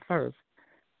together first.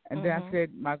 And then I said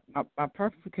my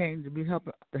purpose became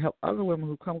to help other women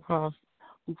who come across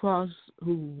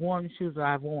who worn the shoes that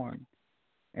I've worn,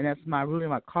 and that's my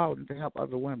calling, to help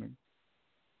other women.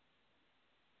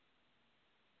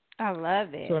 I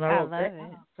love it.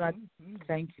 So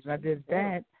thank you. So I did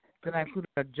that. Then I included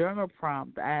a journal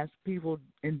prompt to ask people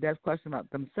in-depth questions about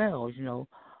themselves.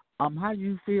 How do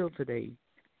you feel today?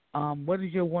 What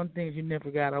is your one thing you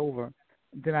never got over?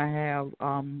 Then I have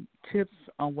tips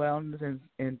on wellness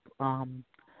and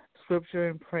scripture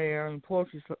and prayer and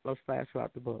poetry flash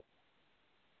throughout the book.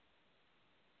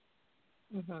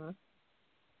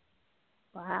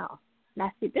 Wow.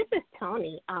 Now, see, this is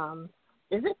Toni.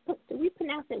 Do we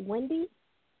pronounce it Wendy?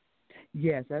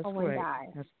 Yes, that's correct.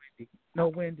 Wendy? That's Wendy. No,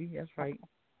 Wendy. That's right.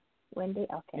 Wendy.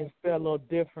 Okay. It's spelled a little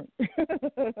different.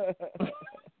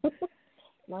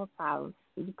 No problem.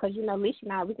 Because Lissha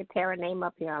and I, we can tear a name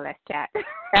up here on Let's Chat.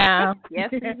 Yes,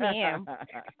 we can.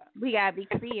 We gotta be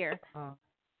clear.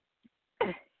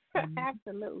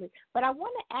 Absolutely. But I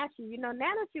want to ask you, now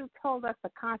that you've told us the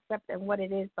concept and what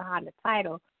it is behind the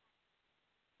title,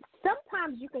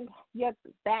 sometimes your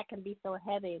bag can be so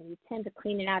heavy and you tend to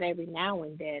clean it out every now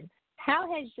and then. How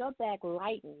has your bag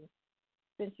lightened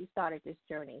since you started this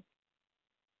journey?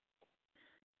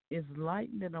 it's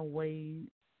lightened in a way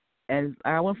as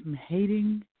I went from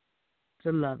hating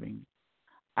to loving.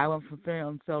 I went from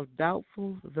feeling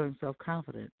self-doubtful to feeling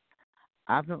self-confident.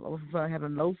 I went from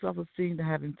having low self-esteem to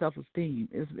having self-esteem.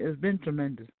 It's been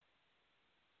tremendous.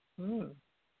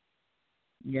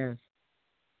 Yes.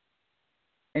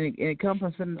 And it comes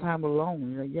from spending time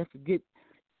alone. You know, you have to get.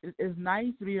 It's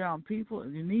nice to be around people.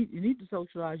 You need to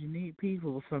socialize. You need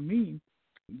people. But for me,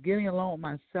 getting along with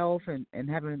myself and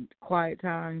having quiet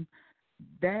time,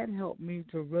 that helped me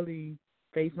to really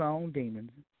face my own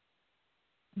demons.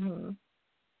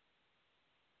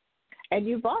 And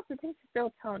you've also, this is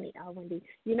still Toni, Wendy.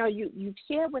 You know, you've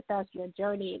shared with us your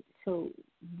journey to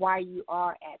why you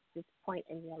are at this point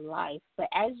in your life. But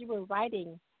as you were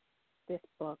writing this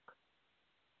book,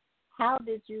 how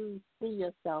did you see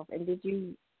yourself, and did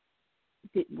you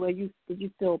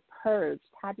feel purged?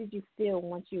 How did you feel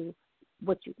when you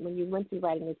went through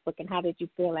writing this book, and how did you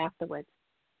feel afterwards?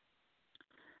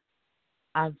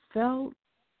 I felt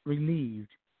relieved.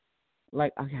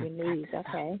 Like relieved,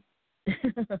 okay.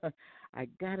 I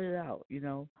got it out, you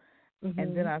know. Mm-hmm.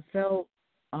 And then I felt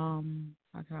how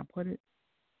can I put it?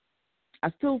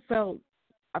 I felt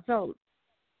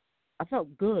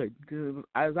good because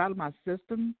I was out of my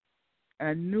system, and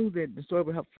I knew that the story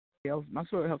would help somebody else. My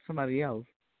story would help somebody else.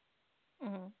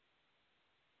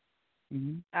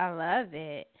 I love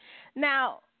it.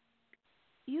 Now,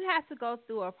 you had to go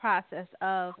through a process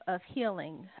of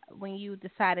healing when you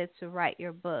decided to write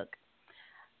your book.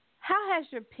 How has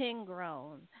your pen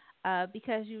grown?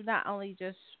 Because you not only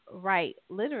just write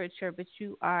literature, but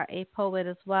you are a poet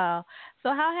as well. So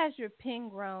how has your pen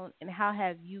grown, and how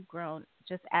have you grown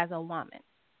just as a woman?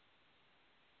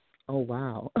 Oh,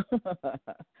 wow.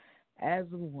 As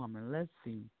a woman, let's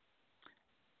see.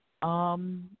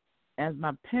 As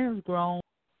my pen has grown,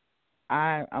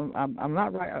 I'm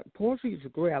not writing. Poetry is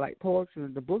great. I like poetry.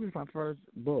 The book is my first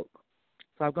book.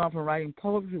 So I've gone from writing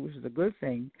poetry, which is a good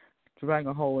thing, to writing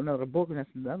a whole another book, and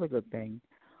that's another good thing.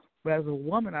 But as a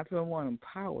woman, I feel more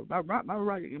empowered. My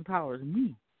writing empowers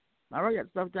me. I write that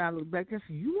stuff down, I look back and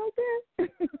say, you wrote that?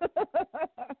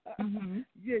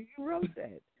 Yeah, you wrote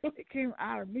that. It came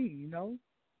out of me, you know?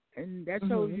 And that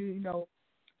shows you, you know,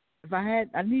 if I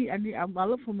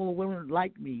look for more women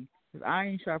like me, because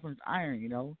iron sharpens iron, you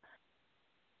know?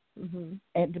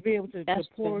 And to be able to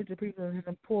pour into people and have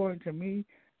them pour into me,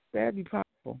 that'd be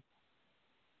powerful.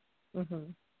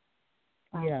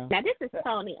 Yeah. Now, this is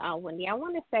Toni, Wendy. I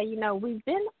want to say, you know, we've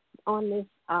been on this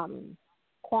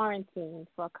quarantine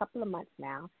for a couple of months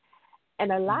now,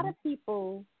 and a lot of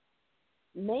people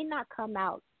may not come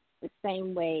out the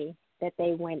same way that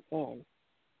they went in.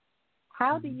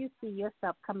 How do you see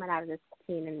yourself coming out of this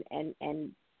quarantine,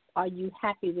 and are you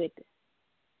happy with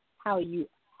how you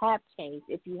have changed,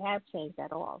 if you have changed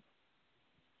at all?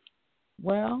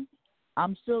 Well,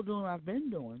 I'm still doing what I've been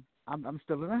doing. I'm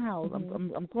still in the house.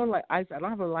 I'm called like I don't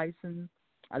have a license.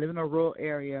 I live in a rural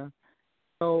area,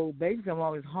 so basically I'm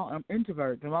always home. I'm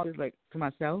introvert. I'm always like to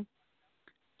myself.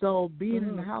 So being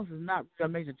in the house is not a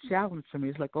major challenge for me.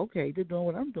 It's like, okay, they're doing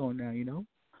what I'm doing now, you know.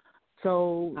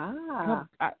 So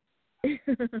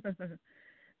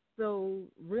so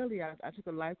really, I took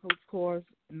a life coach course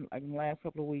in the last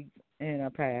couple of weeks, and I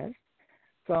passed.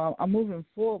 So I'm moving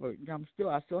forward.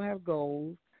 I still have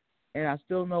goals, and I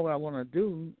still know what I want to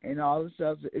do, and all this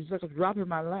stuff. It's like a drop in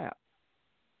my lap.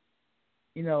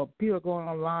 You know, people are going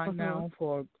online now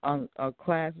for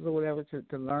classes or whatever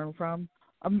to learn from.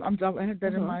 I had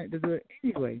that in mind to do it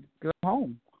anyway because I'm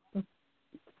home.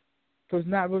 So it's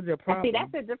not really a problem. See,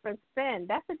 that's a different spin.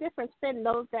 That's a different spin.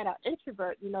 Those that are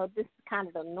introvert, you know, this is kind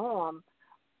of the norm.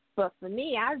 But for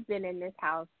me, I've been in this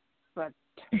house for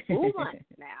 2 months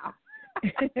now.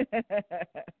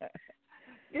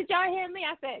 Did y'all hear me?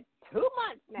 I said 2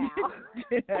 months now.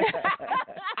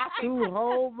 2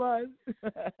 whole months.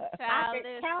 I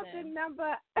can count the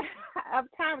number of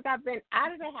times I've been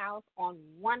out of the house on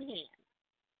one hand.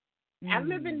 I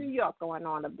live in New York going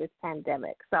on of this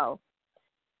pandemic. So,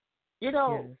 you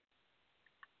know,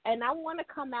 and I want to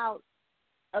come out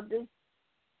of this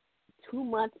 2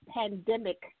 month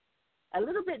pandemic a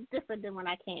little bit different than when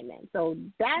I came in. So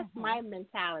that's my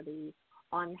mentality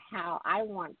on how I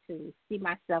want to see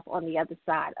myself on the other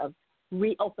side of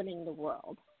reopening the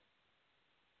world.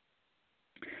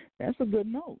 That's a good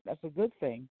note. That's a good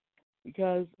thing.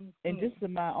 Because, and this is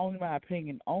my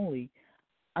opinion only,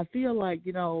 I feel like,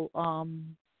 you know,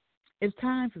 it's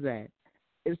time for that.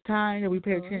 It's time that we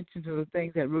pay attention to the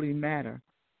things that really matter.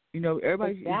 You know,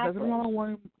 everybody, nothing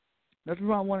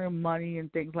wrong wanting money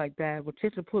and things like that, but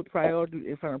just to put priority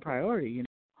in front of priority, you know.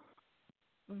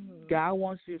 God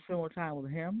wants you to spend more time with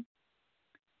Him.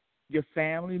 your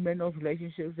family, mend those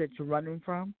relationships that you're running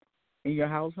from in your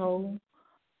household.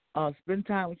 Spend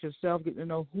time with yourself, get to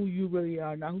know who you really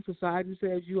are, not who society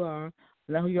says you are,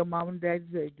 not who your mom and dad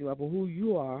says you are, but who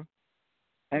you are.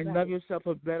 And love yourself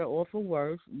for better or for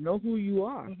worse. Know who you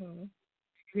are. You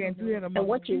can't do that among and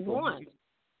what you people. want.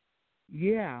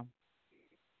 Yeah.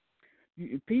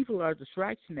 People are a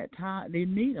distraction at times. They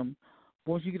need them.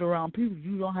 Once you get around people,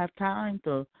 you don't have time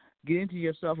to get into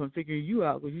yourself and figure you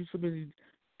out because you're so busy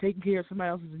taking care of somebody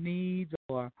else's needs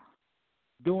or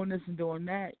doing this and doing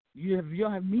that. You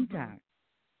don't have me time.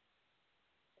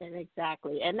 And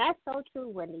exactly. And that's so true,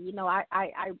 Wendy. You know,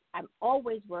 I'm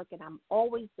always working. I'm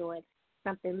always doing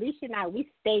something. Lissha and I, we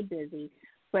stay busy.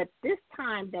 But this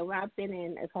time that I've been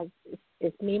in, because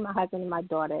it's me, my husband, and my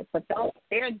daughter, but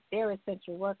they're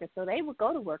essential workers, so they would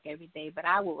go to work every day, but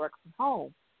I would work from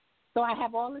home. So I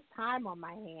have all this time on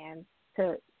my hands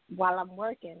while I'm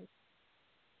working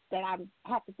that I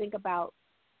have to think about,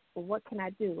 well, what can I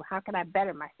do? How can I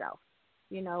better myself?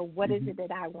 You know, what is it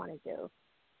that I want to do?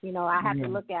 You know, I have to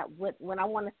look at when I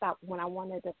wanted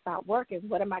to stop working,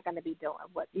 what am I going to be doing?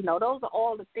 Those are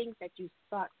all the things that you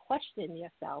start questioning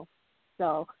yourself.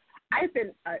 So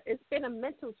it's been a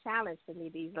mental challenge for me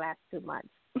these last 2 months.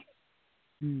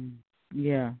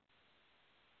 Yeah.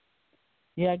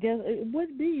 Yeah, I guess it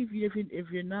would be if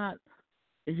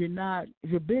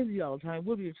you're busy all the time. It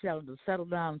would be a challenge to settle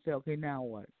down and say, okay, now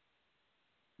what?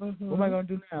 What am I going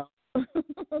to do now?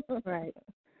 Right.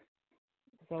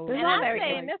 So I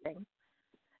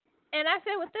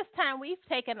say with this time we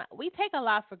take a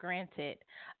lot for granted.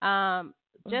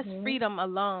 Just freedom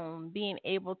alone, being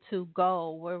able to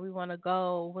go where we want to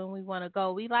go, when we want to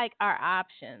go. We like our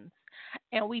options,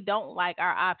 and we don't like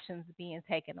our options being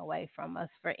taken away from us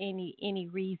for any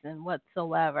reason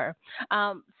whatsoever.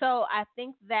 So I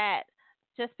think that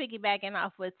just piggybacking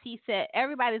off what T said,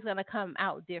 everybody's going to come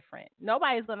out different.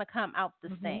 Nobody's going to come out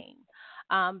the same.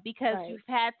 Because you've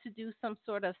had to do some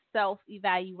sort of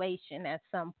self-evaluation at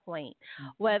some point,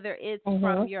 whether it's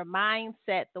from your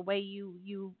mindset, the way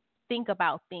you think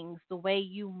about things, the way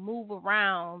you move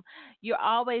around. You're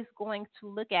always going to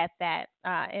look at that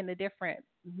in a different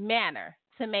manner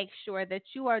to make sure that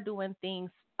you are doing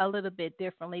things a little bit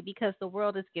differently, because the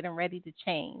world is getting ready to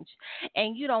change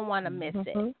and you don't want to miss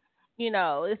it. You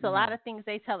know, it's a lot of things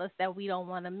they tell us that we don't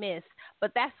want to miss,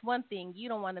 but that's one thing. You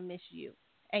don't want to miss you.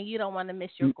 And you don't want to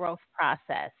miss your growth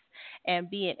process and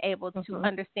being able to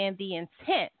understand the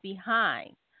intent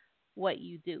behind what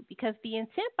you do, because the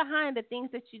intent behind the things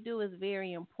that you do is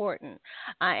very important.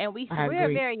 And we're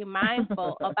very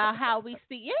mindful about how we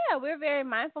speak. Yeah, we're very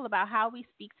mindful about how we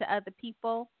speak to other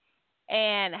people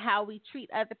and how we treat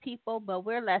other people, but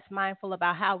we're less mindful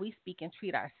about how we speak and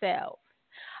treat ourselves.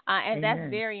 And that's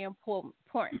very important.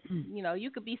 You know, you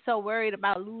could be so worried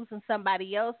about losing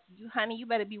somebody else. Honey, you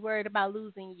better be worried about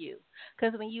losing you.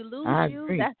 Because when you lose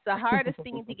that's the hardest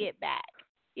thing to get back.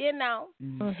 You know?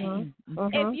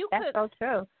 If you that's so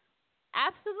true.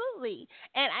 Absolutely.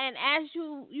 And as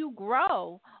you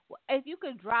grow, if you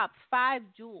could drop 5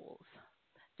 jewels,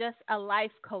 just a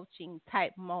life coaching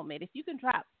type moment, if you can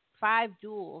drop 5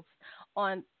 jewels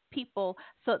on people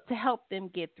so to help them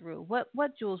get through,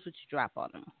 what jewels would you drop on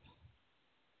them?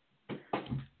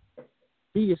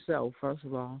 Be yourself, first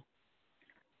of all.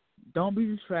 Don't be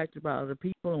distracted by other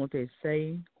people and what they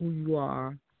say, who you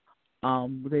are,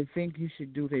 what they think you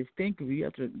should do, they think of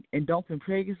you. And don't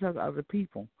compare yourself to other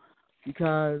people,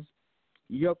 because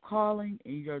your calling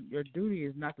and your duty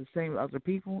is not the same as other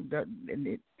people.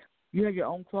 You have your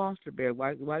own cross to bear.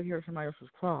 Why you hear somebody else's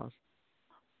cross?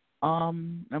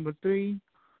 Number 3,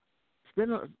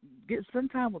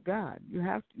 spend time with God.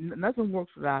 Nothing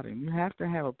works without Him. You have to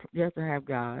have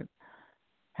God.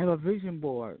 Have a vision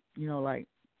board. You know, like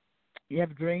you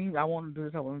have dreams. I want to do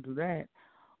this. I want to do that.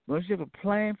 But once you have a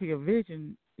plan for your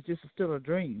vision, it's just still a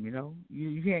dream. You know,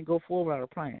 you can't go forward without a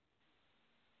plan.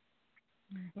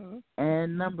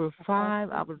 And number 5,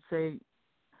 I would say,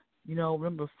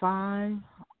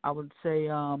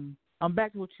 I'm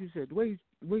back to what you said. The way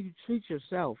you treat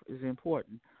yourself is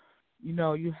important. You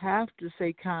know, you have to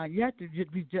stay kind. You have to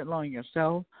be gentle on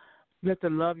yourself. You have to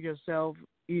love yourself,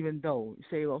 even though you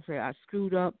say, okay, I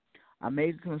screwed up. I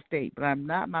made a mistake, but I'm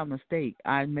not my mistake.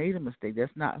 I made a mistake.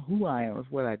 That's not who I am.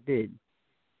 It's what I did.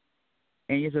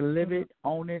 And you have to live it,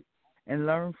 own it, and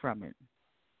learn from it.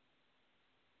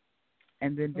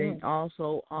 And then they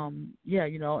also,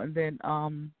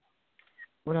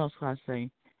 what else can I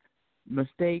say?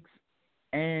 Mistakes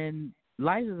and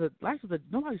life is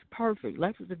nobody's perfect.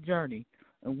 Life is a journey,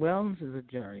 and wellness is a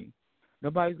journey.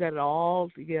 Nobody's got it all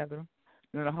together.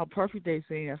 No matter how perfect they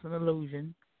seem, that's an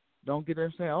illusion. Don't get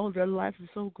them saying, "Oh, their life is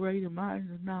so great and mine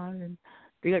is not," and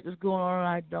they got this going on and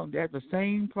I don't. They have the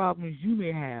same problems you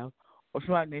may have, or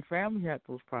somebody in their family has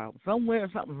those problems. Somewhere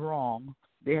something's wrong.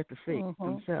 They have to fix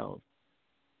themselves.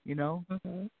 You know.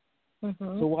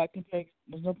 So why compare?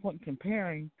 There's no point in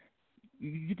comparing.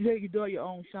 You do your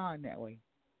own shine that way.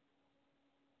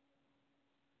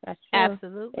 That's true.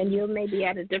 Absolutely. And you may be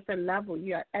at a different level.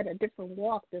 You're at a different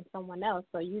walk than someone else.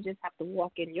 So you just have to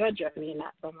walk in your journey and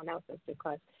not someone else's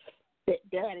because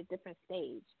they're at a different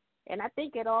stage. And I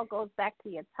think it all goes back to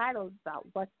your titles about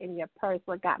what's in your purse,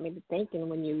 what got me to thinking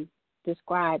when you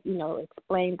described,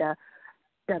 explain the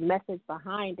message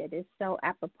behind it. It's so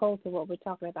apropos to what we're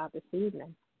talking about this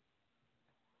evening.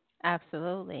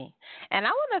 Absolutely. And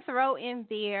I want to throw in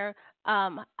there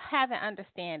having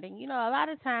understanding. A lot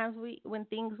of times when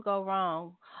things go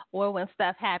wrong or when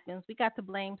stuff happens, we got to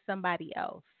blame somebody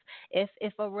else.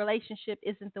 If a relationship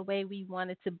isn't the way we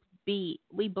want it to be,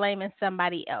 we blaming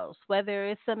somebody else, whether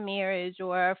it's a marriage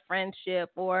or a friendship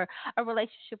or a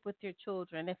relationship with your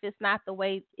children. If it's not the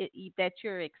way that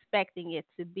you're expecting it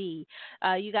to be,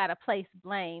 you got to place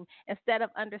blame instead of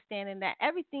understanding that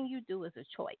everything you do is a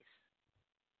choice.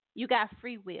 You got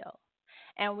free will.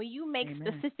 And when you make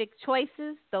specific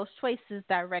choices, those choices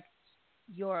direct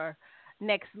your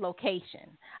next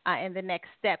location and the next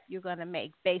step you're going to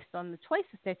make based on the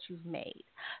choices that you've made.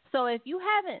 So if you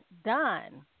haven't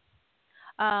done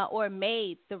or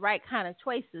made the right kind of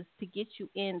choices to get you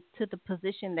into the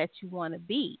position that you want to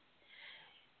be,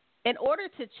 in order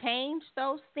to change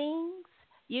those things,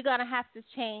 you're going to have to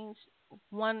change,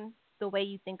 one, the way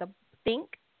you think,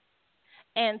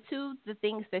 and two, the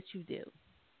things that you do.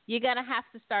 You're going to have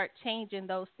to start changing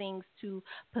those things to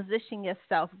reposition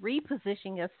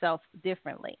yourself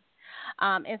differently.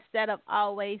 Instead of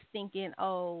always thinking,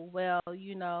 oh, well,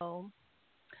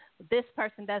 this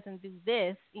person doesn't do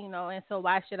this, and so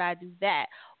why should I do that?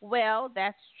 Well,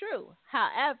 that's true.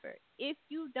 However, if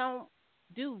you don't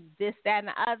do this, that, and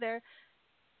the other,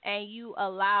 and you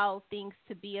allow things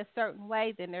to be a certain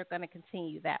way, then they're going to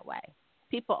continue that way.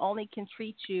 People only can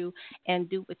treat you and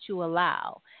do what you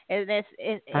allow. And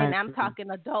I'm talking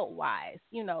adult-wise,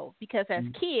 because as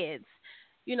kids,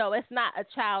 it's not a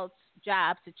child's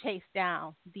job to chase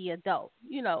down the adult,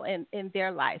 in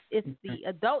their life. It's the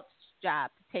adult's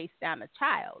job to chase down a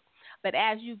child. But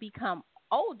as you become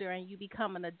older and you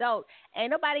become an adult,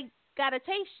 ain't nobody got to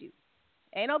chase you.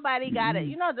 Ain't nobody got to,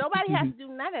 nobody has to do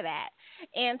none of that.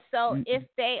 And so if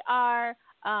they are,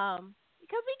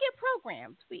 because we get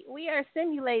programmed. We are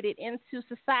simulated into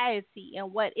society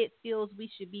and what it feels we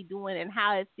should be doing and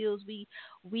how it feels we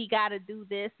got to do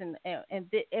this and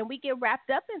we get wrapped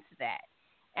up into that.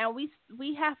 And we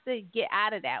have to get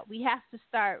out of that. We have to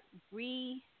start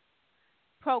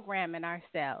reprogramming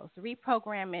ourselves,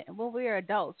 reprogramming when we're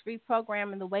adults,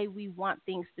 reprogramming the way we want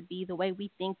things to be, the way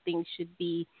we think things should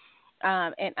be,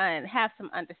 and have some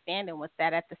understanding with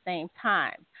that at the same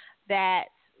time. That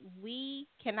we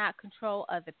cannot control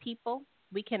other people.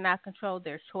 We cannot control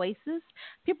their choices.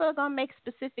 People are going to make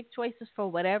specific choices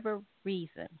for whatever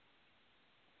reason.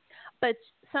 But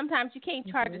sometimes you can't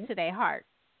charge it to their heart.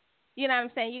 You know what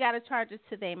I'm saying? You got to charge it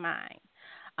to their mind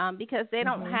because they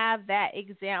don't have that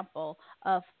example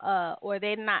of or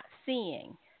they're not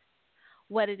seeing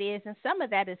what it is. And some of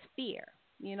that is fear.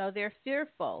 They're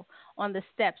fearful on the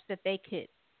steps that they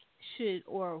should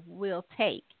or will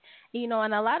take. And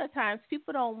a lot of times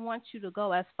people don't want you to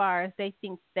go as far as they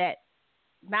think that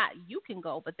not you can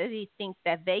go, but they think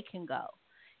that they can go.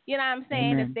 You know what I'm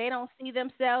saying? If they don't see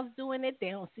themselves doing it, they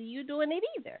don't see you doing it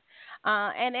either.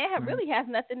 And it really has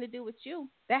nothing to do with you.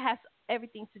 That has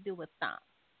everything to do with them.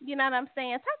 You know what I'm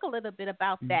saying? Talk a little bit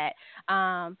about that,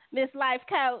 Miss Life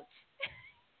Coach.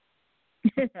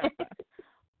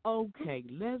 Okay,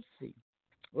 let's see.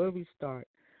 Where do we start?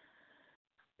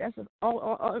 That's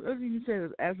everything you said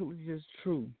is absolutely just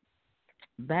true.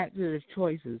 Back to the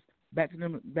choices, back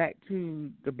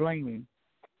to the blaming.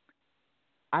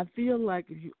 I feel like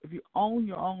if you own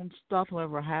your own stuff,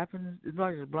 whatever happens, it's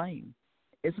not just blame.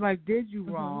 It's like did you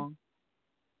wrong,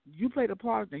 you played a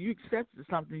part, and you accepted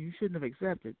something you shouldn't have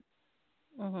accepted.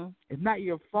 It's not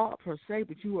your fault per se,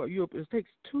 but it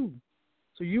takes two.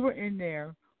 So you were in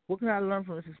there. What can I learn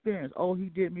from this experience? Oh, he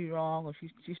did me wrong, or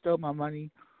she stole my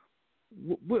money.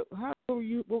 What were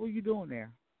you doing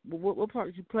there? What part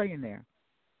did you play in there?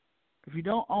 If you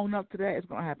don't own up to that, it's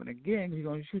going to happen again. You're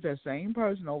going to shoot that same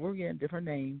person over again, different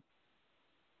name.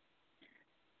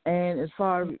 And as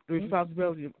far as the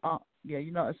responsibility of,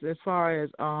 as far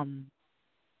as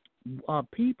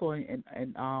people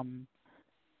and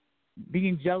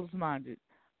being jealous-minded,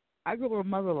 I grew up with a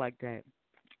mother like that.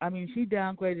 I mean, she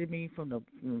downgraded me from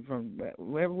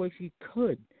wherever way she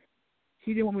could.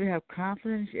 She didn't want me to have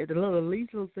confidence. At the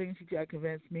least little thing, she tried to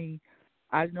convince me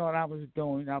I didn't know what I was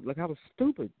doing. I was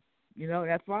stupid,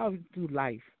 That's why I was through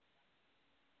life.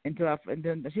 And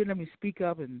then she would let me speak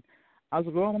up, and I was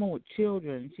a grown woman with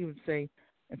children. And she would say,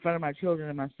 in front of my children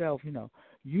and myself,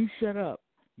 you shut up.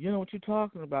 You know what you're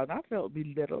talking about. And I felt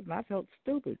belittled, and I felt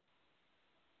stupid.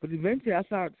 But eventually, I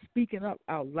started speaking up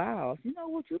out loud. You know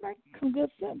what? You make some good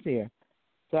sense here.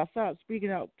 So I started speaking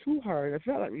out to her. It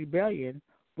felt like rebellion,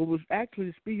 but was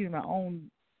actually speaking my own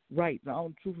rights, my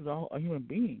own truth as a human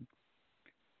being.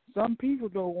 Some people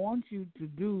don't want you to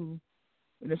do,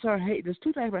 and there's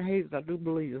two types of haters I do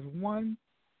believe. There's one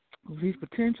who sees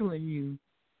potential in you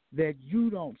that you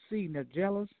don't see, and they're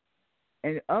jealous.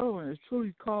 And the other one is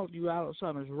truly called you out on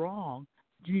something that's wrong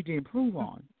you need to improve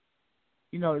on.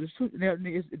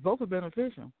 Both are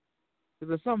beneficial. Because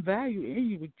there's some value in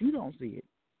you, but you don't see it.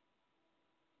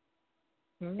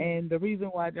 Mm-hmm. And the reason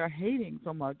why they're hating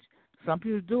so much, some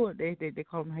people do it, they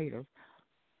call them haters.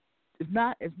 It's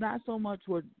not so much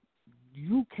what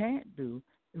you can't do,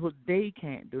 it's what they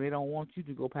can't do. They don't want you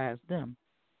to go past them.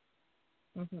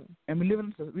 Mm-hmm. And we live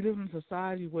in a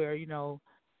society where, and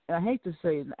I hate to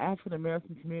say it, in the African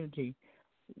American community,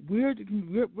 we're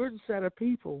the set of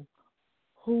people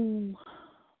who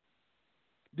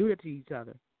do it to each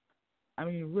other. I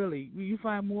mean, really, you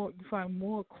find more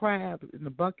crab in the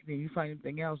bucket than you find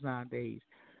anything else nowadays.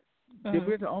 Mm-hmm.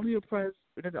 We're the only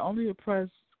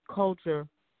oppressed culture,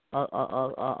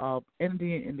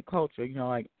 entity in the culture.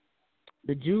 Like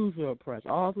the Jews were oppressed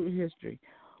all through history,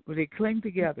 but they cling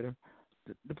together.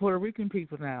 The Puerto Rican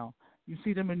people now, you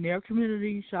see them in their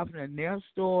communities, shopping in their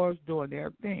stores, doing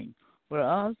their thing. But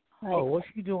us, what's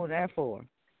she doing that for?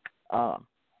 Got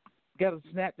to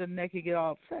snap their neck and get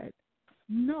all upset.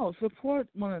 No, support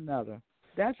one another.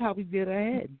 That's how we get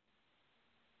ahead.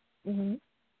 Mm-hmm.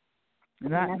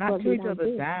 Not tear each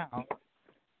other down.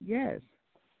 Yes.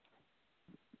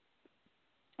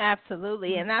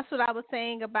 Absolutely. And that's what I was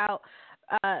saying about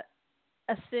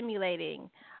assimilating.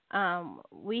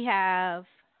 We have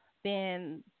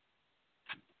been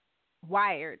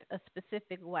wired a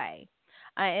specific way.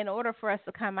 In order for us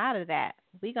to come out of that,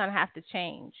 we're going to have to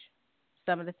change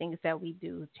some of the things that we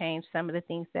do, change some of the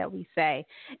things that we say.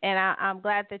 And I'm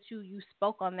glad that you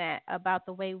spoke on that about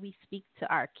the way we speak to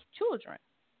our children.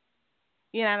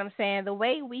 You know what I'm saying? The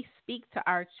way we speak to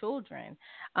our children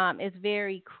is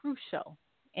very crucial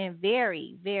and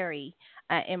very, very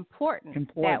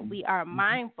important that we are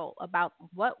mindful about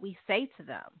what we say to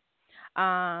them.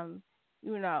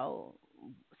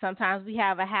 Sometimes we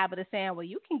have a habit of saying, well,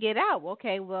 you can get out.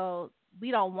 Okay, well, we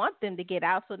don't want them to get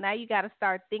out. So now you got to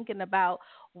start thinking about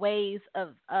ways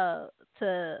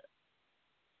to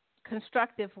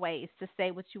constructive ways to say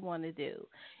what you want to do,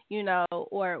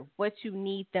 or what you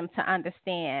need them to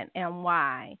understand and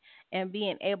why, and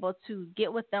being able to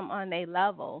get with them on their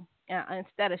level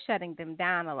instead of shutting them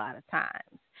down a lot of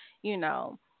times,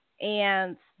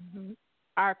 and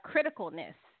our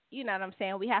criticalness. You know what I'm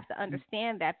saying? We have to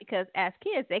understand that because as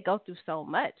kids, they go through so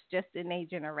much just in their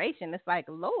generation. It's like,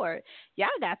 Lord, y'all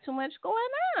got too much going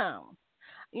on,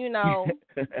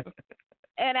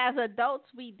 And as adults,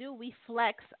 we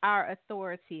flex our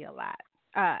authority a lot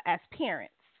as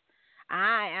parents.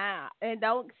 And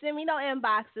don't send me no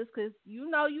inboxes because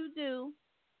you do.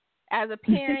 As a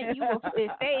parent, you will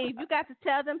if you got to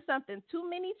tell them something too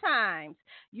many times,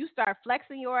 you start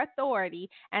flexing your authority,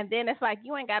 and then it's like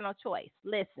you ain't got no choice.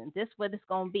 Listen, this is what it's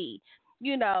gonna be,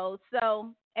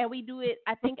 So, and we do it,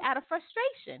 I think, out of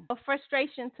frustration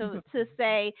to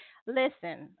say,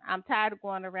 listen, I'm tired of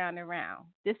going around and around.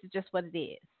 This is just what it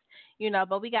is,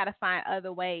 But we got to find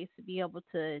other ways to be able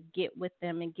to get with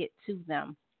them and get to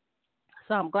them.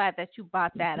 So I'm glad that you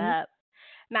brought that up.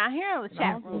 Now here in the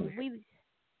chat room,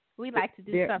 we like to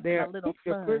do something a little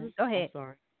fun. Go ahead. I'm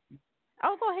sorry.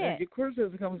 Oh, go ahead. Your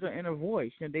criticism comes from inner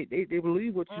voice, and they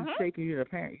believe what you say because you're a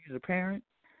parent. You're a parent,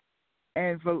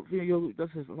 and for you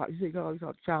say, "Oh, you call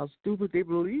the child stupid." They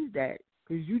believe that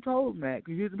because you told them that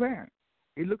because you're the parent.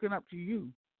 They're looking up to you.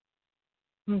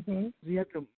 Mm-hmm. So we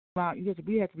have to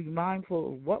be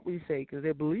mindful of what we say because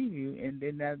they believe you, and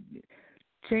then that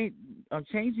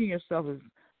changing yourself is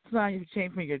sometimes you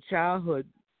change from your childhood.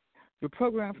 You're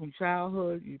programmed from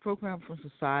childhood. You're programmed from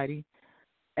society,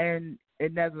 and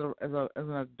as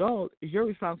an adult, it's your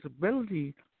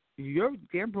responsibility. You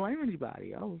can't blame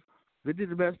anybody else. They did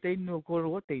the best they knew according to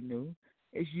what they knew.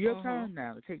 It's your turn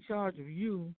now to take charge of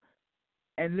you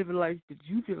and live a life that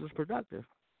you feel is productive.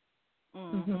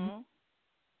 Mm-hmm.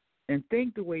 And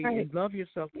think the way and love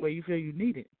yourself the way you feel you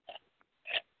need it.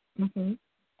 Mm-hmm.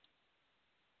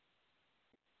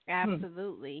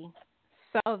 Absolutely.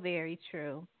 So very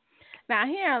true. Now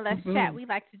here on Let's Chat, we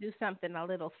like to do something a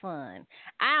little fun.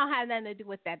 I don't have nothing to do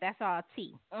with that. That's all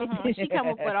T. She come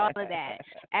up with all of that.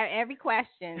 Every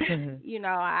question,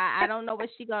 I don't know what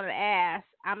she gonna ask.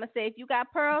 I'm gonna say if you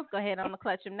got pearls, go ahead on the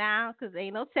clutch them now, cause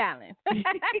ain't no telling.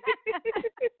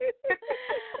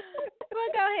 Well,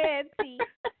 go ahead, T.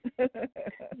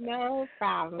 No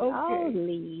problem. Okay. Oh,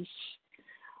 Leash.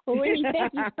 Winnie,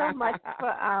 thank you so much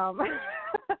for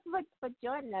for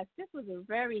joining us. This was a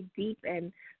very deep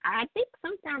and I think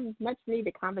sometimes much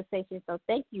needed conversation. So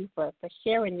thank you for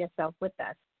sharing yourself with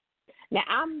us. Now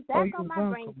I'm back on my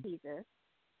brain teaser.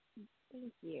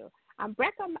 Thank you. I'm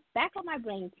back on my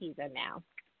brain teaser now.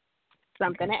 So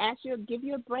I'm gonna give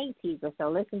you a brain teaser. So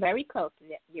listen very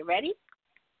closely. You ready?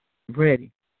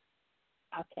 Ready.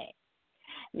 Okay.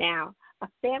 Now a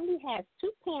family has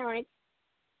 2 parents,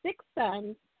 6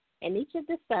 sons, and each of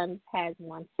the sons has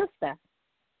 1 sister.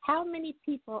 How many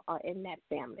people are in that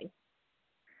family?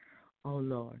 Oh,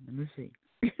 Lord. Let me see.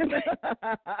 She said,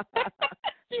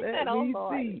 oh,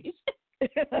 Lord.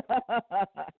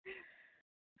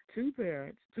 2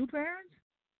 parents. 2 parents?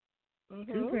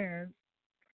 Mm-hmm. 2 parents.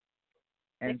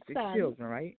 And 6 sons. children,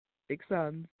 right? 6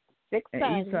 sons. 6 and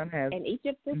sons. Each son has, and each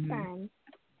of the sons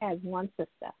has 1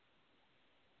 sister.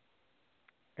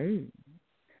 Ooh.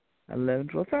 11,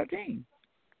 12, 13.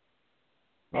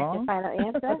 That's your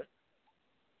final answer?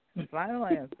 Final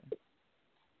answer.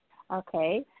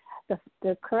 Okay.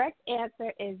 The correct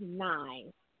answer is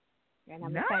 9. And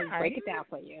I'm going to break it down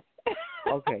for you.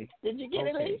 Okay. Did you get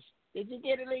it, Leash? Did you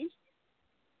get it, Leash?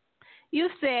 You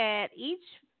said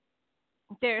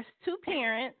there's 2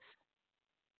 parents,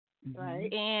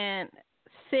 right, and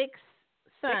 6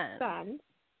 sons. 6 sons.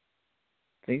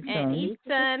 6 and sons. each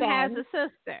son has a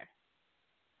sister.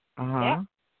 Uh-huh. Yep.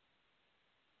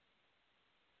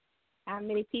 How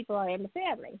many people are in the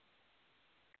family?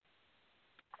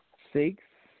 6,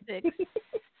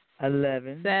 11,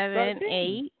 7, 13.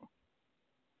 8.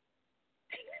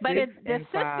 But the sister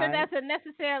 5. doesn't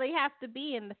necessarily have to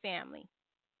be in the family.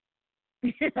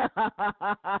 Okay,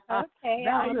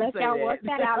 I'll let y'all work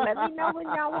that out. Let me know when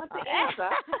y'all want the answer.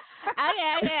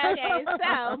 Okay.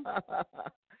 So,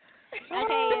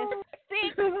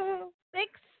 it's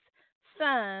 6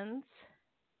 sons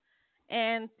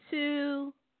and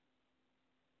 2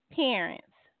 parents.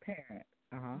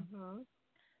 Uh-huh.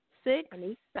 6, and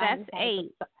each son that's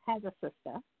 8. has a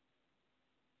sister.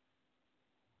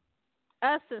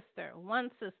 A sister,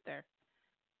 1 sister.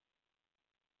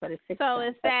 But it's 6 so sons.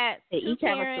 Is that they 2 each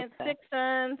have a parents, sister. 6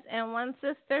 sons, and 1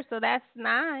 sister? So that's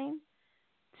 9.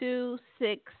 2,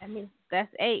 6.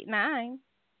 That's 8, 9.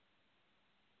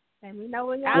 Let me know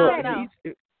when y'all I ready.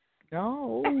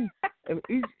 No. if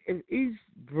each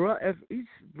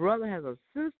brother has a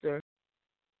sister,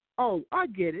 oh, I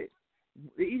get it.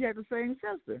 They each have the same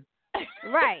sister.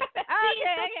 Right.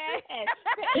 Okay.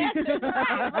 The answer's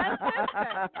right. 1 sister.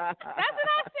 That's what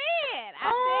I said. I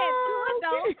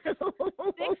said 2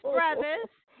 adults, 6 brothers.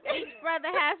 Each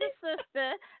brother has a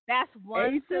sister. That's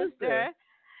 1 sister.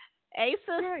 A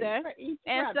sister. Right.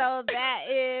 And so that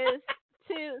is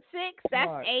 2, 6.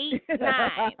 That's 8, 9.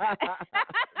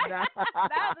 That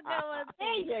was a good one.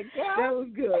 There you go. That was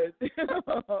good.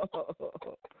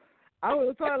 I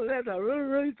was thought of that. I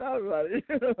really thought about it.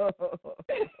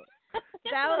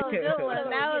 That was a good one.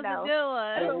 That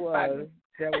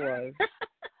was.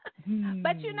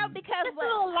 But because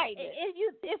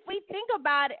if we think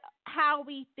about it, how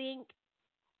we think,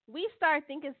 we start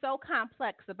thinking so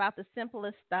complex about the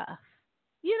simplest stuff.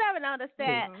 You never notice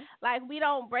that? Like, we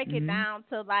don't break it down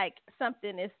to like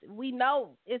something we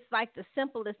know it's like the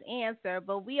simplest answer,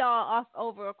 but we all off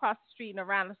over across the street and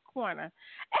around this corner.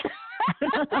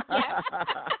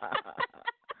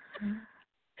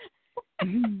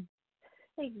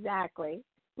 Exactly.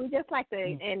 We just like to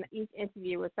end each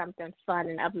interview with something fun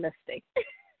and uplifting.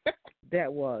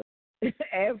 That was.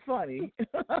 And funny.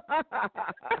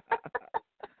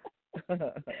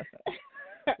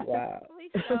 Wow. We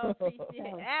so appreciate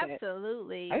it.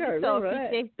 Absolutely. I gotta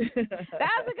appreciate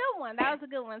that was a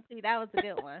good one. See, that was a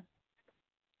good one.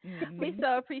 We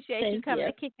so appreciate you coming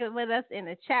to kick it with us in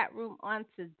the chat room on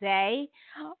today.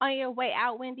 On your way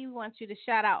out, Wendy, we want you to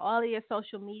shout out all of your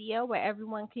social media where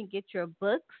everyone can get your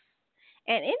books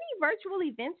and any virtual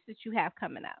events that you have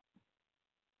coming up.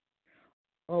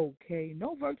 Okay,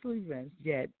 no virtual events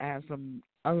yet. I have some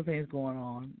other things going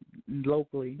on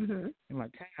locally in my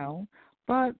town,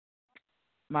 but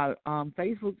my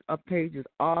Facebook page is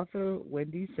Author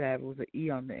Wendy Savage with an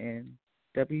E on the end,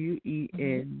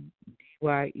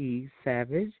 WENDYE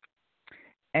Savage,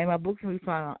 and my book can be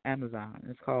found on Amazon.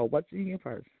 It's called What's in Your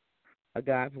Purse: A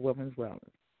Guide for Women's Wellness.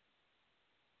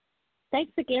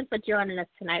 Thanks again for joining us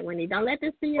tonight, Winnie. Don't let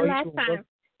this be your last time.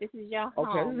 This is your home.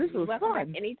 Okay, this was welcome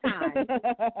fun. back anytime.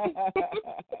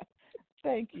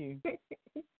 Thank you.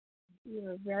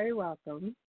 You're very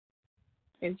welcome.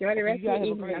 Enjoy the rest of the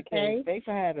evening, okay? Thanks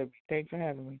for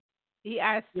having me. You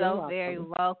are so very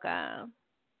welcome.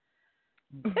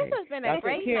 Okay. This has been a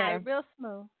great night, real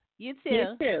smooth. You too.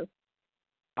 You too.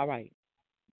 All right.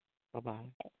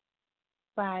 Bye-bye.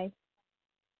 Bye.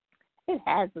 It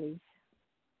has, Lissha.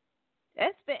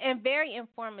 It's been very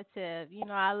informative. You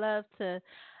know, I love to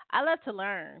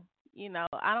learn. You know,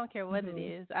 I don't care what it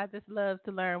is. I just love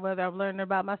to learn, whether I'm learning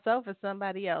about myself or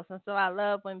somebody else. And so I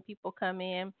love when people come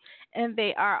in and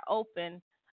they are open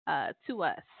to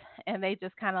us, and they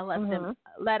just kind of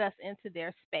let us into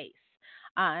their space.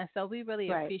 And so we really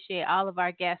appreciate all of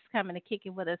our guests coming to kick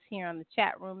it with us here on the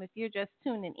chat room. If you're just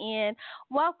tuning in,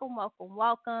 welcome, welcome,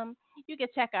 welcome. You can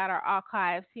check out our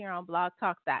archives here on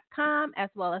blogtalk.com, as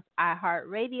well as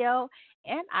iHeartRadio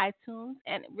and iTunes,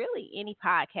 and really any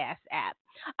podcast app.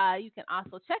 You can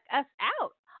also check us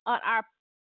out on our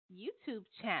YouTube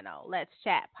channel, Let's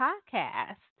Chat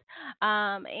Podcast,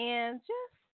 and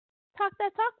just talk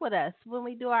that talk with us. When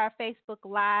we do our Facebook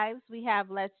Lives, we have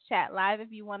Let's Chat Live.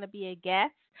 If you want to be a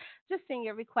guest, just send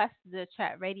your request to the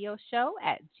Chat Radio Show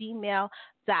at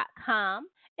gmail.com.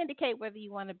 Indicate whether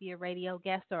you want to be a radio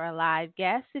guest or a live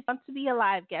guest. If you want to be a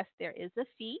live guest, there is a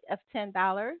fee of $10.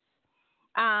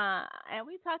 And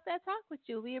we talk that talk with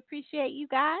you. We appreciate you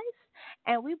guys,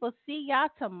 and we will see y'all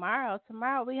tomorrow.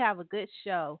 Tomorrow we have a good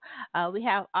show. We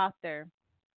have author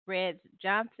Red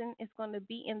Johnson is going to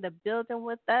be in the building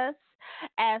with us,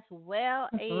 as well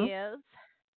as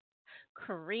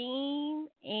Kareem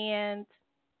and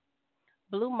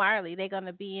Blue Marley. They're going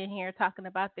to be in here talking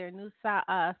about their new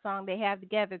song they have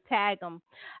together, Tag 'em.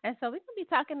 And so we're going to be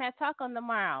talking that talk on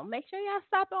tomorrow. Make sure y'all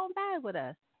stop on by with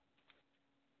us.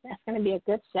 That's going to be a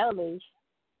good show, Lissha.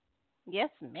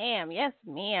 Yes, ma'am. Yes,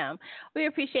 ma'am. We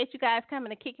appreciate you guys coming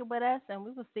to kick it with us, and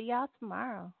we will see y'all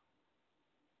tomorrow.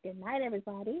 Good night,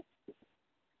 everybody.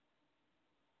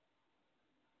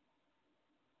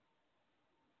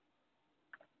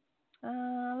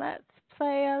 Let's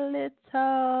play a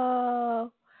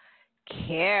little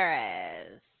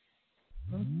Karis.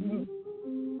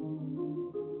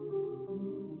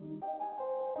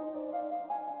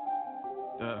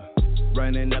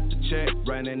 Running up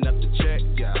the check,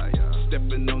 yeah.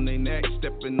 Stepping on their neck,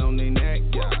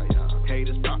 yeah.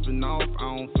 Haters popping off, I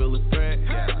don't feel a threat,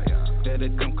 yeah. Better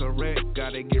come correct,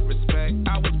 gotta get respect.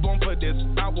 I was born for this,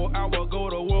 I will go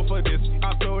to war for this.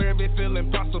 I throw every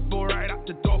feeling possible right out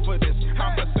the door for this.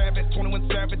 I'm a savage, 21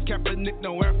 savage, Kaepernick,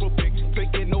 no Afro pick.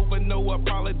 Taking over, no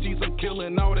apologies, I'm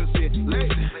killing all this shit.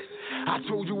 Listen. I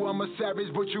told you I'm a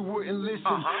savage, but you wouldn't listen.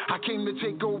 I came to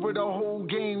take over the whole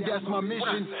game, that's my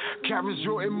mission. Karis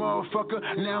Jordan, motherfucker,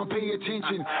 now pay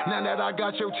attention. Now that I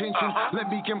got your attention, let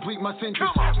me complete my sentence.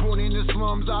 Born in the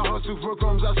slums, I hustle for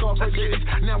crumbs, I saw for days.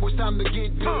 Now it's time to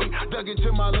get paid, dug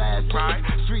into my last days.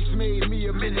 Streets made me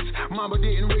a menace, mama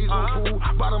didn't raise no fool.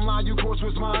 Bottom line, you course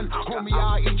was mine, homie,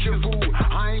 I eat your food.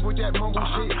 I ain't with that mumble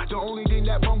shit, the only thing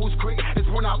that mumbles quick is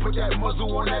when I put that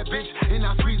muzzle on that bitch and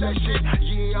I squeeze that shit.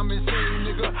 Yeah, I'm insane.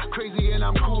 Nigga, crazy and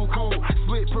I'm cool.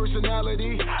 Split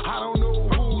personality, I don't know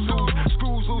who's who.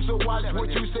 Screws loose, so watch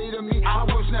what you say to me. I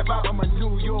will snap out, I'm a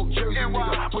New York Jersey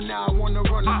nigga. But now I wanna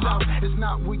run the South. It's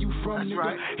not where you from,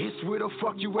 nigga. It's where the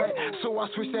fuck you at. So I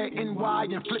switch that NY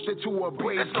and flip it to a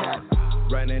braid cap.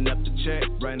 Running up the check,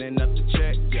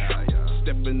 yeah.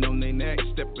 Stepping on their neck,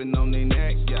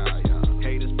 yeah.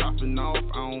 Haters popping off,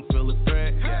 I don't feel a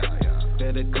threat, yeah.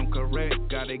 Better come correct,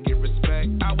 gotta get respect.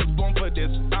 I was born for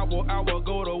this, I will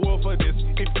go to war for this.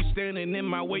 If you standing in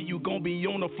my way, you gon' be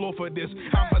on the floor for this.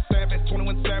 I'm a savage,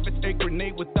 21 savage, a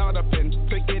grenade without a pin.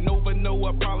 Taking over, no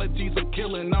apologies, I'm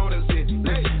killing all this shit.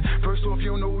 Hey, first off,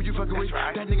 you don't know who you fucking with.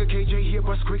 That nigga KJ here,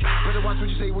 bust quick. Better watch what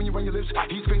you say when you run your lips.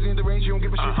 He's crazy in the range, you don't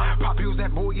give a shit. Pop pills,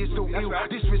 that boy is so ill.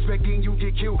 Disrespecting, you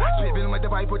get killed. Spitting like the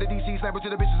vibe with the DC, slap it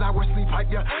to the bitches, I Wesley pipe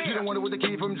ya. You don't want it with the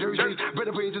kid from Jersey.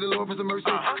 Better pray to the Lord for some mercy.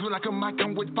 Cause when I come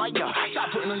with fire.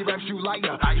 Stop putting on your raps, you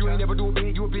liar. You ain't never do a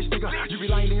bit, you a bitch nigga. You be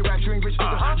lying in your raps, you ain't rich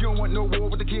nigga. You don't want no war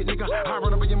with the kid nigga. I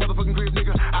run up in your motherfucking crib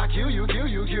nigga. I kill you,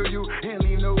 and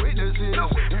leave no witnesses.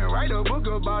 And write a book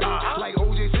about it, like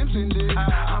O.J. Simpson did.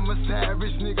 I'm a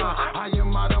savage nigga, I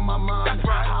am out of my mind.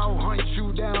 I'll hunt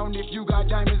you down if you got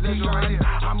diamonds that shine.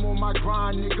 I'm on my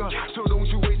grind nigga, so don't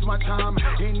you waste my time.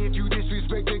 And if you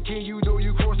disrespect the kid, you know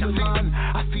you cross the line.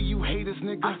 I see you haters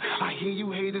nigga, I hear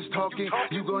you haters talk. talking.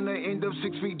 You gonna end up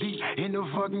 6 feet deep in the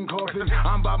fucking coffin.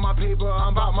 I'm about my paper,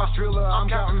 I'm about my Striller, I'm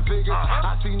counting figures.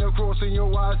 I seen the cross in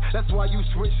your eyes, that's why you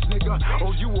switch, nigga.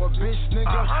 Oh, you a bitch,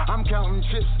 nigga. I'm counting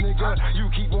chips, nigga. You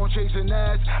keep on chasing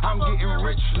ass, I'm getting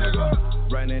rich,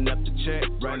 nigga. Running up the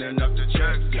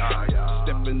check, yeah.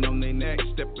 Stepping on their neck,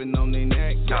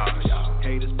 yeah.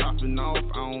 Haters popping off,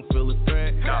 I don't feel a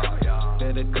threat.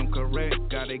 Better come correct,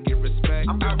 gotta get respect.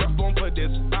 I was born for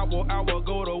this, I will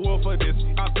go to war for this.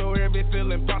 I throw every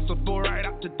feeling possible right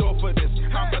out the door for this.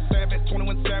 I'm a savage,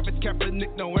 21 savage,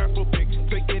 Kaepernick, no Afro pick.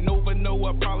 Taking over, no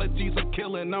apologies, I'm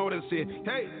killing all this shit.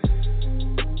 Hey.